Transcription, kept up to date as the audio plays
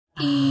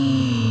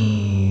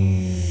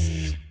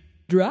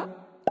Drop.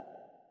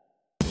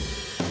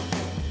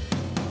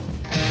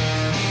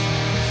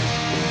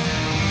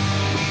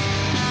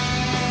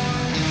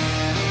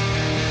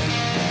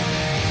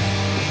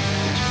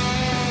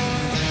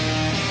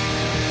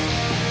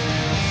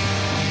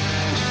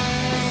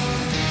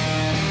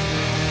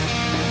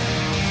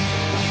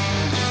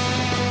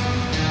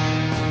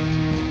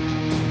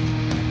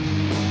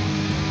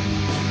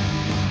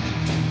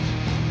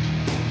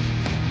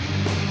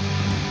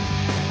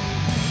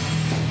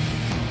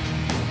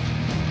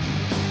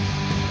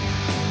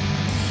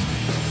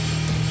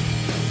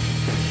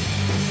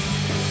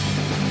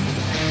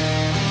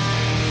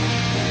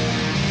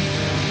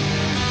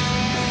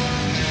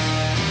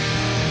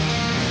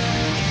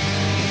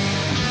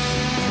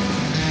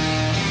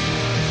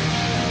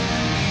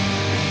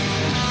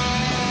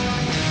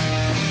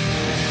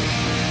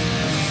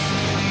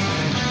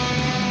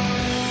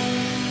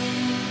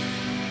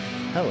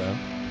 Hello.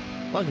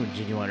 Welcome to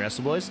Genuine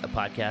Wrestle Boys, a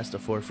podcast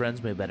of four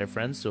friends made better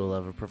friends through a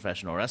love of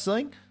professional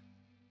wrestling.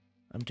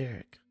 I'm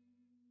Derek.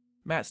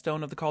 Matt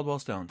Stone of the Caldwell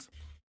Stones.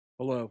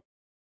 Hello.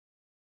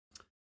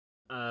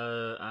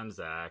 I'm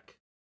Zach.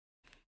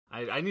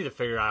 I need to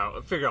figure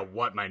out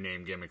what my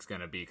name gimmick's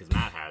gonna be because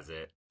Matt has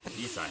it,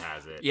 Esai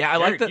has it. Yeah, I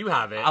Derek, like that. You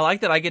have it. I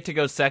like that I get to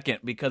go second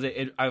because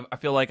I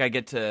feel like I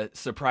get to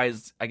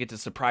surprise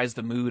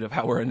the mood of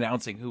how we're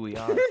announcing who we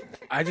are.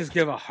 I just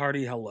give a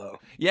hearty hello.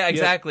 Yeah,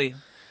 exactly.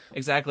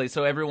 Exactly.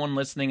 So everyone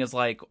listening is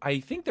like, I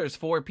think there's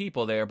 4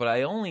 people there, but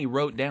I only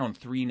wrote down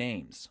 3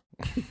 names.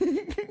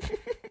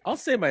 I'll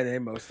say my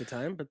name most of the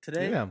time, but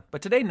today,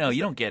 But today, no,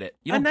 you don't get it.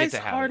 You a don't nice get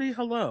to have hearty it.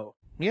 hello,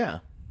 Yeah.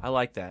 I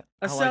like that.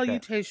 a I like that.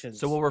 salutation.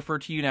 So we'll refer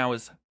to you now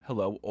as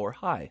hello or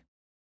hi.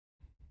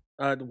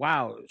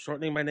 Wow,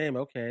 shortening my name.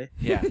 Okay.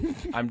 Yeah,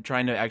 I'm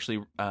trying to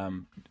actually.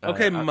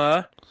 Okay,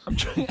 ma. I'm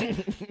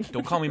trying.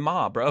 Don't call me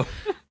Ma, bro.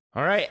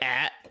 All right,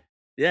 at.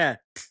 Yeah.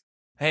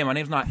 Hey, my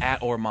name's not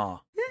At or Ma.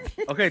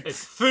 Okay.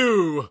 It's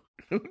Thu.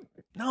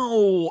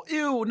 No,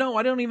 ew, no,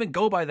 I don't even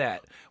go by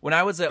that. When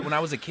I was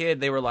a kid,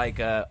 they were like,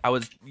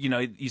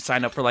 you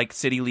sign up for like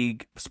City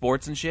League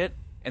sports and shit,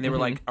 and they were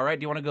like, all right,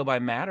 do you want to go by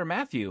Matt or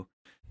Matthew?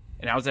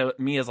 And I was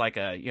me as like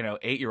a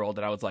 8-year-old,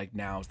 and I was like,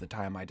 now's the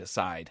time I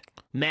decide.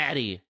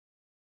 Maddie.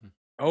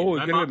 Oh,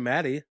 My it's gonna be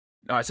Maddie.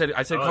 No, I said,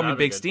 Oh, call me that'd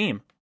be Big good.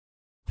 Steam.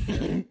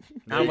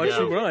 How much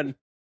go. you run?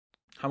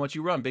 How much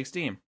you run, Big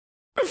Steam?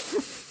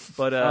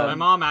 But My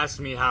mom asked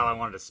me how I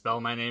wanted to spell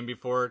my name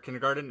before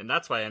kindergarten, and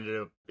that's why I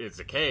ended up it's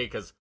a K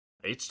because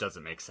H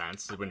doesn't make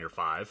sense when you're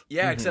 5.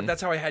 yeah, except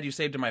that's how I had you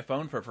saved in my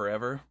phone for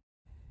forever.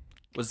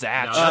 Was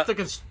Zach No,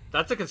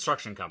 that's a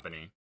construction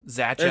company.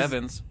 Zach Is-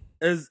 Evans?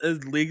 Is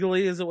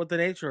legally? Is it with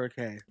an H or a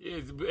K?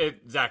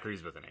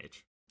 Zachary's with an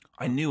H.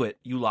 I knew it,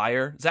 you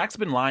liar. Zach's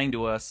been lying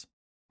to us.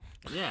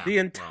 Yeah. The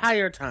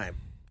entire time.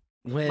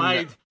 When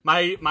My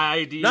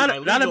ID. Not my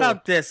not legal-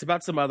 about this.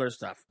 About some other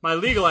stuff. My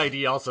legal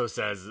ID also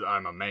says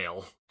I'm a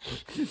male.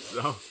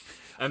 So,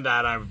 and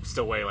that I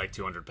still weigh like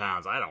 200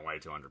 pounds. I don't weigh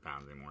 200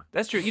 pounds anymore.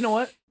 That's true. You know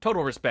what?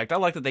 Total respect. I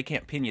like that they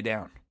can't pin you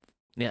down.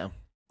 Yeah.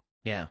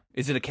 Yeah.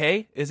 Is it a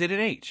K? Is it an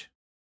H?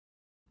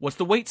 What's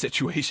the weight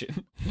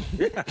situation?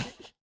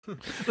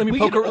 Let me We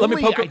poke. can Let me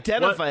only poke.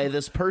 identify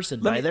this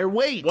person Let by me- their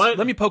weight. What?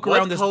 Let me poke what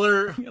around this.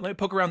 color? Let me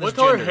poke around this What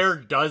color gender. hair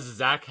does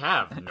Zach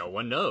have? No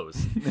one knows.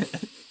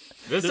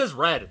 This is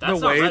red. That's the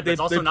not way red. they-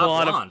 That's also they not pull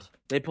out a- blonde.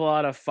 They pull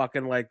out a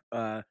fucking like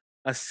a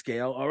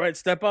scale. All right,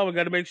 step up. We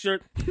got to make sure.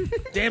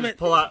 Damn it.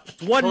 Pull out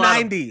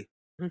 190.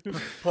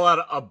 Pull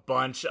out a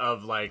bunch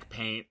of like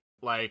paint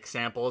like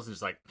samples and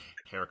just like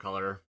hair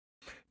color.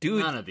 Dude,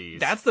 None of these.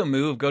 that's the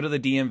move. Go to the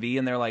DMV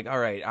and they're like, all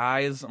right,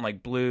 eyes, I'm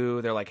like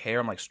blue. They're like hair,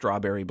 I'm like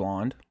strawberry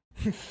blonde.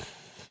 And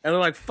they're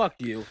like, "Fuck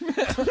you."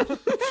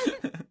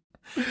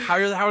 How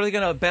are they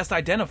going to best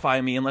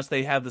identify me unless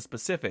they have the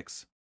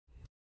specifics?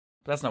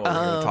 That's not what we're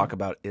going to talk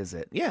about, is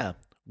it? Yeah.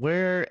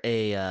 We're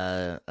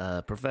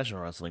a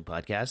professional wrestling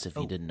podcast, if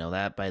you didn't know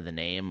that by the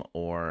name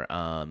or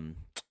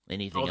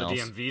anything all the else.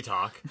 DMV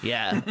talk.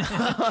 Yeah.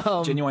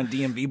 Genuine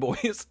DMV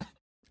boys.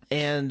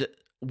 And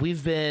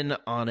we've been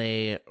on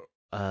a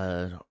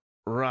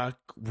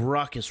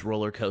raucous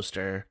roller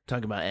coaster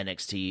talking about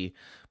NXT,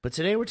 but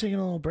today we're taking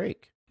a little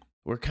break.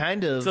 We're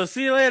kind of So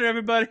see you later,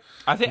 everybody.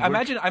 I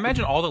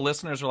imagine all the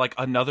listeners are like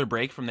another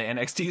break from the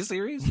NXT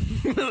series.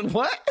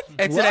 what?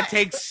 It's What? gonna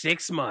take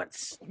 6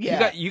 months.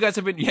 Yeah. You guys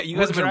have been We're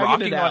dragging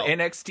rocking it on out.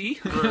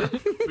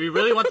 NXT. We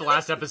really want the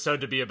last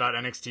episode to be about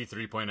NXT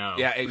 3.0.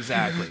 Yeah,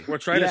 exactly. We're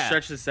trying to Yeah.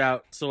 stretch this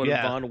out so when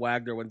Yeah. Von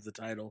Wagner wins the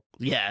title.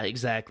 Yeah,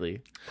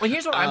 exactly. Well,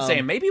 here's what I'm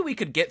saying. Maybe we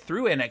could get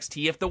through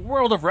NXT if the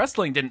world of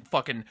wrestling didn't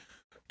fucking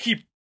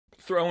keep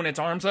throwing its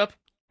arms up.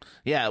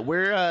 Yeah,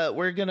 we're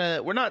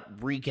not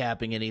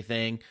recapping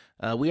anything.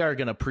 We are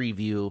gonna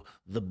preview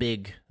the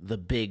big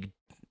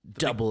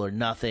Double or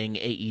Nothing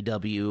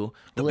AEW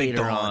The big later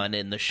dawn. on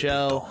in the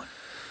show.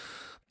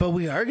 But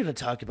we are gonna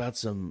talk about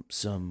some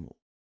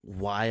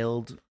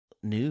wild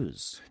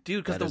news,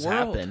 dude, because that the has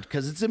world happened,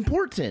 because it's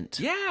important.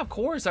 Yeah, of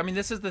course. I mean,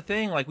 this is the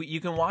thing. Like, you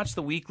can watch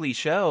the weekly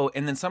show,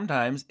 and then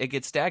sometimes it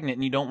gets stagnant,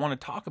 and you don't want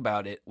to talk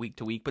about it week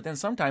to week. But then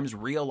sometimes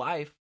real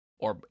life,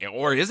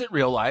 or is it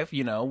real life?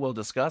 You know, we'll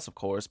discuss, of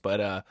course.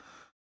 But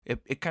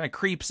it kind of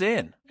creeps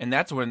in, and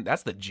that's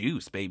the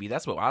juice, baby.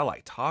 That's what I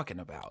like talking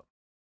about.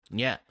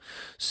 Yeah.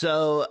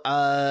 So,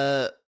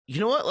 you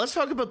know what? Let's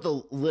talk about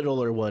the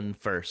littler one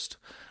first.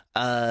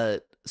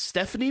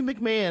 Stephanie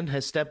McMahon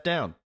has stepped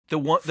down. You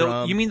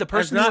mean the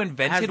person has who not-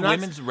 invented has not-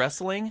 women's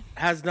wrestling?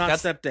 Has not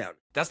stepped down.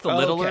 That's the Oh,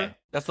 littler. okay.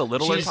 That's the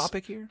littler She's-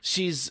 topic here.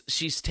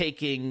 She's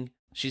taking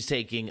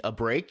a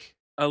break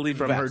A leave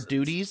from of her absence.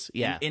 duties.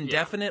 Yeah.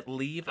 Indefinite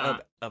leave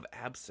of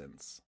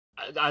absence.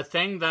 A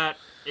thing that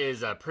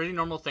is a pretty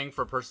normal thing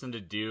for a person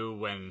to do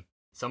when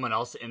someone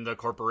else in the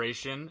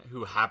corporation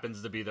who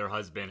happens to be their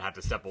husband had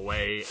to step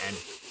away and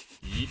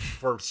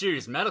for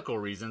serious medical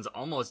reasons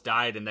almost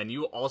died, and then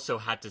you also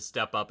had to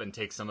step up and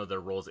take some of their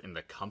roles in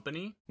the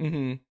company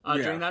Mm-hmm.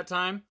 during that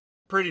time.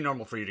 Pretty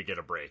normal for you to get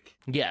a break.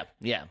 Yeah.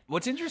 Yeah.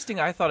 What's interesting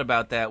I thought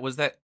about that was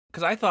that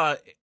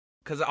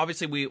because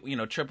obviously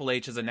Triple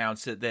H has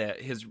announced that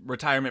his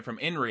retirement from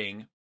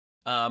in-ring,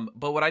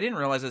 but what I didn't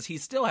realize is he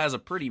still has a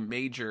pretty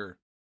major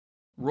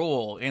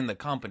role in the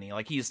company.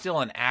 Like, he's still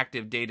an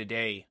active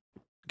day-to-day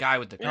guy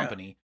with the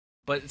company.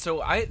 But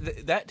so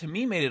that to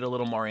me made it a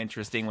little more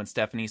interesting when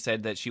Stephanie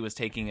said that she was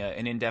taking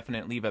an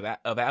indefinite leave of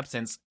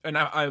absence. And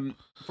I'm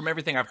from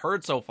everything I've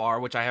heard so far,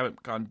 which I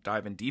haven't gone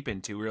diving deep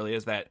into really,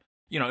 is that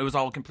it was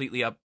all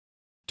completely up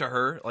to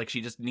her. Like,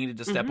 she just needed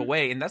to step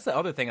away. And that's the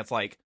other thing. It's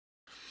like,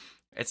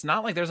 it's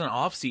not like there's an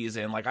off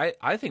season. Like,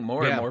 I think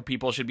more and more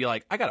people should be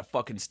like, I gotta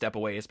fucking step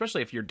away,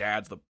 especially if your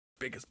dad's the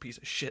biggest piece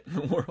of shit in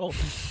the world.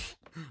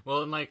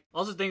 Well, and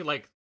also think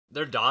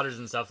their daughters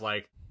and stuff.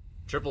 Like,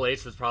 Triple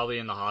H was probably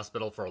in the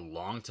hospital for a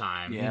long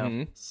time. Yeah.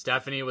 Mm-hmm.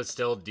 Stephanie was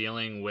still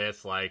dealing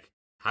with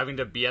having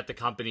to be at the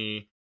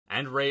company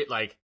and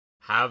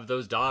have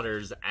those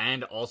daughters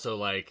and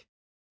also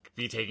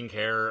be taking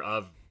care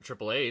of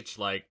Triple H.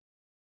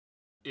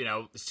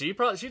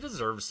 She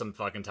deserves some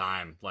fucking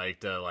time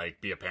to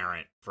be a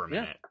parent for a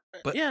minute.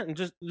 But- Yeah, and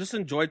just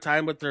enjoy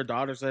time with their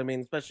daughters. I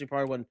mean, especially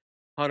probably when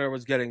Hunter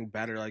was getting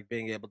better,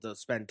 being able to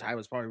spend time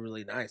was probably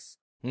really nice.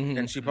 Mm-hmm.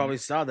 And she probably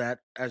saw that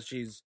as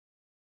she's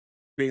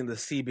being the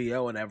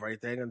CBO and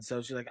everything, and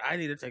so she's like, I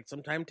need to take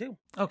some time too.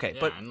 Okay, Yeah,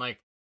 but and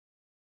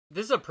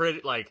this is a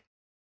pretty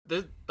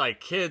this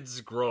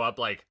kids grow up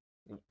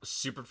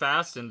super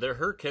fast, and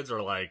her kids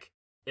are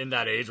in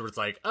that age where it's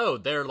oh,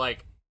 they're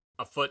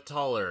a foot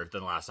taller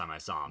than the last time I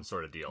saw them,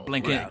 sort of deal.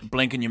 blink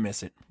and you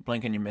miss it.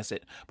 Blink and you miss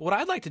it. But what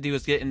I'd like to do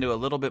is get into a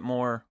little bit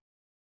more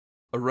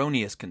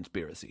erroneous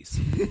conspiracies.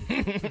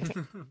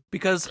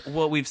 Because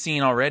what we've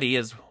seen already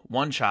is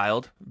one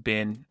child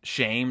been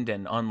shamed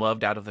and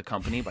unloved out of the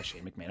company by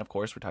Shane McMahon, of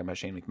course. We're talking about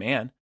Shane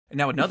McMahon. And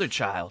now another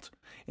child.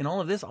 And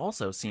all of this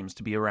also seems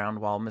to be around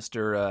while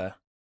Mr.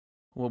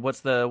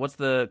 What's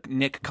the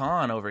Nick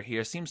Khan over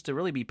here seems to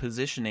really be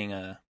positioning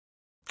a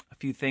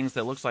few things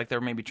that looks like they're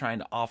maybe trying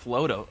to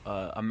offload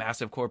a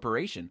massive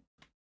corporation.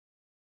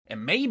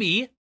 And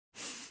maybe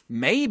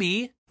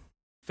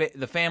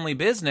the family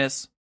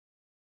business,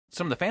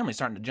 some of the family's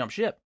starting to jump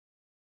ship.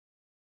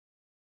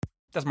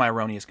 That's my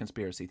erroneous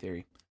conspiracy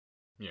theory.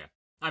 Yeah.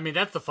 I mean,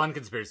 that's the fun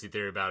conspiracy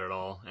theory about it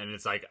all. And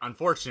it's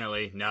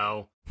unfortunately,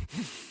 no.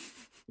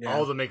 Yeah.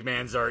 All the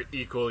McMahons are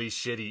equally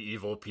shitty,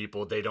 evil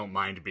people. They don't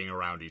mind being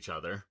around each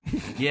other.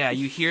 Yeah,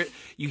 you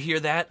hear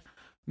that,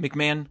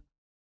 McMahon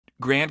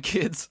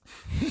grandkids?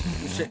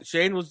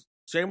 Shane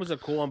was a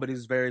cool one, but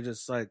he's very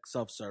just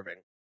self-serving.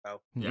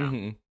 So Yeah.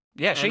 Mm-hmm.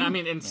 Yeah,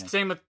 Shane.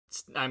 Same with,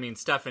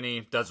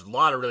 Stephanie does a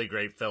lot of really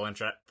great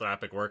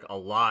philanthropic work. A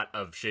lot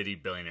of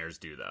shitty billionaires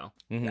do, though.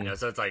 Mm-hmm.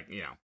 So it's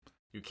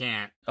you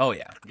can't Oh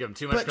yeah, give them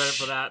too much But credit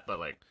for that, but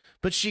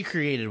But she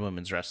created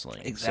women's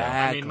wrestling.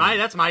 exactly.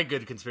 that's my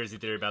good conspiracy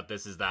theory about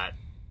this is that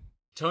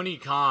Tony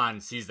Khan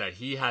sees that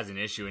he has an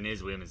issue in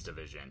his women's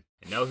division.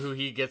 And know who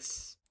he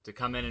gets to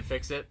come in and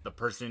fix it? The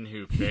person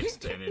who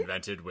fixed and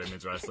invented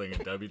women's wrestling in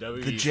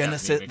WWE. the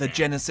Stephanie McMahon.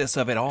 genesis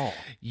of it all.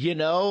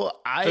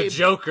 The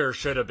Joker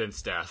should have been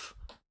Steph.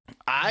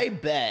 I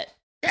bet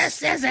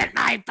this isn't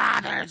my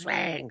father's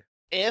ring.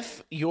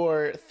 if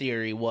your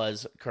theory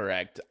was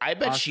correct, I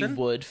bet she Austin?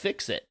 would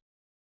fix it.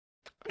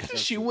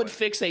 She would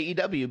fix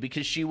AEW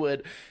because she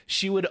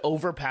would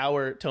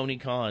overpower Tony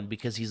Khan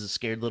because he's a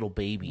scared little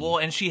baby. Well,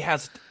 and she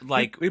has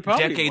We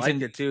probably decades like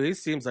in it too. He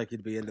seems like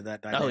he'd be into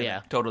that dynamic. oh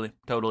yeah.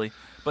 Totally.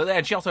 But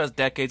and she also has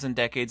decades and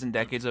decades and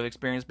decades of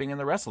experience being in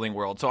the wrestling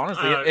world. So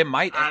honestly, it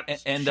might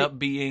end up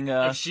being.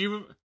 If she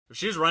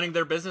was running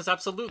their business,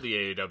 absolutely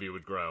AEW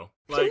would grow.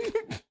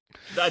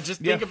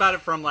 Just think about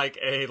it from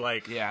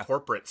a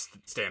corporate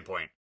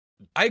standpoint.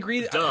 I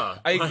agree. Duh.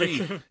 I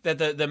agree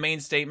that the main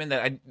statement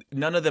that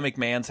none of the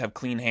McMahons have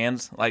clean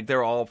hands. Like,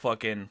 they're all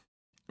fucking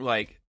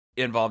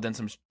involved in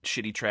some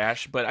shitty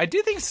trash, but I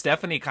do think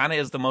Stephanie kind of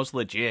is the most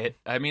legit.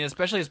 I mean,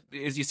 especially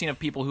as you've seen of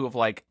people who have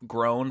like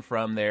grown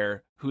from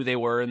who they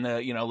were in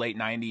the late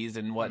 90s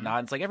and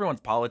whatnot. It's like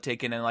everyone's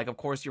politicking, and like of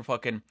course your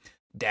fucking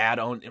dad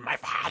owned my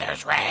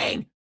father's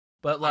ring,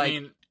 but like I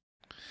mean,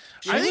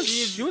 I think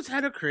she's- she was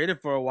kind of creative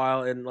for a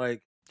while, and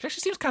like, she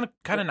actually seems kind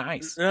of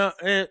nice. no,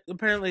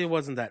 apparently it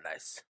wasn't that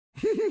nice.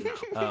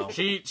 Oh.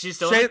 she's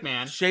still Shane, a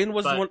man. Shane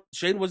was but- the one.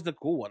 Shane was the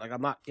cool one. Like,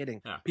 I'm not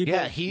kidding. Yeah. People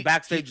Yeah,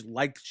 backstage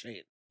liked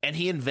Shane. And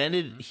he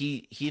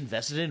he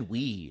invested in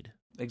weed.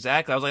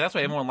 Exactly. I was like, that's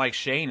why everyone likes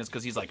Shane, is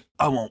because he's like,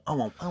 I won't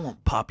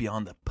pop you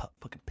on the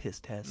fucking piss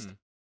test,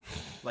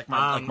 like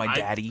my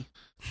daddy.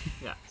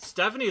 Yeah,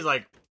 Stephanie's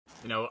like,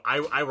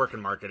 I work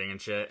in marketing and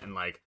shit, and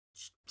like,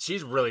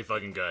 she's really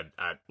fucking good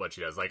at what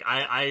she does. Like,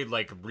 I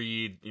like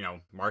read,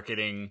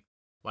 marketing,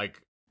 like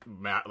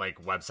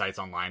websites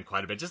online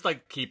quite a bit, just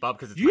like keep up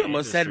because You my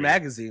almost said industry.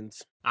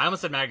 magazines. I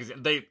almost said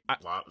magazine. A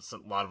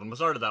lot of them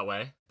started that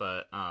way,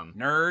 but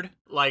Nerd.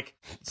 like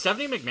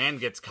Stephanie McMahon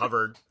gets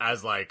covered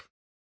as like,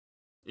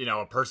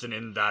 a person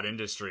in that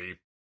industry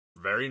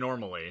very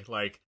normally.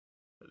 Like,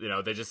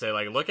 they just say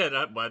like, look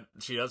at what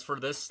she does for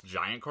this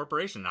giant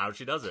corporation, how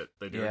she does it.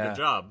 They do a Yeah. good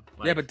job.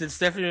 Like, Yeah, but did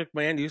Stephanie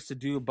McMahon used to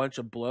do a bunch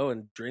of blow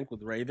and drink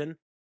with Raven?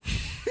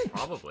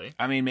 probably.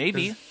 I mean,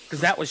 maybe.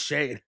 Because that was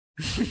Shane.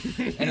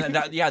 And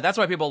that's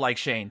why people like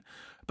Shane.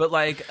 But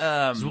like,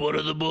 One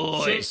of the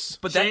boys.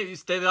 but Shane,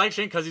 they like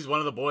Shane because he's one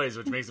of the boys,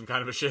 which makes him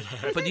kind of a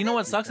shithead. but you know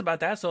what sucks about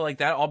that? So like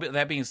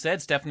that being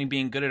said, Stephanie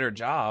being good at her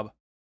job,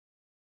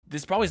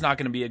 this probably is not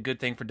going to be a good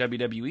thing for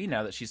WWE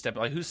now that she's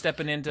stepping. Like, who's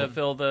stepping in to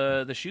fill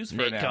the shoes for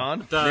her Nick now? Khan.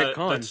 Nick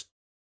Khan.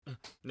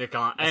 Nick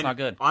Khan. That's And not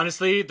good.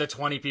 honestly, the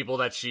 20 people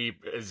that she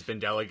has been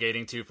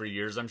delegating to for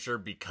years, I'm sure,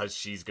 because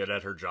she's good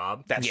at her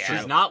job. That's Yeah. true.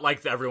 She's not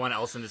like everyone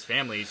else in this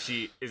family.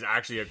 She is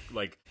actually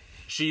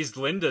she's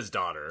Linda's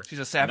daughter. She's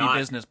a savvy not-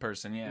 business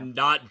person. Yeah.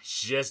 Not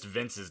just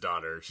Vince's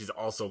daughter. She's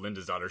also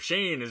Linda's daughter.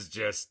 Shane is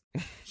just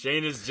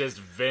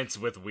Vince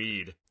with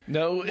weed.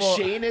 No,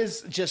 Shane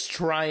is just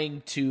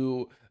trying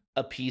to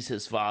appease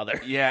his father.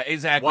 Yeah.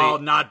 Exactly. While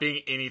not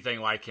being anything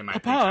like him, I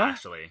think, Papa?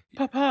 actually.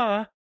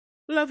 Papa,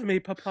 love me,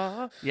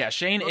 Papa. yeah.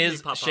 Shane Love me,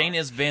 is Papa.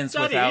 Vince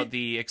Daddy. without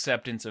the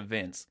acceptance of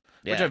Vince,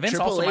 which Yeah, Vince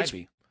Triple also H might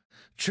be.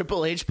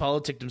 Triple H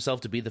politicked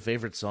himself to be the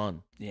favorite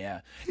son.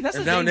 Yeah. And that's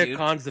And the now thing, Nick dude.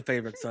 Khan's the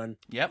favorite son.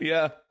 Yep.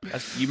 Yeah.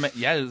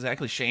 Yeah,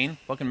 exactly. Shane,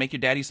 fucking make your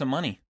daddy some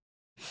money.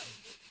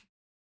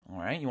 All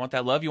right, you want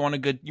that love? You want a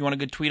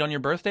good tweet on your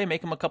birthday?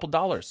 Make him a couple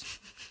dollars.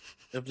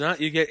 If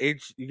not, you get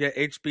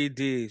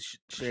HBD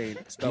Shane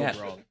spelled Yeah.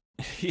 wrong.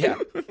 Yeah.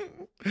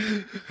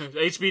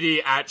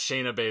 HBD at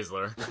Shayna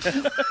Baszler.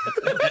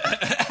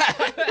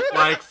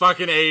 Like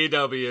fucking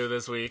AEW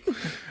this week.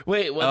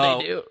 Wait, what Oh,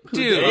 they do? Who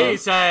dude. did? They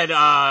said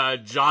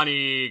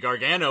Johnny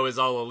Gargano is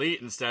all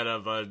elite instead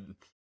of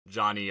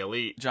Johnny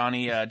Elite.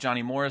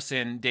 Johnny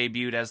Morrison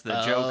debuted as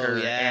the Oh, Joker,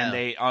 yeah.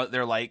 and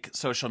their like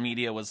social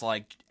media was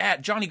like,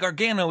 "At Johnny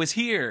Gargano is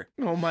here."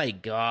 Oh my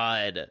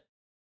god.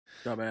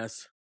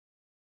 Dumbass.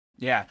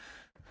 Yeah,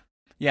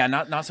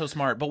 not so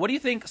smart. But what do you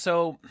think?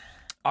 So,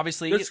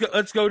 obviously,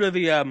 Let's go to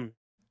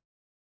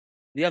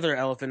the other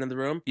elephant in the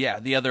room. yeah,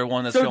 the other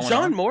one that's So going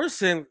John on.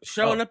 Morrison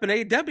showing Oh. up in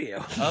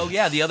AEW. Oh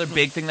yeah, the other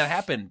big thing that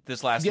happened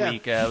this last Yeah.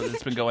 week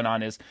that's been going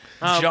on is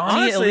Johnny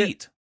Honestly,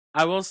 Elite.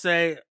 I will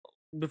say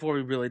before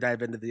we really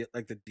dive into the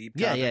deep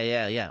Yeah, topic,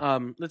 yeah.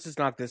 let's just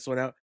knock this one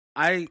out.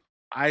 I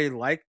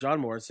like John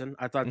Morrison.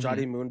 I thought Mhm.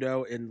 Johnny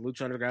Mundo in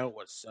Lucha Underground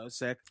was so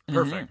sick.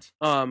 Perfect.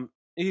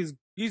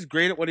 He's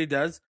great at what he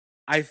does.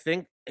 I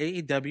think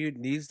AEW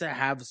needs to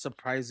have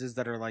surprises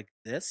that are like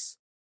this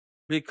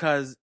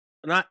because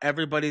not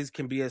everybody's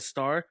can be a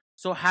star.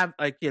 So have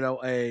like,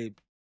 a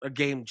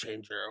game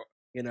changer,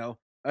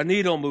 a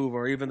needle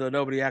mover, even though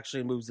nobody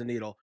actually moves the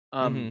needle.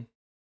 Mhm.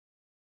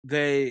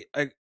 They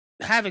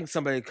having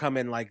somebody come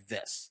in like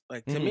this,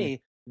 like to Mhm.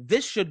 me,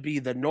 this should be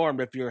the norm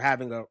if you're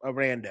having a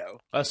rando.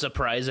 A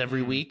surprise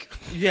every week.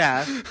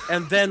 Yeah,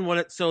 and then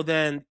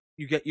then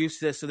you get used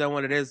to this. So then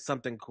when it is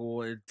something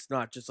cool, it's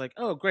not just like,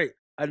 oh great,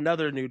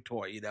 another new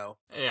toy. Yeah,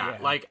 Yeah.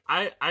 like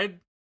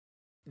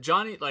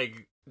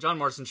John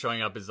Morrison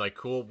showing up is like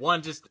cool.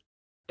 One, just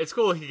it's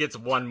cool he gets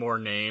one more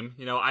name.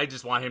 I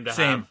just want him to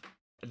Same.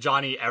 have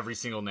Johnny every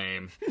single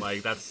name.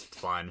 Like that's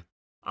fun.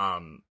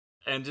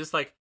 And just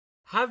like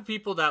have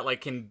people that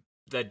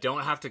that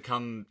don't have to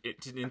come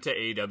into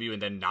AEW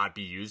and then not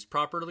be used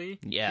properly.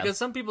 Yeah. Because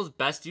some people's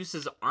best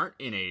uses aren't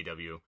in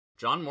AEW.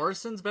 John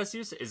Morrison's best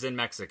use is in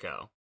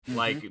Mexico.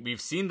 Like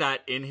we've seen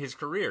that in his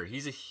career.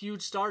 He's a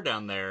huge star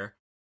down there.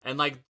 And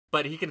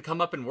but he can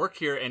come up and work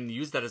here and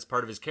use that as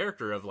part of his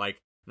character of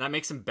that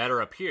makes him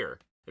better up here.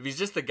 If he's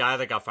just the guy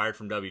that got fired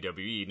from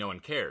WWE, no one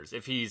cares.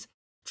 If he's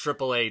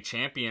AAA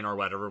champion or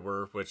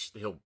whatever, which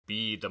he'll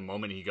be the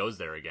moment he goes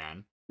there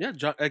again. Yeah,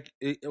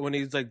 when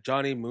he's like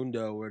Johnny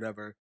Mundo or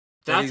whatever.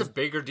 That's he's- a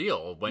bigger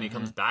deal when he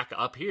comes back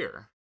up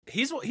here.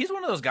 He's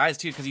one of those guys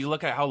too, because you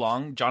look at how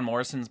long John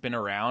Morrison's been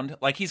around.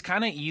 Like, he's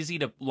kind of easy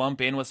to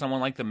lump in with someone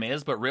like The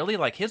Miz, but really,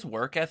 like, his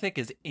work ethic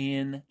is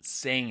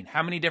insane.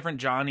 How many different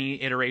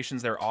Johnny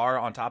iterations there are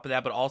on top of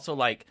that, but also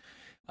like,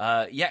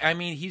 I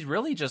mean, he's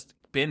really just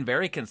been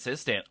very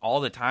consistent all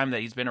the time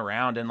that he's been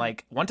around. And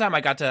like, one time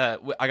I got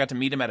to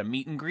meet him at a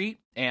meet and greet,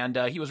 and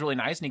he was really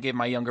nice, and he gave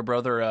my younger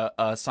brother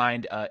a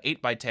signed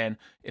 8x10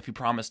 if he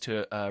promised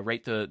to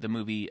rate the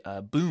movie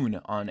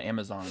Boone on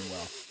Amazon.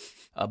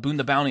 Boone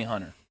the Bounty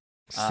Hunter.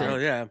 Oh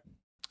yeah.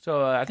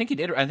 So I think he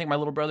did. I think my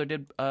little brother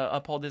did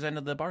uphold his end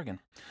of the bargain.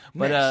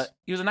 But Nice.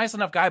 he was a nice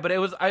enough guy. But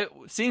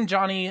seeing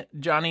Johnny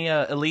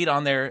Elite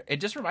on there, it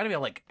just reminded me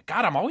of, like,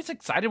 God, I'm always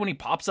excited when he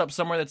pops up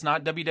somewhere that's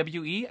not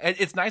WWE.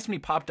 It's nice when he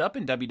popped up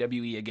in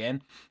WWE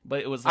again,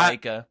 but it was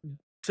like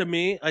To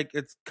me, like,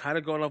 it's kind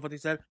of going off what he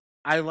said.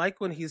 I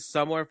like when he's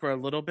somewhere for a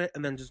little bit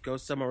and then just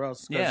goes somewhere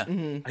else. 'Cause yeah.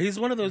 Mhm. he's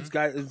one of those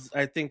guys.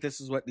 I think this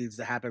is what needs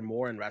to happen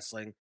more in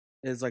wrestling.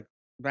 Is like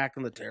back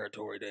in the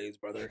territory days,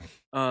 brother.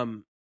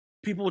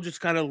 People just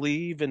kind of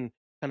leave and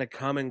kind of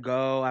come and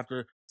go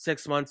after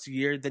 6 months, a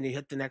year. Then you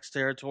hit the next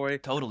territory.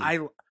 Totally.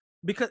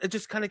 Because it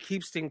just kind of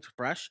keeps things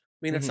fresh.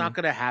 I mean, it's not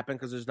going to happen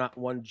because there's not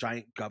one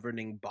giant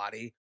governing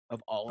body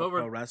of all But of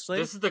pro wrestling.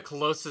 This is the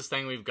closest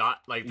thing we've got.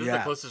 Like, this is the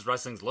Yeah. closest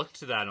wrestling's looked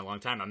to that in a long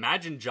time.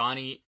 Imagine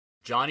Johnny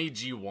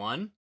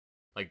G1.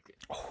 Like,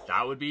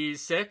 that would be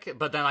sick.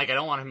 But then, like, I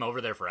don't want him over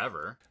there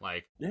forever.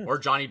 Like, Yeah. or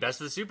Johnny Best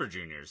of the Super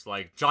Juniors.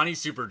 Like, Johnny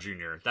Super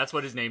Junior. That's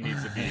what his name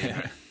needs to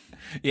be.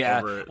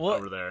 Yeah,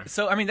 over there.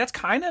 So I mean, that's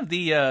kind of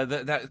the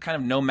that kind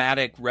of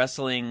nomadic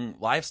wrestling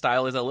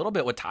lifestyle is a little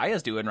bit what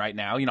Taya's doing right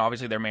now. You know,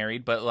 obviously they're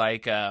married, but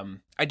like,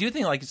 I do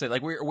think, like you said,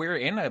 like we're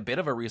in a bit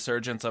of a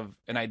resurgence of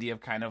an idea of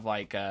kind of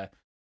like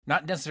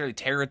not necessarily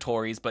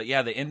territories, but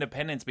yeah, the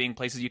independents being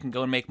places you can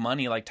go and make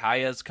money. Like,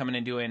 Taya's coming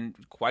and doing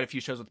quite a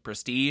few shows with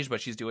Prestige,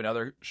 but she's doing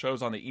other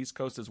shows on the East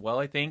Coast as well,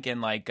 I think.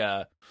 And like,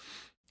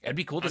 it'd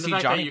be cool to And the see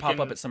fact that Johnny you pop up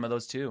can- at some of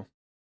those too.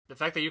 The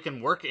fact that you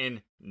can work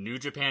in New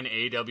Japan,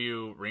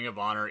 AEW, Ring of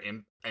Honor,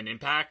 and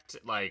Impact,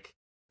 like,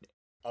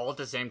 all at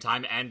the same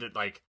time, and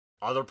like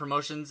other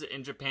promotions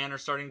in Japan are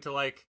starting to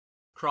like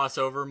cross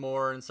over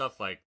more and stuff.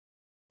 Like,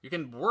 you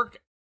can work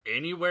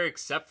anywhere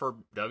except for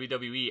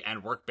WWE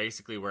and work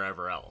basically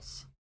wherever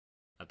else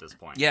at this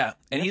point. Yeah,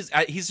 and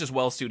he's just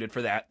well suited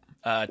for that,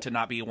 to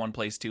not be in one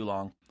place too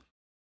long.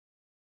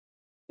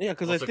 Yeah,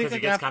 because I Also think because it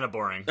like, gets kind of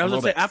boring. I was A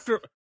gonna say little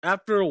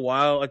after a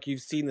while, like,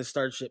 you've seen the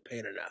start shit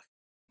pain enough.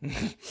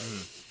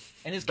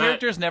 And his That-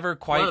 character's never One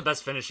quite. of the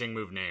best finishing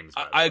move names.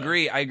 by the I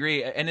way.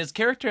 agree. And his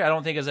character, I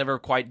don't think has ever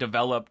quite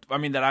developed. I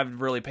mean, that I've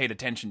really paid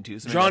attention to.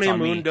 So maybe Johnny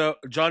that's on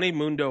me. Johnny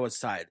Mundo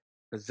aside,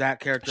 because that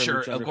character, in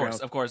Sure, Lucha of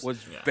course, Underground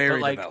was Yeah. very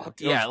But like,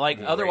 developed. It yeah, was like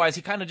great. otherwise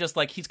he kind of just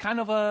like he's kind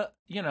of a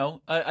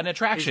an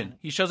attraction.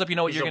 He shows up, you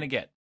know what he's you're a- gonna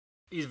get.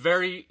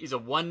 He's a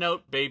one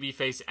note baby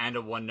face and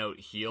a one note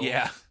heel.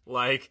 Yeah.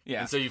 Like,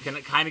 Yeah. and so you can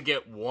kind of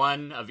get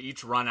one of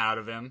each run out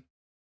of him,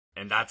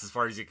 and that's as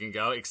far as you can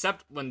go.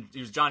 Except when he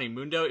was Johnny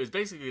Mundo, it was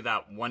basically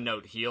that one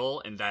note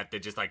heel, and that they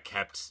just like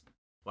kept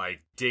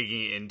like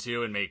digging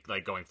into and make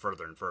like going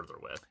further and further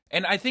with.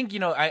 And I think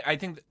I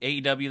think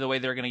AEW, the way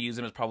they're gonna use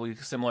him is probably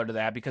similar to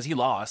that, because he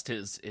lost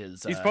his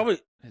He's probably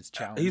his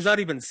challenge. he's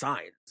not even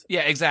signed.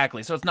 Yeah,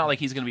 exactly. So it's not like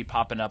he's going to be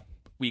popping up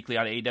weekly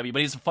on AEW,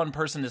 but he's a fun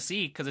person to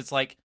see because it's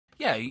like,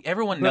 yeah,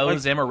 everyone But,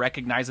 knows him or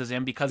recognizes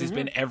him because he's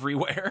been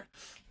everywhere.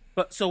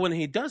 But so when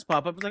he does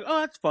pop up, it's like, oh,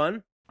 that's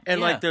fun, and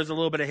Yeah. like there's a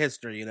little bit of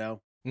history, you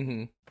know.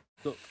 Mm-hmm.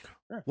 So,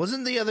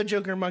 Wasn't the other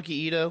Joker Maki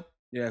Ito?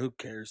 yeah, who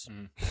cares?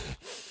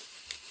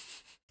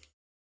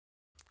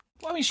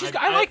 Well, I mean,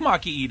 I- I like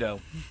Maki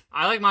Ito.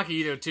 I like Maki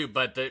Ito too,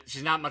 but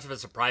she's not much of a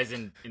surprise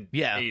in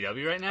Yeah.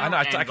 AEW right now. I know.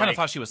 I and, kind like, of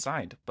thought she was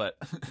signed, but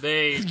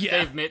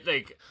Yeah.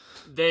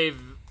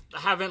 they've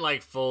haven't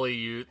like fully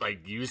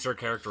used her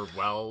character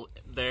well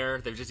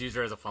there. They've just used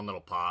her as a fun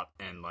little pop,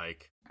 and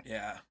like,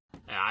 yeah.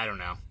 I don't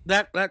know.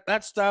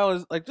 That style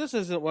is like, this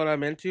isn't what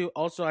I'm into.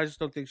 Also, I just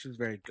don't think she's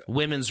very good.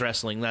 Women's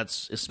wrestling,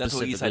 that's what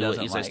specifically Isai what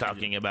doesn't Isai's like.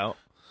 talking about.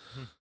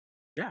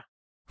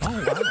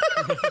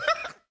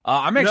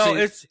 I'm actually.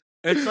 No,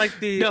 it's like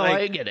the No, like,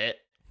 I get it.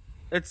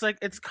 it's like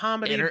it's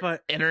comedy,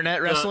 but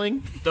Internet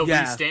wrestling? The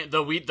Yeah.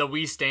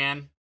 we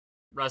stan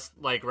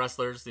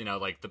wrestlers, you know,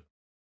 like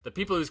the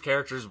people whose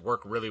characters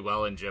work really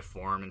well in GIF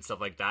form and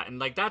stuff like that, and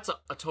like that's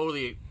a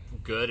totally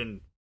good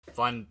and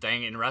fun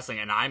thing in wrestling.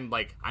 And I'm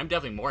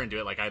definitely more into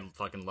it. Like, I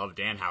fucking love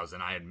Danhausen.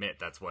 I admit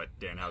that's what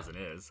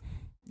Danhausen is.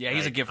 yeah,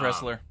 he's a like, GIF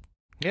wrestler.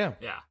 Yeah.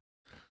 Yeah,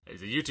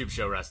 he's a YouTube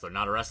show wrestler,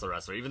 not a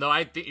wrestler. Even though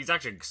I think he's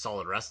actually a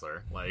solid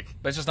wrestler. Like,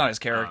 But it's just not his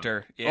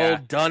character. yeah.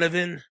 old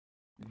Donovan.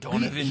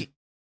 Don't even.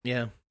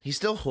 Yeah. He's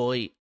still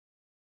Hoyt.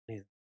 Yeah.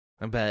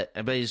 I bet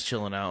he's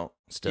chilling out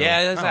still.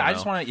 Yeah, don't I know.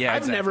 just want to. Yeah, I've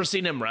exactly. never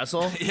seen him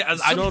wrestle. Yeah,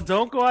 So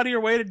don't go out of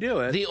your way to do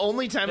it. The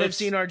only time I've It's-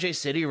 seen RJ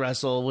City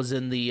wrestle was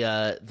in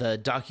the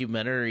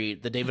documentary,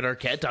 the David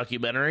Arquette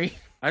documentary.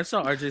 I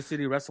saw RJ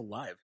City wrestle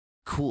live.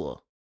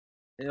 Cool.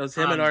 It was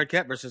him and Um,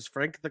 Arquette versus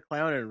Frank the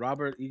Clown and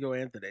Robert Ego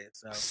Anthony.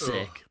 So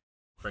Sick.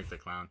 Frank the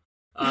Clown.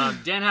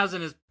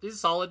 Danhausen he's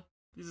solid.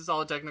 He's a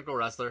solid technical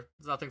wrestler.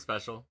 He's nothing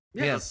special.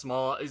 Yeah. He's a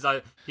small.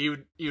 He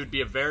would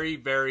be a very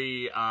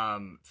very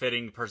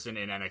fitting person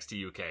in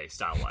NXT UK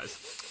style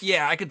wise.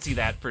 Yeah, I could see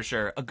that for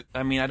sure.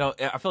 I mean, I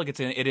feel like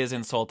it is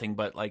insulting,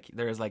 but like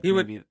there is like He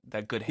would- maybe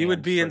that good. He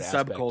would be in hand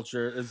sort of aspect.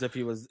 subculture as if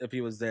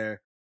he was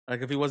there.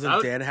 Like if he wasn't That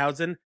would-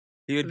 Danhausen,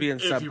 he would be in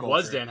subculture. If he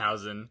was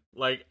Danhausen,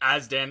 like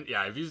as Dan,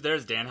 yeah, if he was there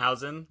as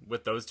Danhausen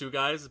with those two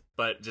guys,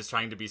 but just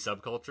trying to be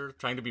subculture,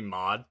 trying to be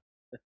mod.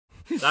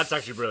 That's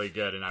actually really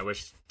good, and I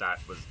wish that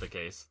was the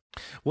case.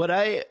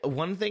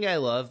 One thing I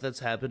love that's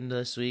happened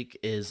this week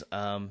is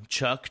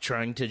Chuck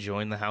trying to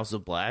join the House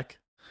of Black.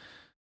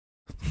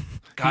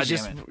 God He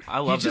damn it! I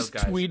love those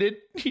guys.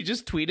 He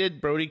just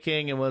tweeted Brody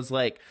King and was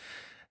like,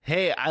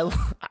 "Hey,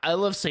 I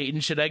love Satan.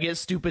 Should I get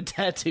stupid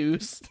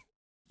tattoos?"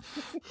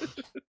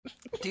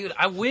 Dude,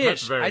 I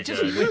wish. very I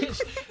just good. wish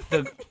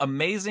the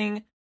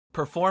amazing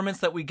performance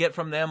that we get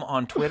from them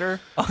on Twitter.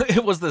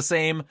 It was the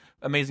same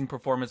amazing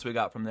performance we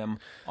got from them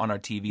on our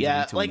TV.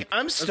 Yeah, week to like week.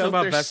 I'm That's stoked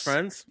about they're best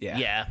friends.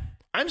 Yeah,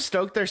 I'm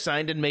stoked they're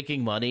signed and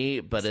making money,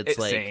 but it's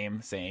like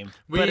same.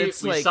 But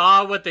it's we like-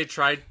 saw what they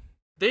tried.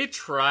 They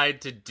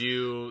tried to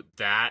do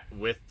that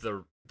with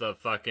the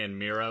fucking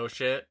Miro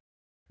shit,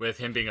 with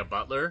him being a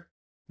butler,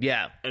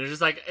 yeah. and it's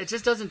just like it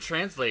just doesn't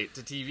translate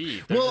to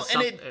TV. Well,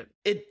 and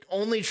it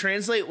only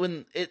translate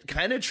when it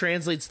kind of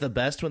translates the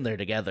best when they're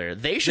together.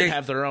 They should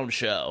have their own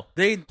show.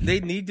 They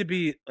need to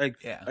be like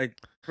Yeah. like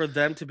for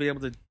them to be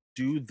able to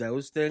do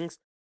those things.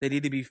 They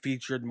need to be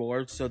featured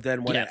more. So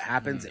then when Yeah. it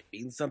happens, it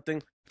means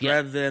something Yeah.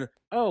 rather than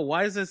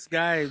why is this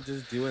guy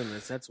just doing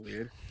this? That's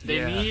weird.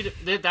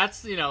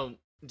 That's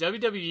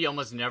WWE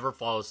almost never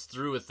follows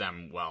through with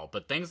them well.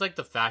 But things like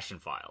the Fashion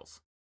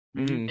Files,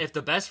 Mhm. if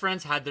the Best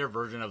Friends had their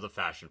version of the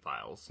Fashion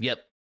Files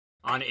Yep.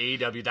 on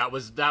AEW, that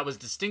was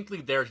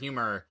distinctly their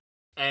humor.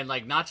 And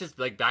like not just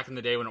like back in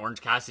the day when Orange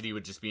Cassidy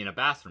would just be in a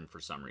bathroom for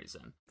some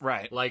reason.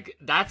 Right. Like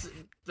that's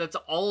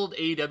all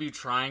AEW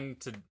trying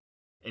to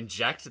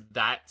inject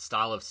that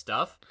style of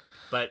stuff,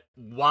 but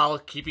while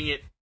keeping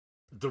it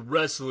the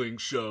wrestling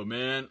show,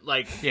 man.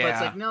 Like, but Yeah.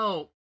 it's like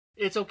no,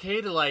 it's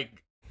okay to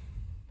like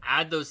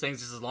add those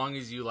things just as long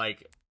as you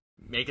like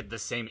make it the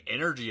same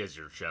energy as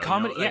your show.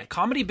 Comedy, you know? Like,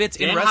 comedy bits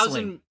in Danhausen,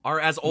 wrestling are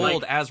as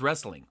old like- as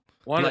wrestling.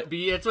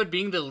 it's what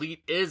being the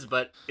elite is,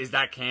 but is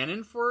that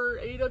canon for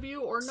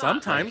AEW or not?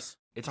 Sometimes.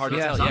 It's hard to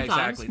Yeah. tell. Yeah, Sometimes.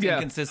 exactly. It's Yeah.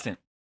 inconsistent.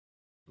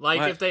 Like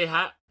What? if they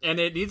have, and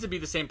it needs to be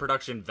the same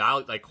production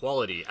value, like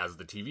quality as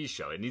the TV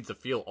show. It needs to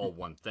feel all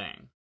one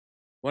thing.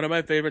 One of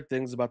my favorite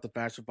things about the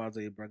Fashion Files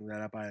that you bring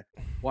that up, I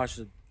watched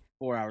a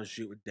 4-hour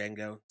shoot with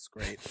Dango. It's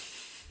great.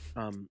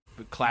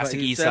 Classic But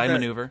he East said Side that-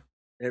 maneuver.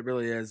 It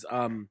really is.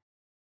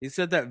 He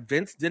said that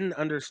Vince didn't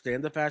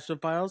understand the Fashion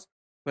Files,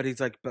 but he's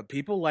like, but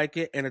people like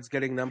it and it's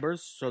getting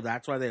numbers, so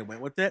that's why they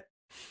went with it.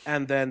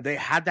 And then they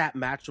had that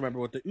match, remember,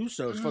 with the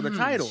Usos for the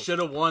titles. Should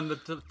have won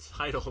the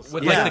titles.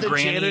 With Yeah. like the The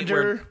granny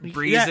where janitor.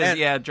 Breeze Yeah, is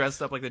and-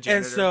 dressed up like the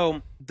janitor. And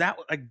so that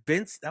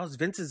was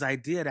Vince's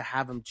idea to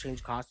have him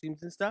change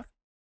costumes and stuff.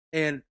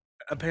 And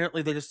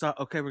apparently they just thought,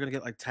 okay, we're gonna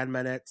get like 10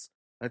 minutes.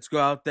 Let's go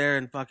out there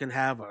and fucking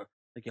have a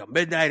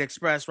Midnight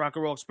Express, Rock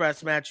and Roll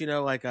Express match,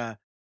 like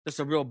just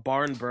a real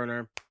barn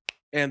burner.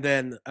 And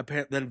then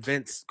then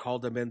Vince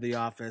called him in the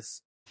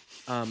office.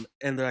 And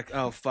they're like,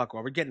 oh fuck,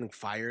 well, we're getting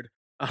fired.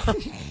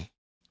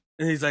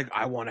 And he's like,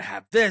 I want to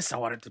have this. I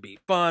want it to be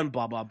fun,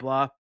 blah, blah,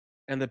 blah.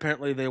 And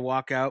apparently they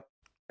walk out,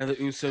 and the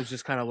Usos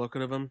just kind of look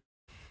at him.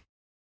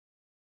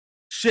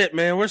 Shit,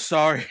 man, we're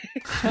sorry.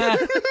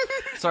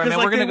 Sorry, man,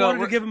 Like, we're gonna they go. wanted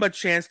to give him a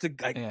chance to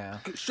Yeah.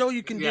 show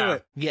you can do Yeah.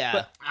 it. Yeah.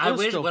 But I it was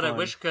wish still what I fun.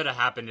 wish could have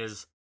happened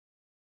is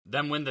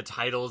them win the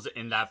titles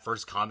in that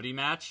first comedy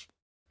match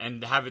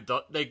and have it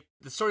like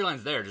the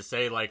storyline's there. Just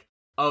say like,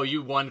 oh,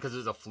 you won because it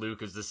was a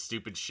fluke, it was this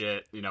stupid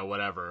shit,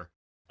 whatever,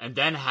 and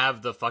then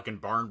have the fucking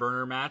barn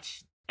burner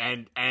match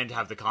and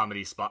have the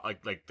comedy spot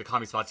like the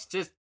comedy spots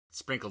just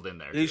sprinkled in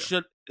there. They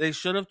too.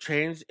 should have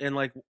changed in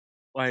like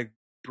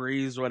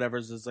Breeze or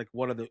whatever's is like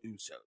one of the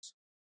Usos.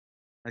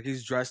 Like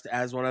he's dressed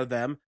as one of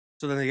them.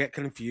 So then they get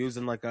confused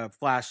and like a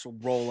flash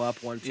roll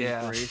up 1, 2,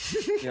 Yeah. 3.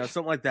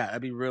 Something like that.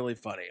 That'd be really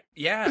funny.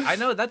 Yeah, I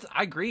know.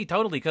 I agree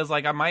totally because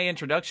like my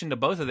introduction to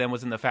both of them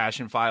was in the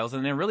Fashion Files,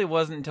 and it really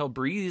wasn't until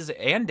Breeze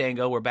and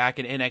Dango were back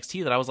in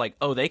NXT that I was like,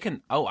 oh, they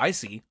can. Oh, I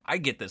see. I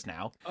get this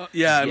now.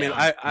 Yeah, I mean,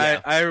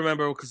 Yeah. I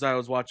remember because I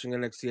was watching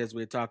NXT as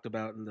we had talked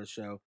about in the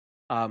show,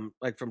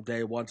 like from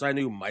day one. So I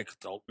knew Mike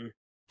Dalton,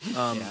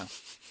 Yeah.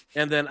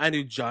 and then I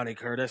knew Johnny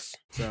Curtis.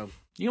 So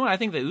You know what I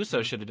think the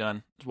Usos should have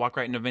done? Just walk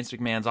right into Vince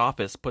McMahon's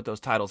office, put those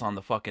titles on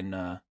the fucking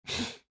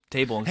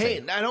table, and Hey,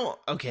 say, I don't.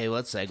 Okay,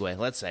 let's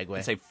segue.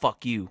 and say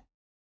 "fuck you."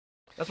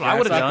 That's what Yeah, I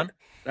would have it's done.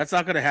 that's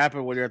not going to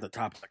happen when you're at the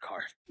top of the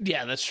card.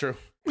 Yeah, that's true.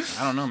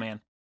 I don't know,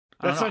 man.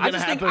 I don't That's know. not I gonna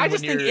just think happen I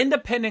just when think you're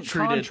independent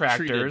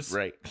contractors, treated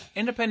right.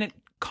 independent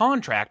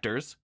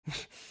contractors,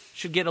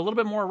 should get a little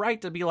bit more right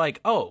to be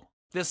like, oh,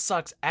 this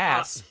sucks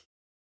ass.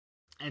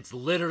 It's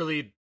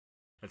literally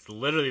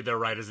their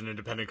right as an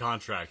independent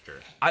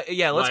contractor. Let's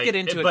like, get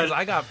into it but- because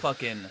I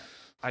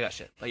got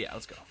shit. But yeah,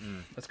 let's go.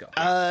 Let's go.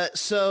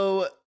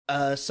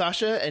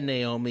 Sasha and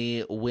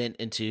Naomi went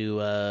into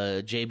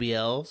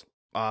JBL's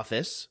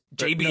office.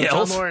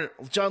 JBL's? No,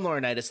 John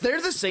Laurinaitis.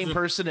 They're the same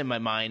person in my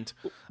mind.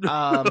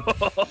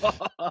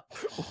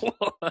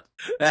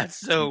 That's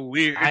so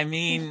weird. I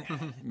mean,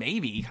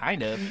 maybe,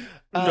 kind of.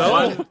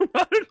 No,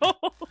 not at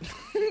all.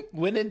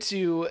 Went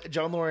into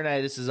John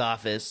Laurinaitis'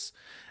 office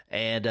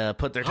and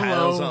put their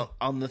titles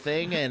on the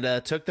thing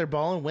and took their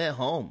ball and went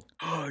home.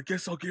 Oh, I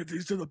guess I'll give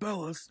these to the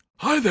Bellas.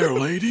 Hi there,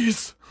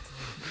 ladies.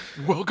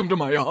 Welcome to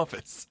my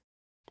office.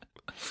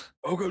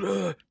 Welcome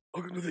to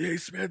the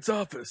Ace Man's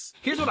office.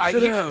 Here's what Sit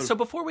down. so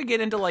before we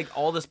get into like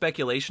all the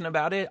speculation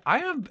about it, I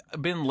have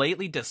been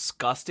lately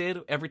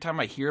disgusted every time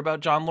I hear about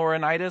John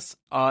Laurinaitis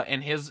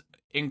and his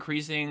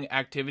increasing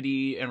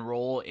activity and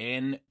role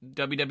in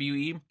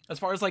WWE. As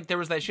far as like there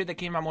was that shit that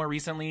came out more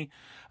recently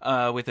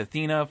with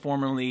Athena,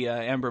 formerly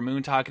Ember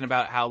Moon, talking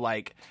about how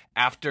like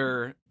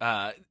after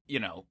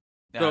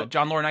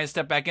John Laurinaitis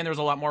stepped back in, there was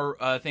a lot more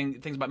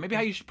things about maybe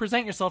how you should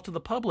present yourself to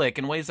the public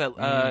in ways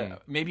that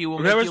maybe will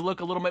make you look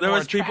a little bit more There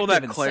was people attractive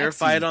that and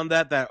clarified sexy. on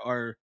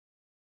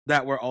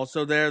that were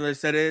also there. And they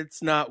said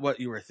it's not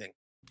what you were thinking.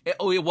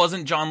 It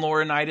wasn't John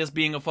Laurinaitis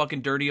being a fucking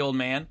dirty old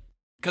man?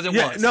 Because it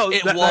Yeah, was. no,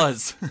 it that-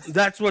 was.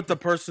 That's what the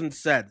person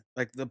said.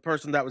 Like the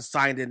person that was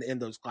signed in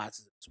those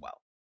classes as well.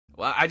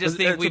 Well, I just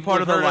It's think a we've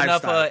part of the heard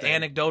enough lifestyle thing.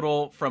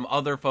 anecdotal from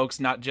other folks,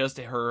 not just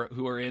her,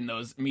 who are in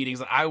those meetings.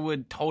 That I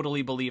would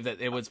totally believe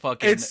that it was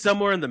fucking. It's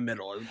somewhere in the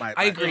middle.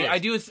 I agree. I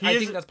do. I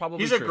think that's probably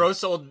He's true. a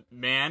gross old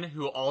man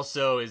who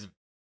also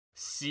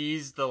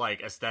sees the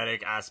like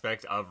aesthetic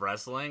aspect of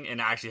wrestling and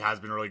actually has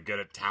been really good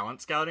at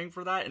talent scouting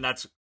for that. And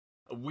that's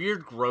a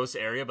weird, gross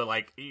area. But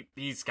like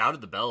he scouted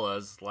the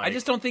Bellas. Like I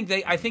just don't think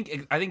they. I think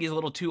he's a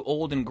little too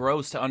old and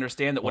gross to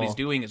understand that what he's Well,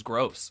 doing is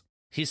gross.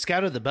 He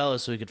scouted the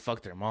Bellas so he could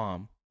fuck their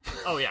mom.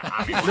 Oh yeah,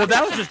 I mean, No,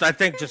 that was just. I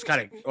think just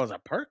kind of was a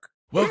perk.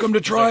 Welcome to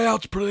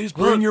tryouts. Please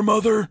bring your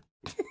mother.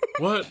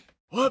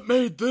 what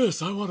made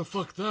this? I want to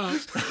fuck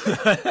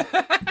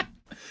that.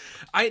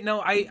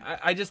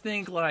 I just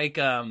think like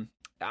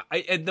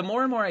the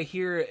more and more I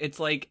hear, it's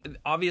like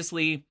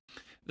obviously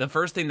the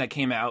first thing that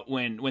came out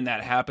when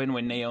that happened,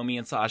 when Naomi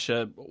and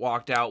Sasha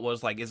walked out,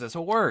 was like, is this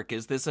a work?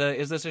 Is this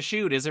a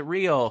shoot? Is it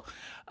real?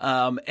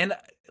 And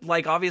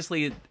like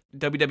obviously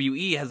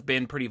WWE has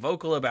been pretty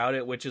vocal about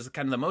it, which is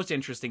kind of the most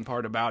interesting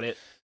part about it.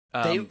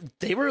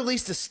 They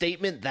released a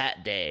statement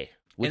that day,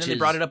 And which then they is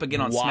brought it up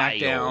again on wild.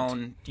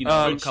 SmackDown,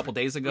 a couple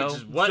days ago. Which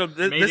is what So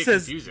made this it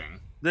is- confusing.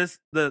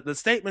 The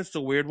statement's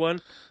a weird one,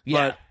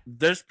 Yeah. but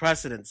there's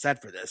precedent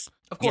set for this.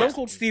 Of course. Stone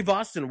Cold Steve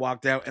Austin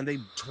walked out and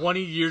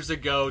 20 years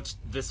ago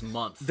this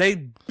month. they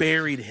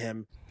buried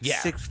him Yeah.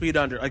 6 feet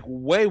under, like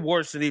way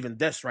worse than even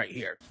this right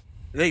here.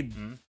 They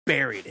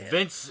buried him.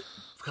 Vince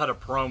cut a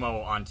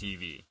promo on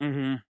TV.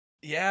 Mm-hmm.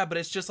 Yeah, but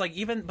it's just like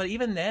even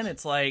then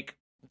it's like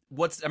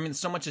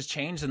so much has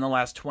changed in the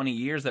last 20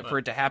 years that for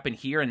it to happen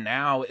here and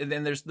now, and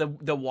then there's the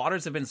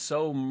waters have been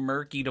so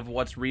murkied of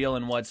what's real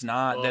and what's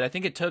not Well- that I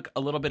think it took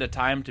a little bit of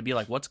time to be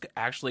like, what's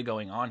actually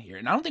going on here?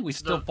 And I don't think we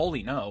still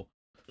fully know.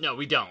 No,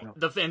 we don't.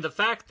 And the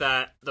fact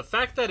that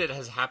it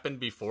has happened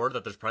before,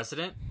 that there's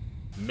precedent,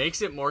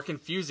 makes it more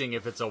confusing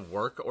if it's a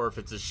work or if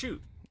it's a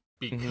shoot,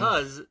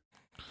 because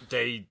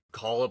they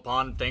call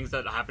upon things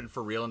that happened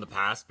for real in the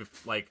past,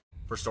 like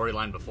for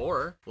storyline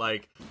before.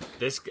 Like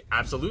this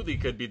absolutely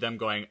could be them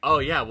going, oh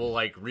yeah, we'll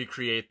like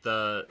recreate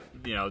the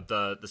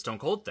Stone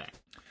Cold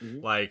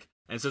thing, like,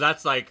 and so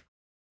that's like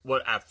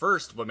what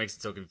makes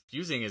it so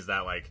confusing is that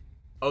like,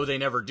 oh, they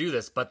never do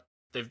this, but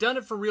they've done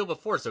it for real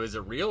before. So is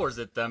it real, or is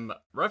it them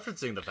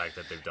referencing the fact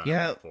that they've done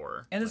Yeah. it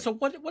before? And so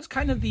what's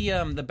kind of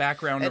the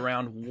background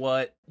around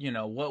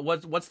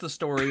what's the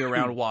story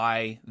around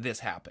why this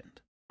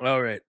happened?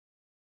 All right.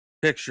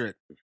 Picture it.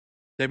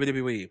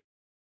 WWE.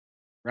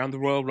 Around the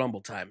Royal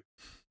Rumble time.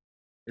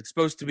 It's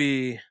supposed to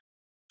be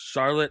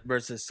Charlotte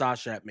versus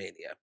Sasha at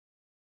Mania.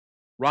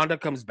 Ronda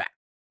comes back.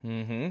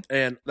 Mm-hmm.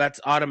 And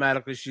that's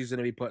automatically she's going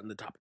to be put in the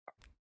top.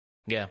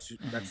 Yeah.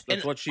 That's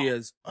And- what she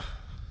is.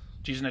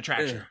 She's an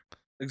attraction.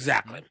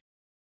 Exactly.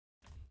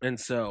 And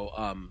so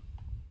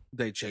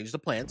they change the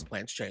plans.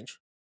 Plans change.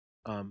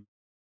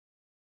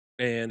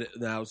 And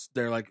now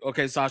they're like,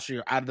 okay, Sasha,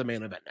 you're out of the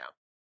main event now.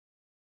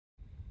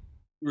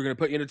 We're going to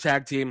put you in a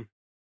tag team.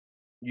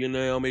 You and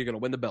Naomi, you're going to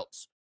win the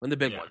belts. Win the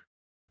big Yeah. one.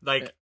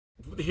 Like,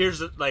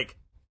 here's like,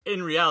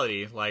 in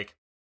reality, like,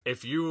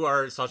 if you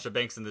are Sasha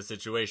Banks in this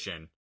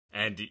situation,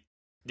 and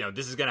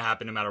this is gonna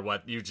happen no matter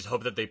what, you just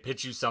hope that they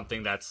pitch you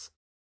something that's,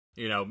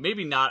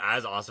 maybe not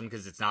as awesome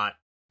because it's not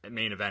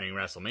main eventing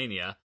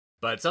WrestleMania,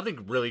 but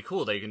something really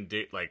cool that you can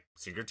do, like,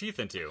 sink your teeth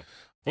into.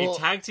 Well- A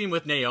tag team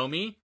with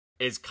Naomi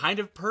is kind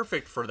of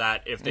perfect for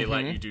that if they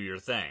let you do your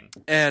thing.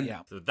 And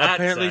Yeah. So that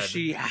apparently said,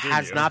 she continue.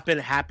 has not been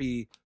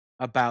happy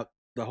about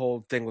the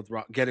whole thing with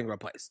getting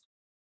replaced.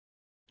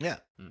 Yeah.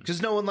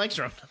 Because no one likes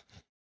her.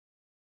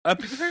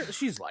 Apparently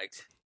she's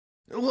liked.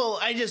 Well,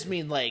 I just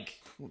mean like,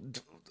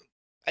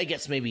 I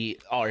guess maybe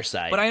our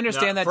side. But I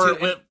understand No, that for-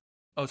 too. with-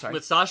 Oh, sorry.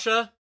 With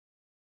Sasha,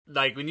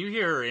 like when you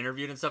hear her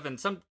interviewed and stuff, and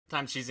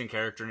sometimes she's in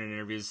character in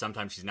interviews,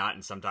 sometimes she's not,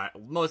 and sometimes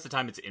most of the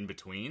time it's in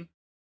between.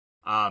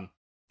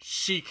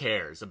 she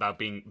cares about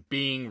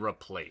being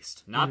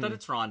replaced. Not that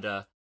it's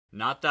Ronda,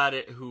 not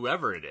that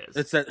whoever it is.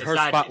 It's that her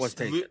spot was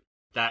taken.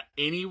 That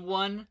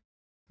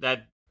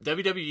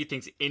WWE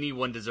thinks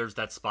anyone deserves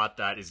that spot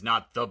that is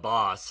not the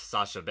boss,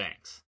 Sasha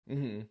Banks.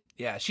 Mm-hmm.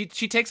 Yeah, she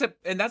takes it,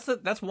 and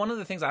that's one of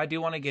the things I do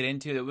want to get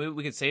into that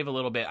we could save a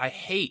little bit. I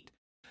hate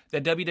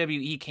that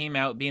WWE came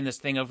out being this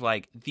thing of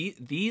like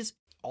these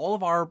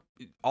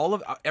all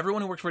of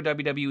everyone who works for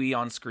WWE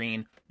on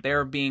screen,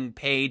 they're being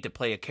paid to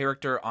play a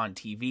character on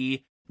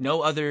TV.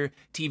 No other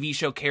TV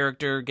show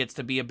character gets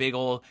to be a big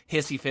old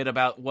hissy fit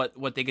about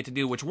what they get to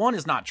do, which one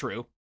is not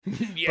true.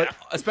 Yeah. But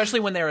especially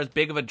when they're as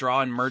big of a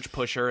draw and merch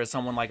pusher as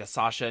someone like a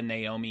Sasha and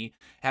Naomi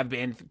have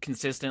been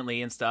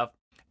consistently and stuff.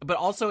 But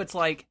also it's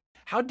like,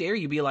 how dare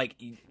you be like,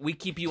 we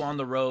keep you on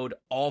the road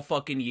all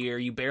fucking year.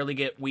 You barely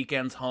get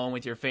weekends home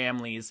with your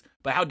families.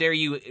 But how dare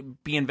you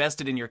be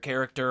invested in your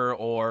character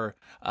or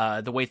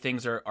the way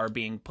things are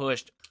being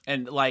pushed?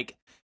 And like,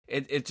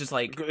 it's just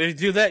like, If you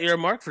do that, you're a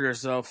mark for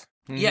yourself.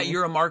 yeah,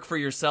 you're a mark for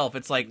yourself.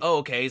 It's like, oh,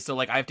 okay, so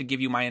like I have to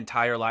give you my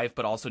entire life,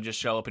 but also just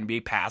show up and be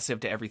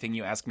passive to everything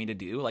you ask me to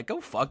do. Like, go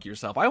fuck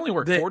yourself. I only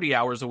work 40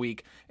 hours a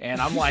week, and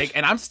I'm like,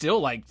 and I'm still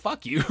like,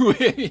 fuck you.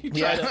 You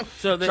try to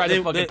So try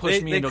to fucking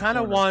push me they into a kind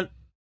of corner.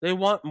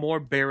 want more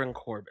Baron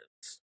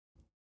Corbins.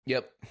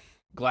 Yep.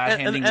 Glad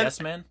handing and-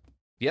 yes men.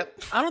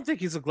 Yep. I don't think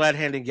he's a glad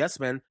handing yes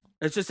man.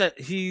 It's just that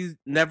he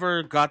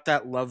never got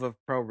that love of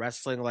pro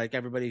wrestling like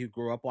everybody who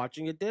grew up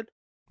watching it did.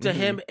 To Mhm.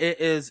 him,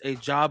 it is a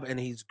job, and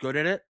he's good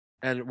at it.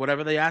 And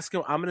whatever they ask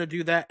him, I'm going to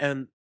do that.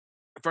 And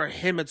for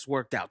him, it's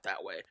worked out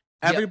that way.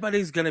 Yep.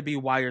 Everybody's going to be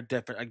wired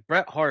different. Like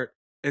Bret Hart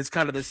is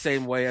kind of the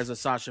same way as a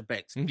Sasha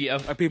Banks.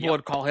 Yep. People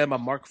would call him a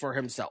mark for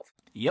himself,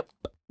 Yep.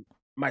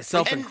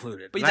 myself And-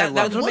 included. But And I that's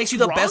love what it. makes you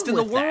What's the best in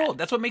wrong the with that? world.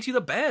 That's what makes you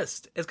the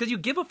best. It's because you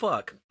give a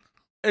fuck.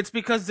 It's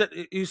because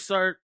you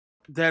start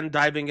then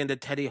diving into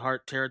Teddy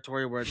Hart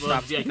territory where it Well,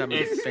 stops yeah, becoming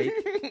it's-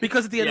 fake.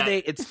 Because at the end of the Yeah.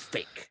 day, it's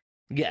fake.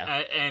 Yeah.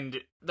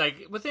 And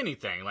like with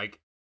anything, like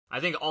I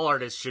think all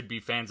artists should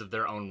be fans of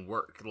their own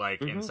work, like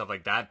Mhm. and stuff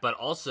like that. But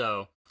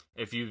also,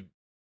 if you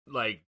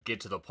like get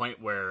to the point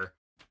where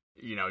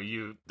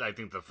I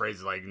think the phrase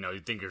is like, you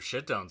think your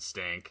shit don't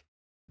stink.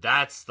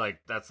 That's the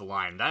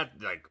line.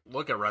 That like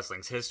look at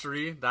wrestling's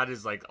history. That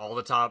is like all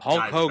the top Hulk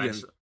guys.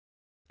 Hogan.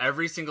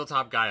 Every single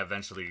top guy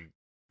eventually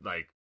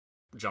like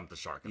jumped the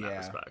shark in that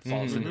respect.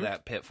 Falls into Mhm.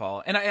 that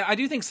pitfall. And I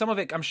do think some of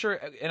it, I'm sure,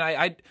 and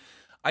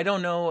I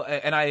don't know,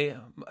 and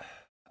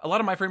a lot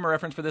of my frame of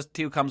reference for this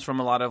too comes from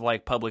a lot of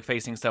like public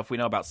facing stuff. We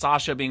know about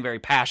Sasha being very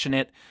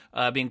passionate,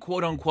 being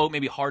quote unquote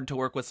maybe hard to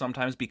work with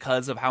sometimes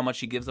because of how much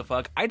she gives a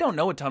fuck. I don't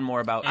know a ton more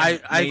about I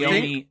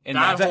Naomi think and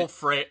That that. whole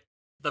phrase,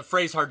 the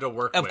phrase "hard to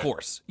work Of with,"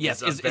 course,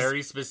 yes, is a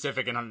very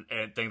specific and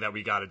thing that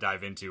we got to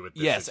dive into with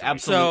this. Yes, situation.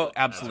 absolutely, So,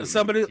 absolutely.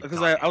 Somebody, Keep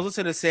because I talking. was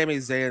listening to Sami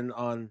Zayn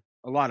on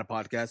a lot of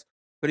podcasts,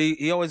 but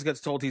he always gets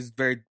told he's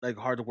very like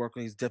hard to work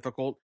with, he's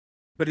difficult.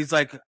 But he's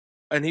like,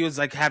 and he was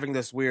like having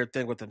this weird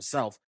thing with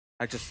himself.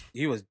 Like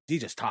he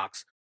just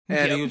talks.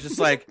 And Yep. he was just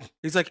like,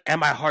 he's like,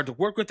 am I hard to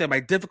work with? Am I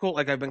difficult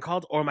like I've been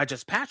called? Or am I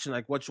just passionate?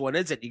 Like, which one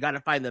is it? You got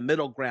to find the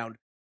middle ground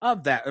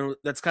of that. And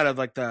that's kind of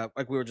like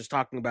like we were just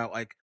talking about,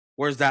 like,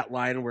 where's that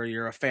line where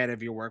you're a fan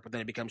of your work, but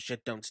then it becomes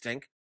shit don't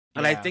stink?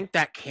 And I Yeah. think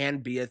that can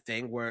be a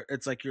thing where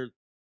it's like you're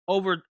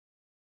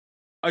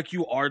like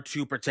you are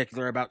too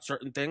particular about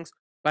certain things,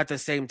 but at the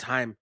same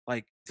time,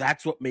 like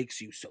that's what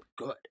makes you so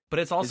good. But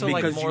it's also Is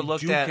like because more you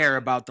looked do at. care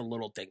about the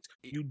little things.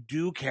 You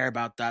do care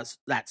about that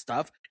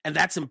stuff, and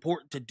that's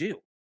important to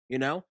do. You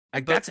know,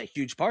 like But that's a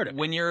huge part of it.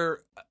 When you're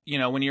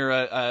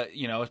a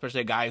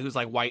especially a guy who's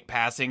like white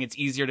passing, it's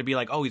easier to be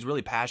like, oh, he's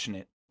really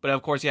passionate. But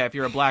of course, yeah, if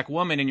you're a black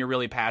woman and you're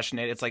really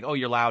passionate, it's like, oh,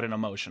 you're loud and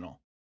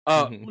emotional.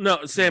 Mhm.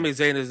 No, Sami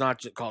Zayn is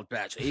not called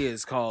passionate. He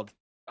is called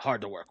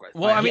hard to work with.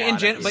 Well, I mean,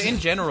 Yeah, but in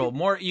general,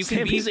 more you can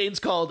Sami be. Zayn's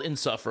called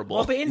insufferable.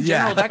 Well, but in Yeah.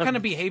 general, that kind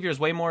of behavior is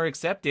way more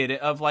accepted.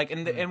 Of like,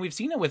 and we've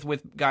seen it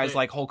with guys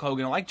like Hulk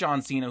Hogan, like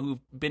John Cena, who've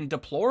been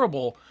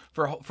deplorable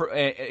for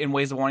in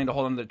ways of wanting to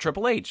hold on to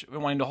Triple H,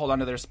 wanting to hold on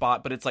to their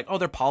spot. But it's like, oh,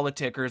 they're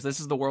politickers. This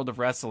is the world of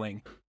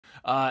wrestling.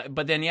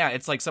 But then, yeah,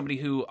 it's like somebody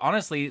who,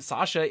 honestly,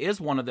 Sasha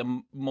is one of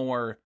the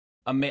more.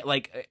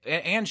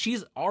 And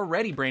she's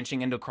already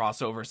branching into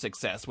crossover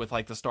success with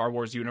like the Star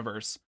Wars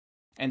universe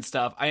and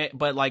stuff.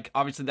 But like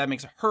obviously that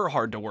makes her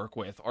hard to work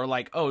with, or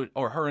like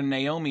or her and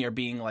Naomi are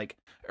being like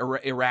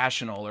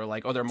irrational, or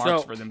like they're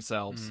marks So- for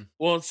themselves.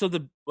 Well, so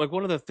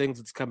one of the things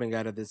that's coming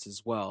out of this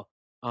as well,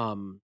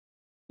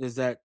 is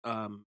that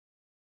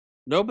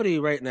nobody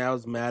right now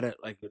is mad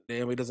at like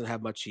Naomi doesn't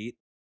have much heat.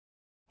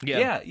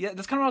 Yeah,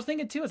 that's kind of what I was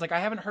thinking too. It's like I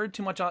haven't heard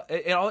too much.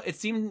 It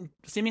seemed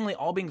seemingly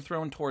all being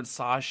thrown towards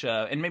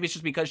Sasha, and maybe it's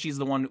just because she's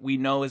the one we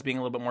know is being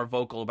a little bit more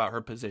vocal about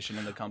her position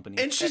in the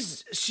company. And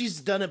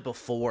she's done it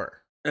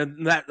before.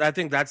 And that I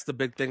think that's the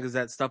big thing, is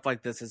that stuff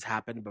like this has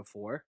happened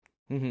before.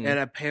 Mhm. And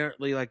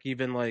apparently, like,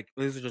 even like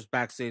these are just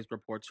backstage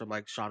reports from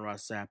like Sean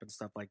Ross Sapp and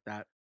stuff like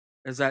that.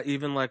 Is that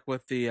even like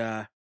with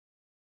the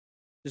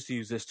just to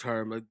use this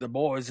term, like the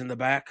boys in the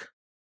back,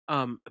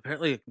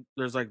 apparently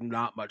there's like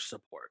not much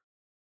support.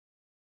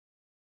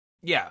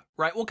 Yeah,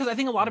 right. Well, because I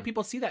think a lot of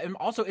people see that, and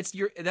also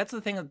that's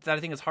the thing that I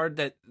think is hard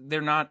that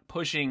they're not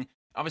pushing.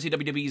 Obviously,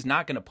 WWE is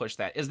not going to push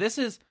that. This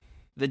is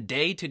the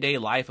day-to-day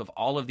life of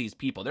all of these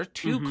people. They're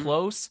too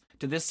close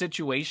to this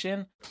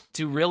situation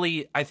to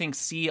really, I think,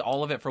 see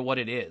all of it for what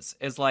it is.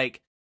 Is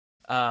like,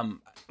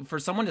 for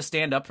someone to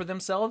stand up for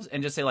themselves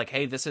and just say like,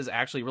 "Hey, this is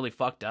actually really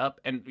fucked up,"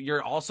 and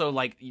you're also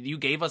like, you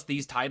gave us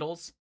these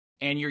titles.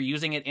 And you're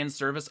using it in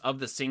service of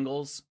the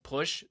singles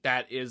push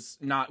that is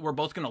not... We're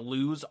both going to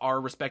lose our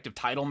respective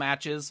title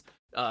matches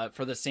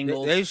for the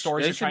singles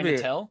stories you're trying to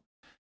tell.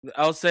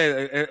 I'll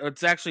say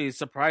it's actually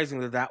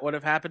surprising that would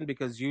have happened,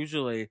 because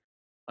usually,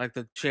 like,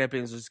 the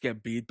champions just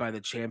get beat by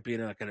the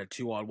champion in like in a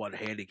 2-on-1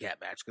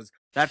 handicap match, because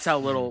that's how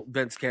little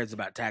Vince cares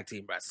about tag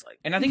team wrestling.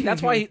 And I think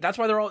that's why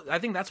they're all... I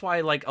think that's why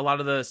like a lot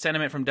of the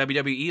sentiment from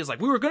WWE is like,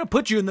 we were going to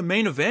put you in the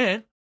main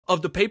event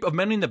of the of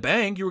Money in the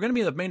Bank. You were going to be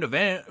in the main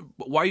event.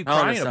 Why are you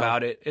crying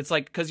about it? It's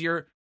like, because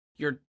you're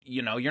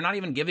not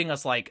even giving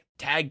us like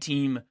tag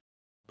team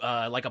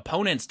like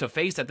opponents to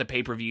face at the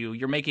pay-per-view.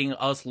 You're making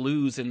us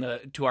lose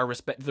to our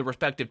the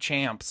respective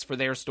champs for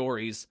their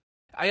stories.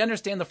 I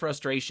understand the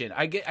frustration.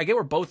 I get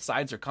where both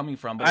sides are coming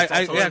from, but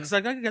because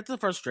I can get the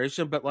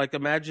frustration, but like,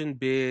 imagine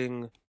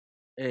being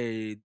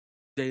a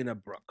Dana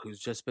Brooke who's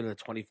just been a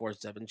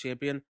 24/7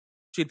 champion.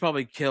 She'd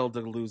probably kill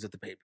to lose at the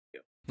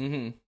pay-per-view.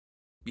 Mm-hmm.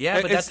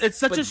 Yeah, but it's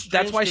such a strange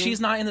that's why thing. she's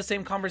not in the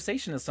same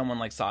conversation as someone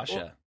like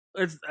Sasha.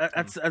 Well,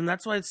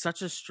 that's why it's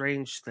such a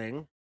strange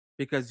thing,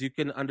 because you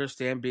can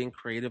understand being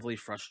creatively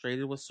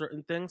frustrated with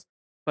certain things,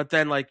 but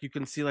then like you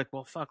can see like,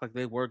 well, fuck, like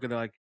they were gonna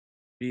like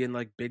be in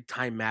like big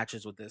time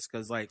matches with this,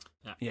 because like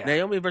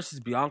Naomi versus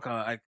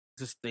Bianca, like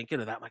just thinking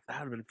of that, like that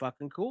would have been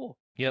fucking cool.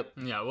 Yep.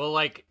 Yeah, well,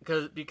 like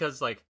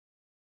because like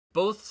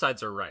both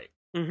sides are right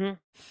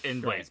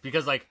in ways,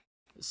 because like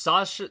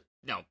Sasha's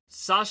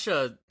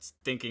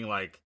thinking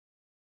like,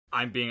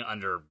 I'm being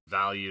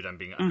undervalued, I'm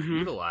being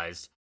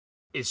underutilized,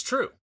 is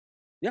true.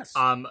 Yes.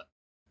 And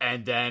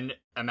then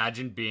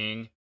imagine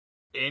being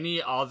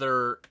any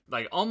other,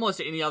 like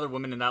almost any other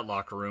woman in that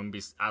locker room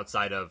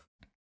outside of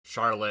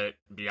Charlotte,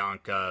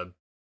 Bianca,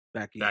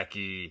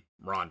 Becky,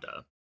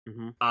 Ronda.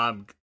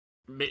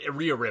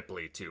 Rhea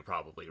Ripley too,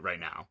 probably right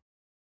now.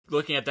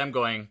 Looking at them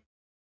going,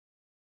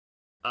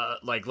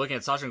 like looking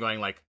at Sasha and going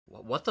like,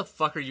 what the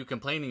fuck are you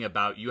complaining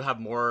about? You have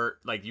more,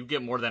 like you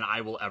get more than I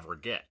will ever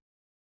get.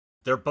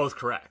 They're both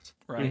correct.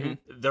 Right.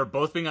 They're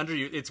both being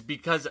underutilized. It's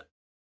because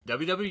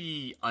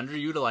WWE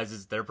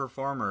underutilizes their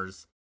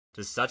performers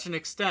to such an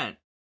extent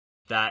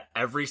that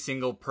every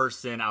single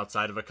person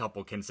outside of a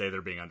couple can say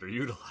they're being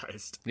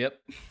underutilized. Yep.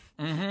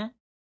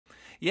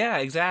 Yeah,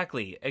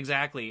 exactly.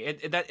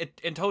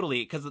 And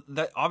totally, because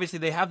obviously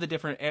they have the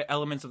different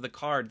elements of the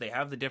card. They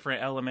have the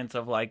different elements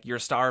of like your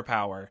star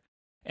power.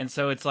 And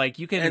so it's like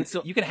you can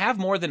have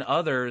more than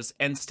others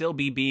and still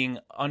be being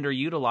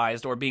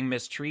underutilized or being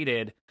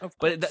mistreated.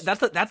 But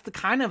that's the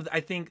kind of,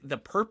 I think, the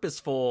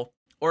purposeful,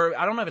 or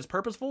I don't know if it's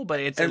purposeful, but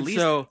it's at least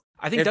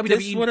I think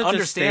WWE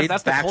understands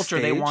that's the culture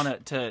they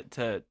want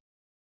to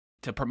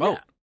promote.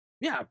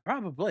 Yeah,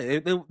 probably.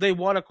 They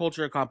want a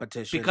culture of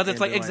competition, because it's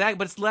like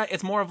but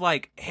it's more of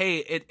like, hey,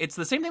 it's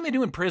the same thing they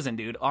do in prison,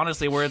 dude.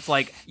 Honestly, where it's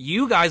like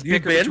you guys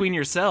bicker between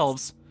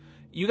yourselves.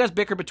 You guys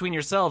bicker between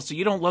yourselves, so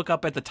you don't look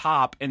up at the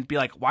top and be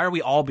like, "Why are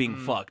we all being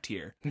fucked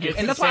here?"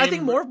 And that's why I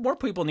think more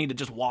people need to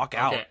just walk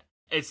out.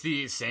 It's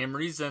the same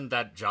reason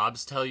that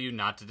jobs tell you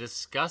not to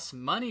discuss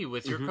money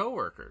with your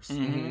coworkers.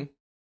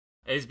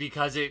 Is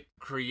because it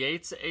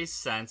creates a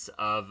sense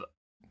of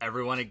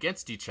everyone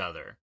against each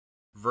other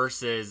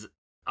versus,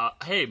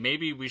 hey,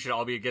 maybe we should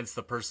all be against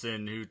the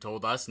person who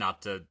told us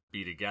not to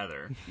be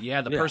together.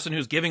 Yeah, the person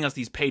who's giving us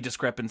these pay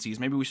discrepancies.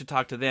 Maybe we should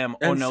talk to them.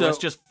 Let's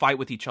just fight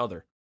with each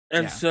other.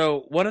 And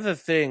so one of the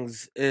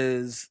things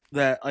is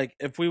that like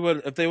if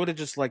they would have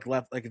just like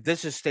left, like if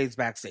this just stays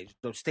backstage,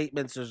 no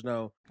statements, there's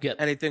no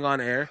anything on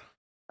air.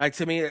 Like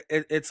to me,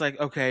 it's like,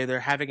 okay, they're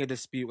having a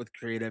dispute with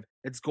creative.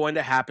 It's going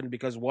to happen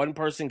because one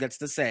person gets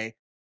to say,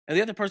 and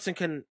the other person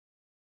can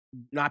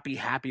not be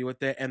happy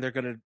with it, and they're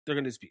gonna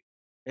dispute.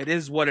 It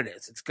is what it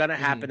is. It's gonna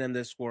happen in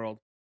this world.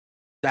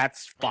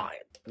 That's fine.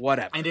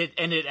 Whatever. And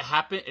it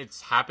happened.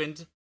 It's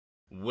happened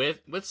with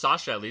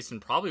Sasha at least,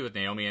 and probably with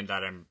Naomi, and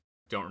that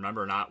don't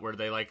remember or not, where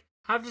they like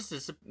have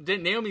just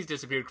Naomi's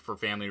disappeared for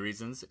family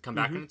reasons, come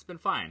back and it's been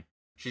fine.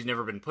 She's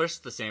never been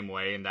pushed the same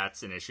way, and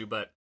that's an issue.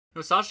 But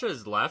Sasha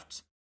has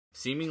left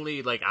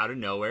seemingly like out of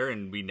nowhere,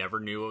 and we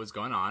never knew what was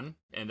going on,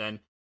 and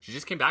then she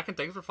just came back and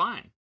things were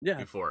fine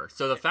before.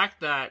 So the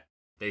fact that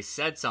they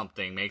said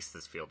something makes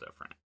this feel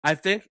different. I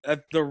think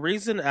the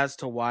reason as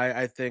to why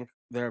I think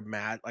they're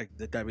mad, like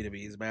the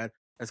WWE is mad,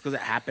 is because it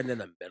happened in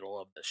the middle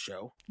of the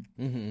show,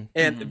 and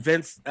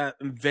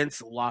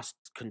Vince lost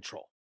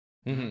control.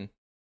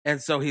 And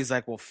so he's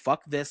like, well,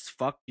 fuck this,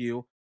 fuck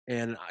you.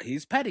 And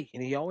he's petty,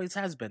 and he always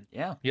has been.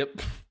 Yeah.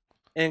 Yep.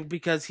 And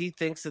because he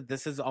thinks that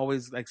this is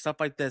always, like, stuff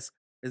like this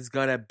is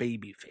gonna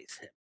babyface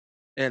him.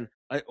 And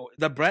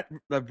the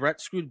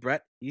Brett screwed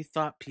Brett, he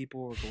thought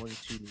people were going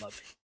to love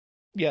him.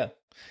 Yeah.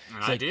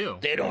 And I do.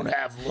 They don't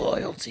have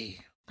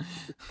loyalty.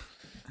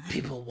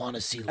 People want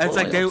to see It's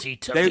like loyalty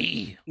to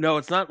me. No,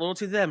 it's not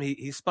loyalty to them.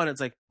 He spun it.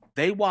 It's like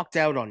they walked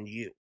out on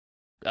you.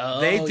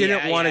 Oh, They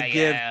didn't want to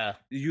give yeah.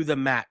 you the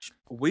match.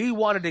 We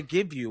wanted to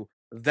give you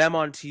them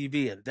on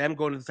TV and them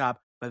going to the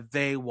top, but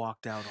they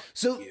walked out on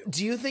So, you.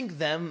 do you think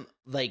them,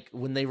 like,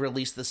 when they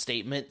released the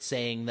statement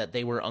saying that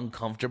they were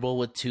uncomfortable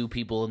with two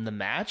people in the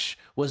match,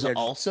 was Yeah,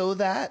 also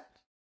that?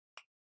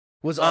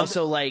 Was Um,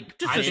 also, like,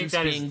 I think Vince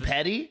that is being the-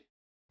 petty?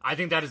 I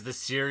think that is the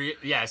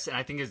serious, yes, and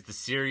I think is the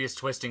serious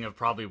twisting of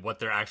probably what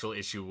their actual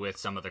issue with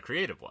some of the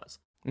creative was.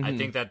 I Mhm.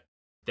 think that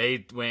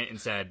they went and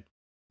said,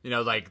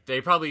 like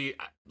they probably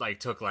like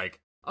took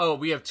like, oh,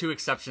 we have two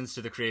exceptions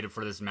to the creative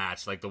for this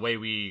match, like the way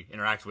we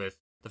interact with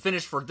the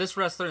finish for this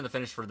wrestler and the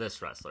finish for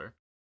this wrestler.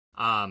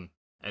 And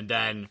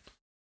then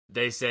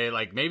they say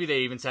like maybe they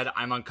even said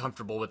I'm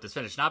uncomfortable with this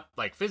finish, not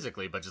like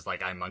physically, but just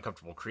like I'm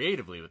uncomfortable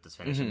creatively with this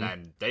finish. Mhm. And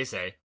then they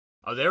say,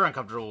 oh, they're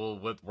uncomfortable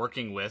with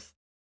working with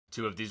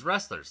two of these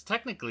wrestlers.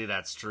 Technically,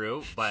 that's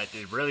true, but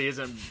it really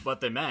isn't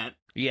what they meant.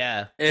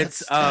 Yeah.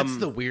 It's, that's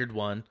the weird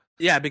one.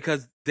 Yeah,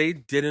 because they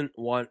didn't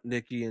want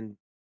Nikki and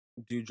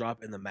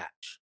Doudrop in the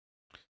match.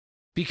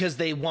 Because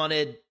they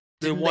wanted...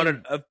 They didn't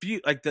wanted a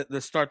feud, like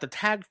the start the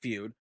tag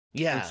feud.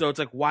 Yeah. And so it's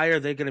like, why are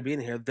they going to be in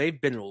here? They've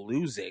been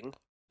losing.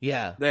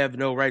 Yeah. They have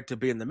no right to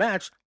be in the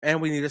match,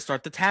 and we need to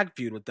start the tag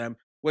feud with them.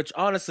 Which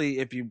honestly,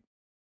 if you,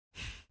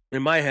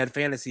 in my head,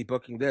 fantasy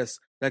booking this,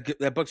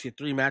 that books you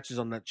 3 matches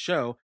on that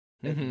show,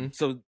 Mhm.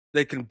 so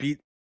they can beat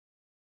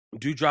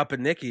Doudrop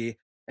and Nikki,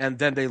 and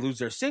then they lose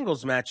their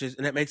singles matches,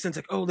 and it makes sense.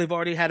 Like, oh, they've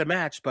already had a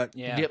match, but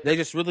Yeah. Yep. they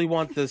just really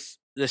want this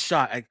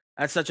shot. Like,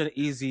 that's such an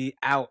easy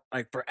out,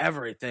 like for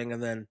everything,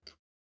 and then.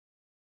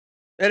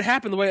 It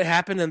happened the way it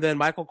happened, and then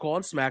Michael Cole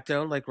on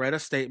SmackDown like read a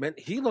statement.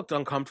 He looked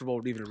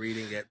uncomfortable even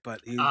reading it, but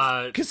he,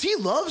 Because he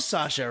loves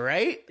Sasha,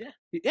 right?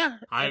 yeah,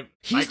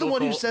 He's the Michael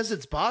one who Cole- says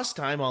it's boss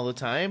time all the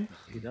time.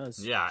 he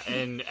does. Yeah,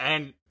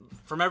 and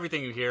from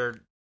everything you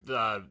hear,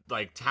 the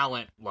like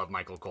talent love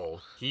Michael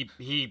Cole.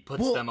 He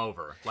puts Well, them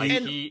over. Like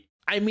and- he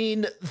I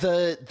mean,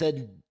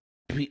 the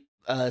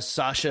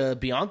Sasha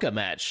Bianca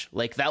match,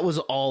 like, that was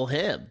all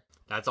him.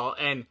 that's all.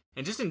 And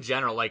just in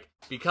general, like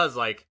because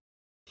like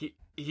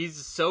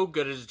he's so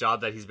good at his job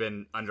that he's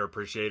been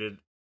underappreciated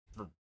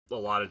for a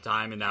lot of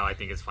time, and now I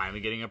think it's finally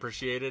getting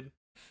appreciated.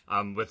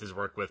 With his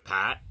work with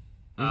Pat.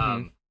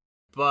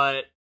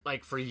 But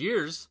like for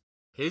years,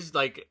 his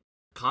like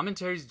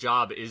commentary's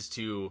job is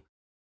to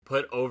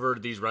put over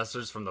these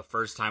wrestlers from the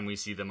first time we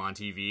see them on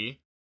TV,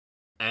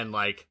 and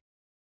like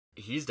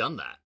he's done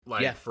that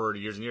like Yeah. for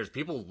years and years.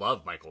 People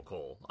love Michael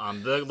Cole.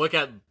 Look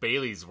at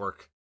Bailey's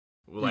work,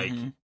 like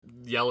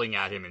yelling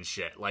at him and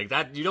shit like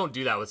that. You don't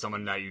do that with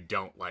someone that you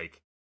don't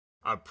like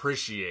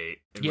appreciate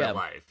in Yeah. real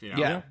life, you know?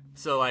 Yeah.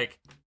 So like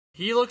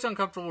he looks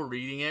uncomfortable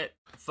reading it.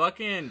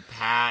 Fucking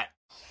Pat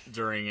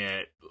during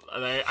it.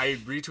 I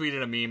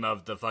retweeted a meme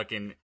of the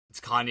fucking it's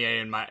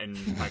Kanye and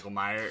Michael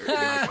Myers,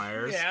 Mike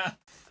Myers, Yeah.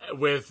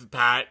 with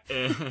Pat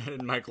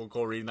and Michael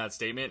Cole reading that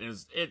statement.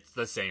 It's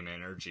the same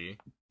energy.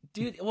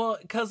 Dude, well,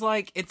 because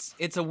like it's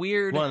a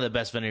weird, One of the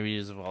best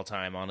interviews of all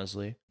time,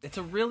 honestly. it's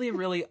a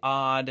really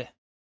odd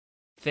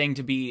thing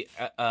to be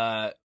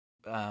a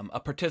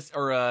participant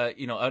or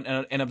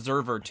an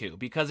observer to,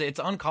 because it's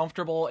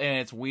uncomfortable and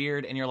it's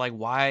weird and you're like,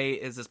 why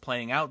is this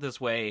playing out this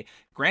way?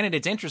 Granted,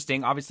 it's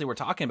interesting. Obviously, we're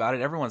talking about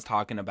it. Everyone's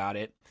talking about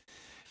it.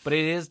 But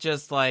it is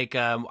just like,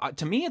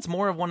 to me, it's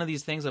more of one of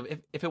these things of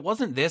if it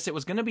wasn't this, it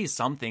was going to be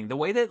something. The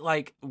way that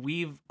like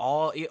we've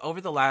all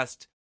over the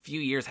last few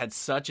years had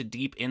such a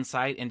deep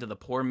insight into the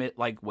poor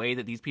like way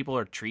that these people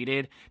are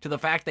treated, to the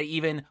fact that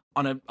even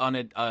on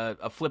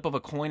a flip of a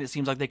coin, it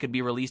seems like they could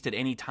be released at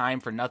any time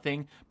for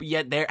nothing. But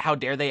yet, how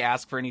dare they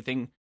ask for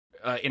anything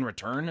in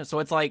return? So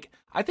it's like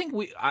I think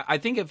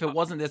if it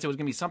wasn't this, it was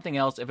gonna be something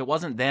else. If it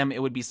wasn't them,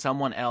 it would be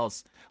someone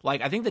else.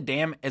 Like I think the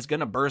dam is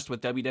gonna burst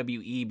with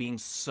WWE being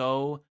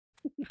so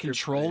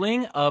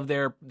controlling of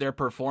their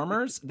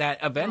performers that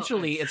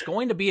eventually it's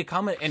going to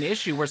become an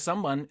issue where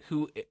someone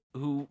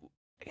who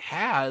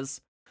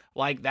has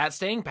like that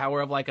staying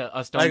power of like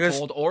a Stone Like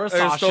Cold or a Or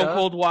Sasha. Stone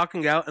Cold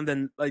walking out, and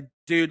then like,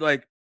 dude,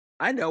 like,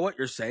 I know what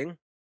you're saying,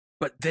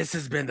 but this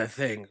has been the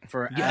thing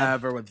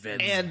forever with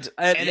Vince. And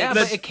Yeah, it's-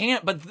 but it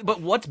can't.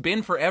 But what's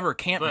been forever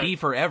can't But- be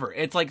forever.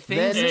 It's like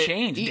things Then-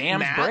 change, Eat dams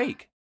Matt.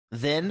 break.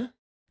 then,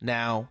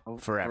 now,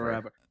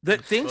 forever. The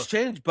things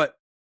changed, but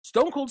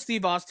Stone Cold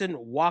Steve Austin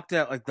walked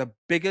out like the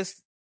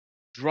biggest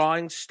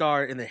drawing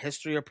star in the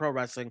history of pro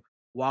wrestling.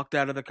 Walked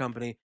out of the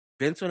company.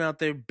 Vince went out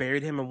there,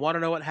 buried him, and want to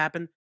know what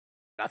happened?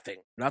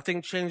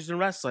 Nothing changed in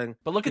wrestling.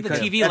 But look at the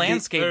Because TV at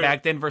landscape they're-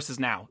 back then versus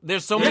now.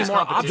 There's so There's many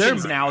more competition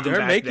options back now than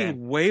They're back making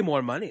then. way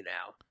more money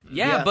now.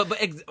 Yeah, Yeah. but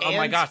oh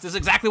my And- gosh, this is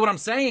exactly what I'm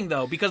saying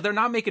though, because they're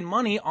not making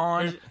money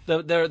on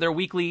their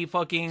weekly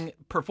fucking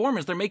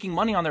performance. They're making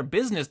money on their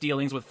business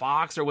dealings with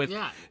Fox or with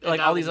Yeah, like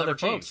that all will these other never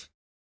change.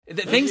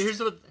 folks. Here's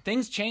what-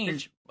 Things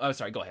change. Oh,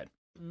 sorry. Go ahead.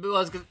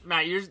 Well,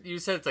 Matt, you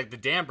said it's like the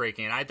dam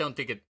breaking, and I don't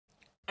think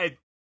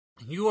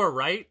you are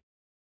right,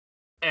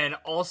 and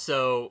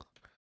also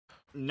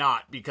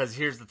not, because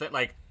here's the thing: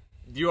 like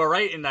you are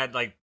right in that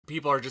like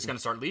people are just going to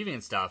start leaving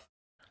and stuff,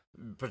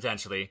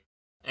 potentially,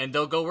 and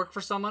they'll go work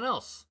for someone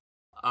else.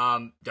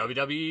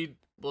 WWE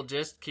will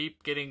just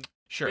keep getting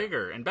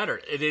bigger and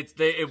better.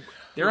 They're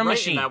a right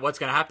machine. in that what's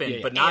going to happen, Yeah,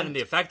 yeah. but not And- in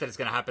the effect that it's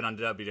going to happen on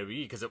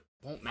WWE because it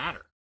won't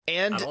matter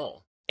And at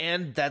all.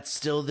 and that's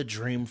still the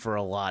dream for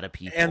a lot of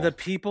people. And the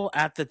people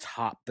at the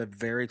top, the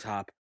very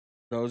top,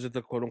 those are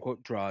the quote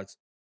unquote draws.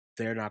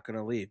 They're not going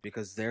to leave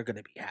because they're going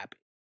to be happy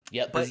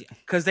yep,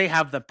 because they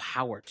have the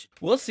power to.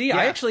 We'll see. Yeah.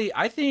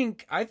 I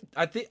think I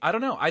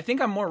don't know. I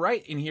think I'm more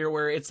right in here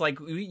where it's like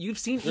you've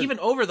seen even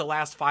over the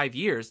last 5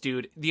 years,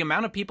 dude, the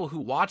amount of people who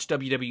watch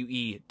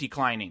WWE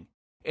declining.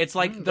 It's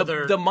like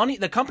the money,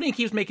 the company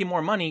keeps making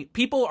more money.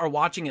 People are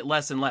watching it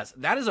less and less.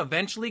 That is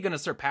eventually going to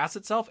surpass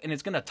itself and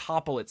it's going to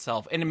topple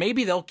itself. And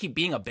maybe they'll keep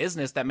being a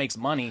business that makes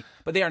money,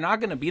 but they are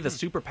not going to be the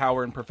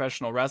superpower in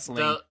professional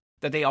wrestling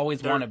that they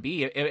always want to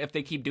be if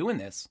they keep doing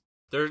this.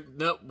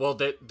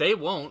 They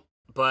won't,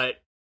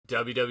 but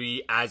WWE,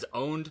 as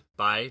owned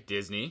by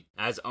Disney,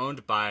 as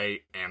owned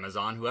by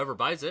Amazon, whoever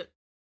buys it,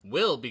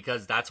 will,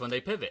 because that's when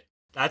they pivot.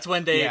 That's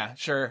when they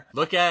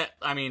look at,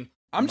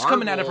 I'm just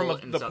coming at it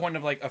from the point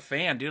of like a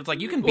fan, dude. It's like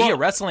you can be a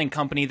wrestling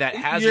company that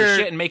has your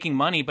shit and making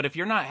money, but if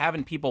you're not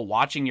having people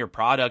watching your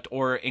product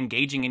or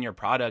engaging in your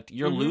product,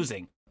 you're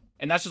losing.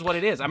 And that's just what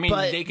it is. I mean,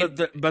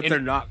 but they're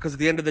not, because at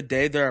the end of the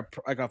day, they're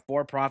like a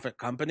for-profit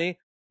company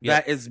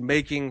that is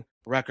making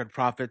record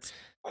profits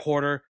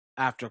quarter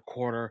after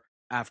quarter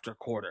after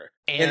quarter.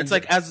 And it's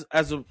like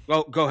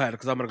go ahead,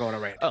 because I'm gonna go on a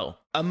rant.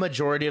 A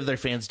majority of their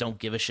fans don't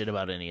give a shit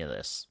about any of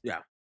this. Yeah.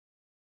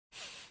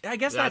 I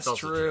guess that's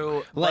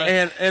true.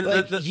 Like,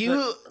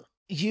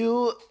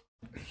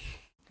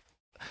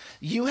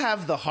 you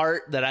have the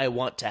heart that I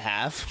want to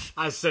have.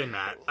 I say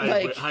Matt.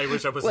 I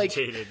wish I wasn't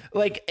jaded.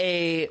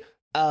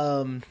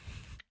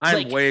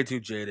 I'm way too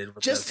jaded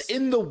with just this.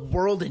 in the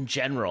world in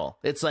general.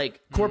 It's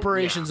like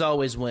corporations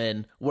always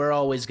win. We're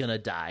always gonna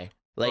die.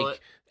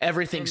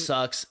 Everything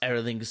sucks.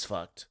 Everything's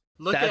fucked.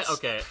 That's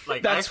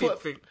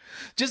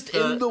just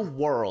in the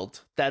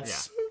world.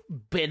 That's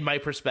been my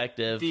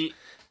perspective. The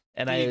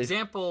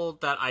example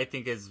that I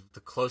think is the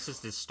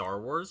closest is Star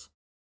Wars.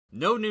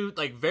 No new,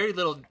 very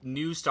little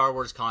new Star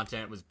Wars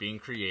content was being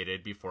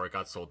created before it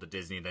got sold to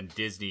Disney. And then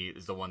Disney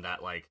is the one that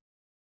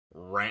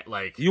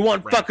you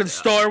want fucking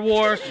Star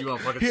Wars? You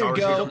want fucking Here Star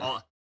you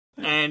Wars?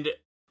 And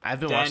I've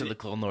been watching the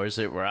Clone Wars.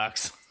 It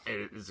rocks.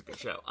 It is a good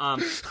show.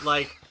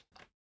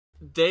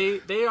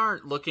 They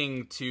aren't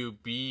looking to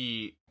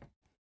be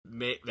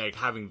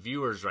having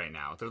viewers right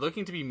now. They're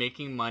looking to be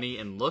making money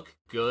and look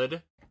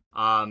good.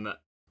 On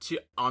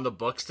the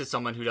books to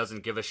someone who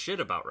doesn't give a shit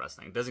about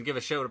wrestling, doesn't give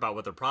a shit about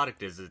what their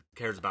product is. It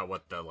cares about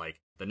what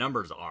the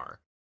numbers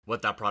are,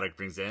 what that product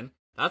brings in.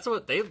 That's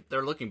what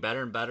they're looking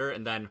better and better.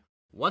 And then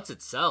once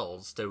it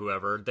sells to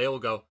whoever, they will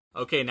go,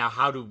 okay, now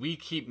how do we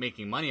keep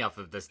making money off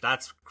of this?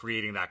 That's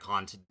creating that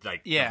content,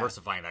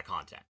 diversifying that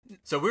content.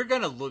 So we're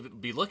gonna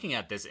be looking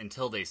at this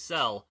until they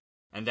sell,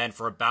 and then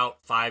for about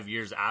 5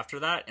 years after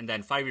that, and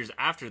then 5 years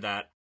after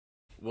that,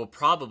 we'll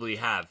probably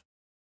have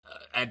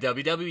at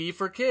WWE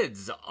for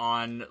Kids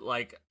on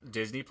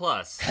Disney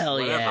Plus. Hell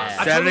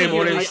yeah! Saturday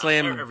Morning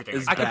Slam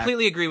is I back.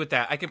 completely agree with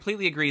that. I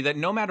completely agree that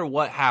no matter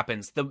what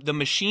happens, the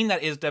machine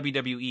that is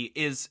WWE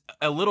is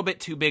a little bit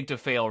too big to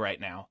fail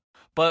right now.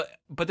 But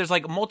there's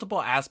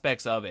multiple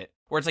aspects of it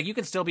where it's you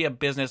can still be a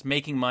business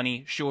making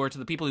money. Sure, to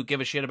the people who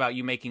give a shit about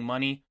you making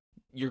money,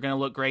 you're gonna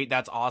look great.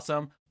 That's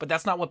awesome. But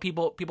that's not what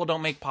people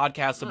don't make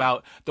podcasts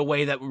about the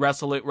way that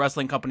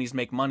wrestling companies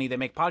make money. They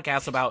make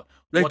podcasts about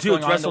what's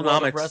going on in the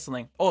world of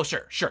wrestling. Oh,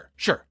 sure.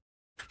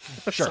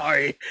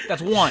 Sorry,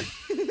 that's one.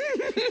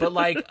 But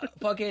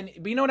but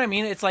you know what I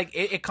mean? It's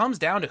it comes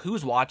down to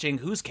who's watching,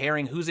 who's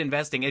caring, who's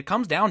investing. It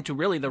comes down to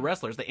really the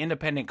wrestlers, the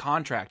independent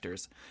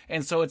contractors.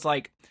 And so it's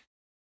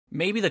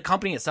maybe the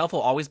company itself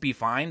will always be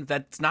fine.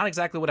 That's not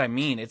exactly what I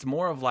mean. It's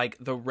more of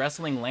the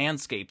wrestling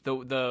landscape.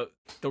 The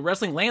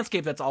wrestling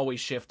landscape that's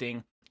always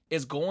shifting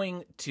is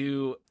going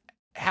to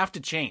have to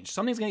change.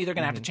 Something's either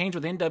going to have to change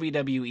within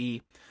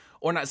WWE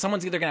or not.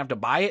 Someone's either going to have to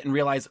buy it and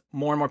realize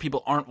more and more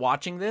people aren't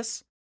watching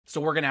this.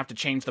 So we're going to have to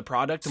change the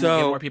product and we'll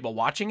get more people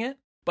watching it.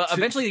 But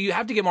eventually you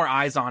have to get more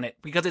eyes on it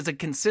because it's a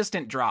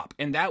consistent drop,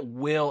 and that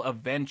will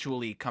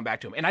eventually come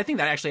back to him. And I think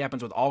that actually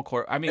happens with all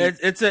core. I mean,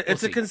 it's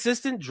a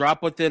consistent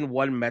drop within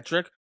one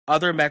metric.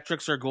 Other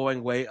metrics are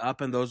going way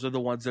up, and those are the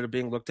ones that are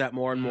being looked at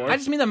more and more. I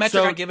just mean the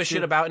metric I give a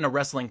shit about in a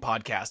wrestling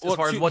podcast, as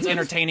far as what's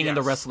entertaining in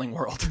the wrestling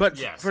world. But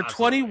for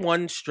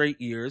 21 straight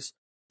years,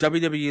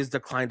 WWE has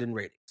declined in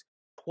ratings.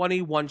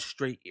 21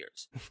 straight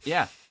years.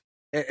 Yeah.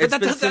 But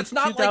that's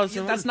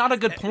not a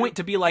good point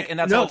to be and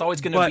that's how it's always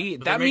going to be.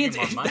 That means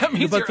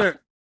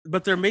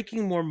but they're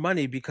making more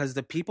money because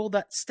the people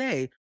that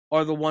stay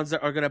are the ones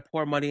that are going to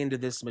pour money into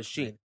this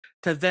machine.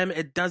 To them,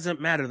 it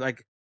doesn't matter.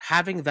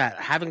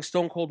 Having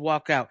Stone Cold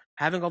walk out,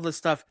 having all this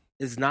stuff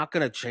is not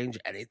going to change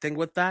anything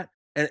with that.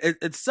 And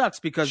it sucks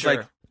because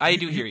I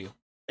do hear you.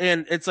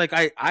 And it's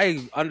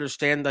I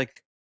understand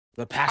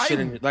the passion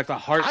and the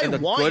heart and the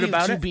good about it. I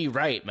want you to be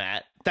right,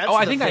 Matt. That's Oh,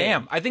 I the think thing.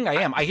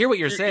 I am. I hear what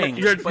you're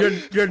saying.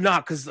 but You're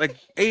not, because like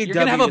AEW you're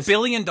gonna have is- $1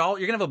 billion.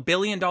 You're gonna have $1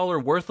 billion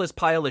worthless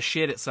pile of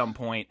shit at some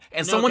point,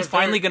 and No, someone's 'cause they're-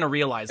 finally gonna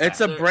realize It's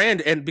that. a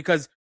brand, and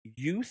because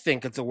you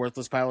think it's a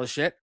worthless pile of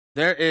shit,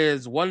 there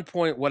is 1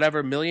 point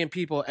whatever million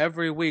people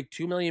every week,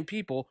 2 million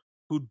people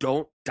who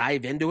don't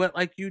dive into it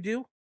like you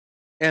do,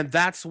 and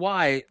that's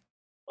why.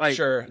 Like,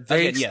 Sure.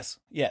 they Okay,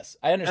 yes.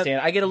 I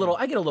understand. I get a little,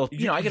 I get a little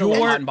you're-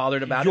 hot and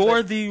bothered about you're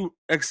it. the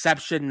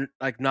exception,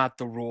 like not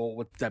the rule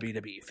with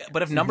WWE.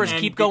 But if numbers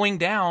And keep be- going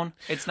down,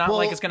 it's not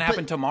like it's going to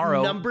happen but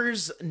tomorrow.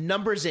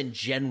 Numbers in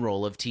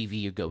general of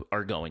TV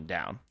are going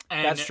down.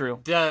 And That's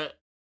true. Like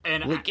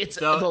it's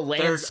the there's-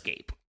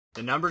 landscape.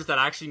 The numbers that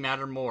actually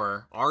matter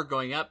more are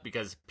going up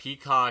because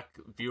Peacock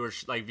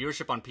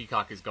viewership on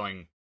Peacock is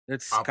going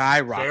It's up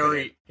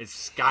skyrocketing.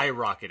 It's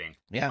skyrocketing.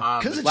 Yeah,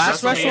 because it's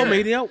Last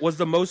WrestleMania. WrestleMania was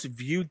the most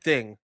viewed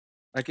thing,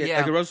 like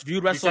Yeah. the most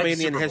viewed Besides WrestleMania in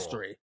Super Bowl.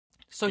 history.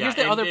 So Yeah, here's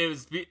the and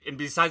other. and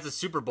besides the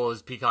Super Bowl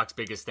is Peacock's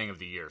biggest thing of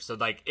the year. So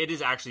like it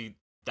is actually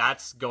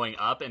that's going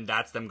up, and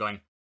that's them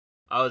going,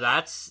 oh,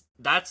 that's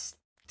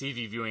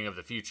TV viewing of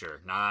the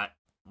future, not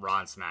Raw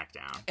and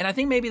SmackDown. And I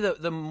think maybe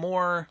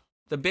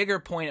the bigger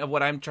point of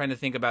what I'm trying to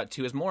think about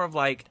too is more of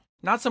like,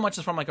 not so much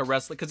as from like a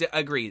wrestling, because I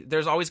agree,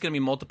 there's always going to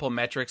be multiple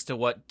metrics to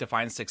what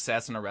defines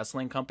success in a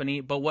wrestling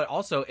company. But what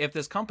also, if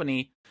this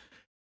company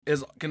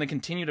is going to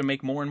continue to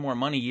make more and more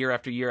money year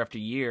after year after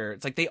year,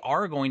 it's like they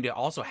are going to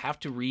also have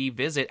to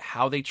revisit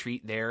how they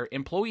treat their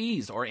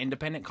employees or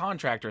independent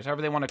contractors,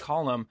 however they want to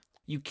call them.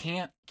 You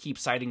can't keep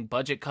citing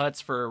budget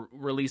cuts for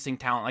releasing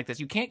talent like this.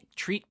 You can't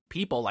treat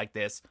people like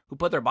this who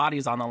put their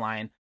bodies on the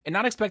line and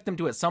not expect them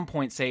to at some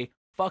point say,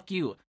 fuck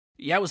you.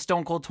 Yeah, it was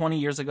Stone Cold 20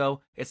 years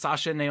ago. It's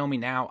Sasha and Naomi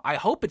now. I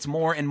hope it's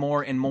more and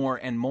more and more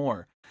and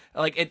more.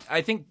 Like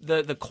I think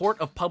the court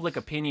of public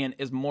opinion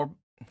is more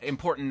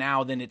important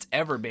now than it's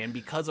ever been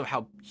because of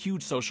how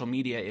huge social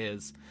media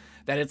is.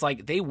 That it's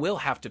like they will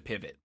have to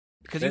pivot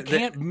because you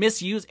can't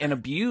misuse and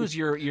abuse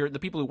your the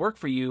people who work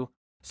for you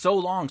so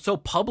long, so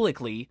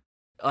publicly,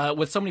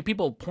 with so many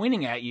people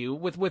pointing at you.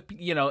 With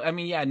I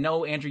mean, yeah,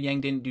 no, Andrew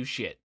Yang didn't do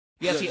shit.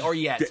 Yes, or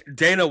yet.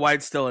 Dana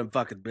White's still in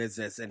fucking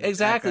business, and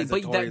Exactly, that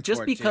guy's but notorious that, just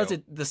for it, because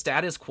too. the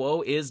status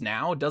quo is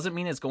now doesn't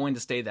mean it's going to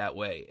stay that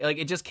way. Like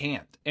it just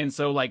can't. And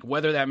so, like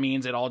whether that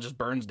means it all just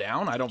burns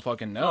down, I don't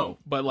fucking know. No,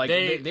 but like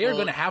they- they are well,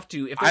 going to have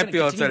to, if I they're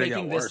feel going it's to gonna continue get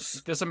making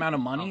worse. this amount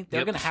of money, they're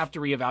Yep. going to have to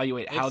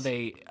reevaluate how It's-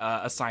 they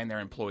assign their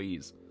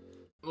employees.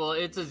 Well,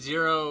 it's a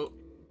zero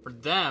for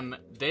them.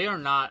 They are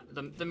not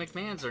the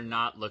McMahons are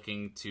not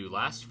looking to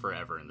last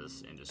forever in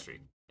this industry.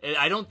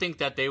 I don't think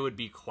that they would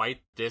be quite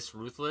this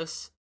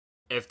ruthless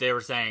if they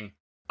were saying,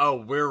 "Oh,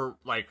 we're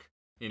like,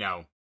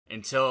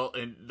 until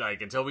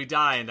we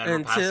die, and then we're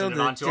Until passing it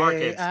the on to our day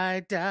kids." I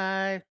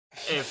die.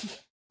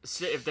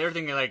 If they're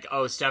thinking like,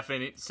 "Oh,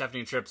 Stephanie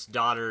Tripp's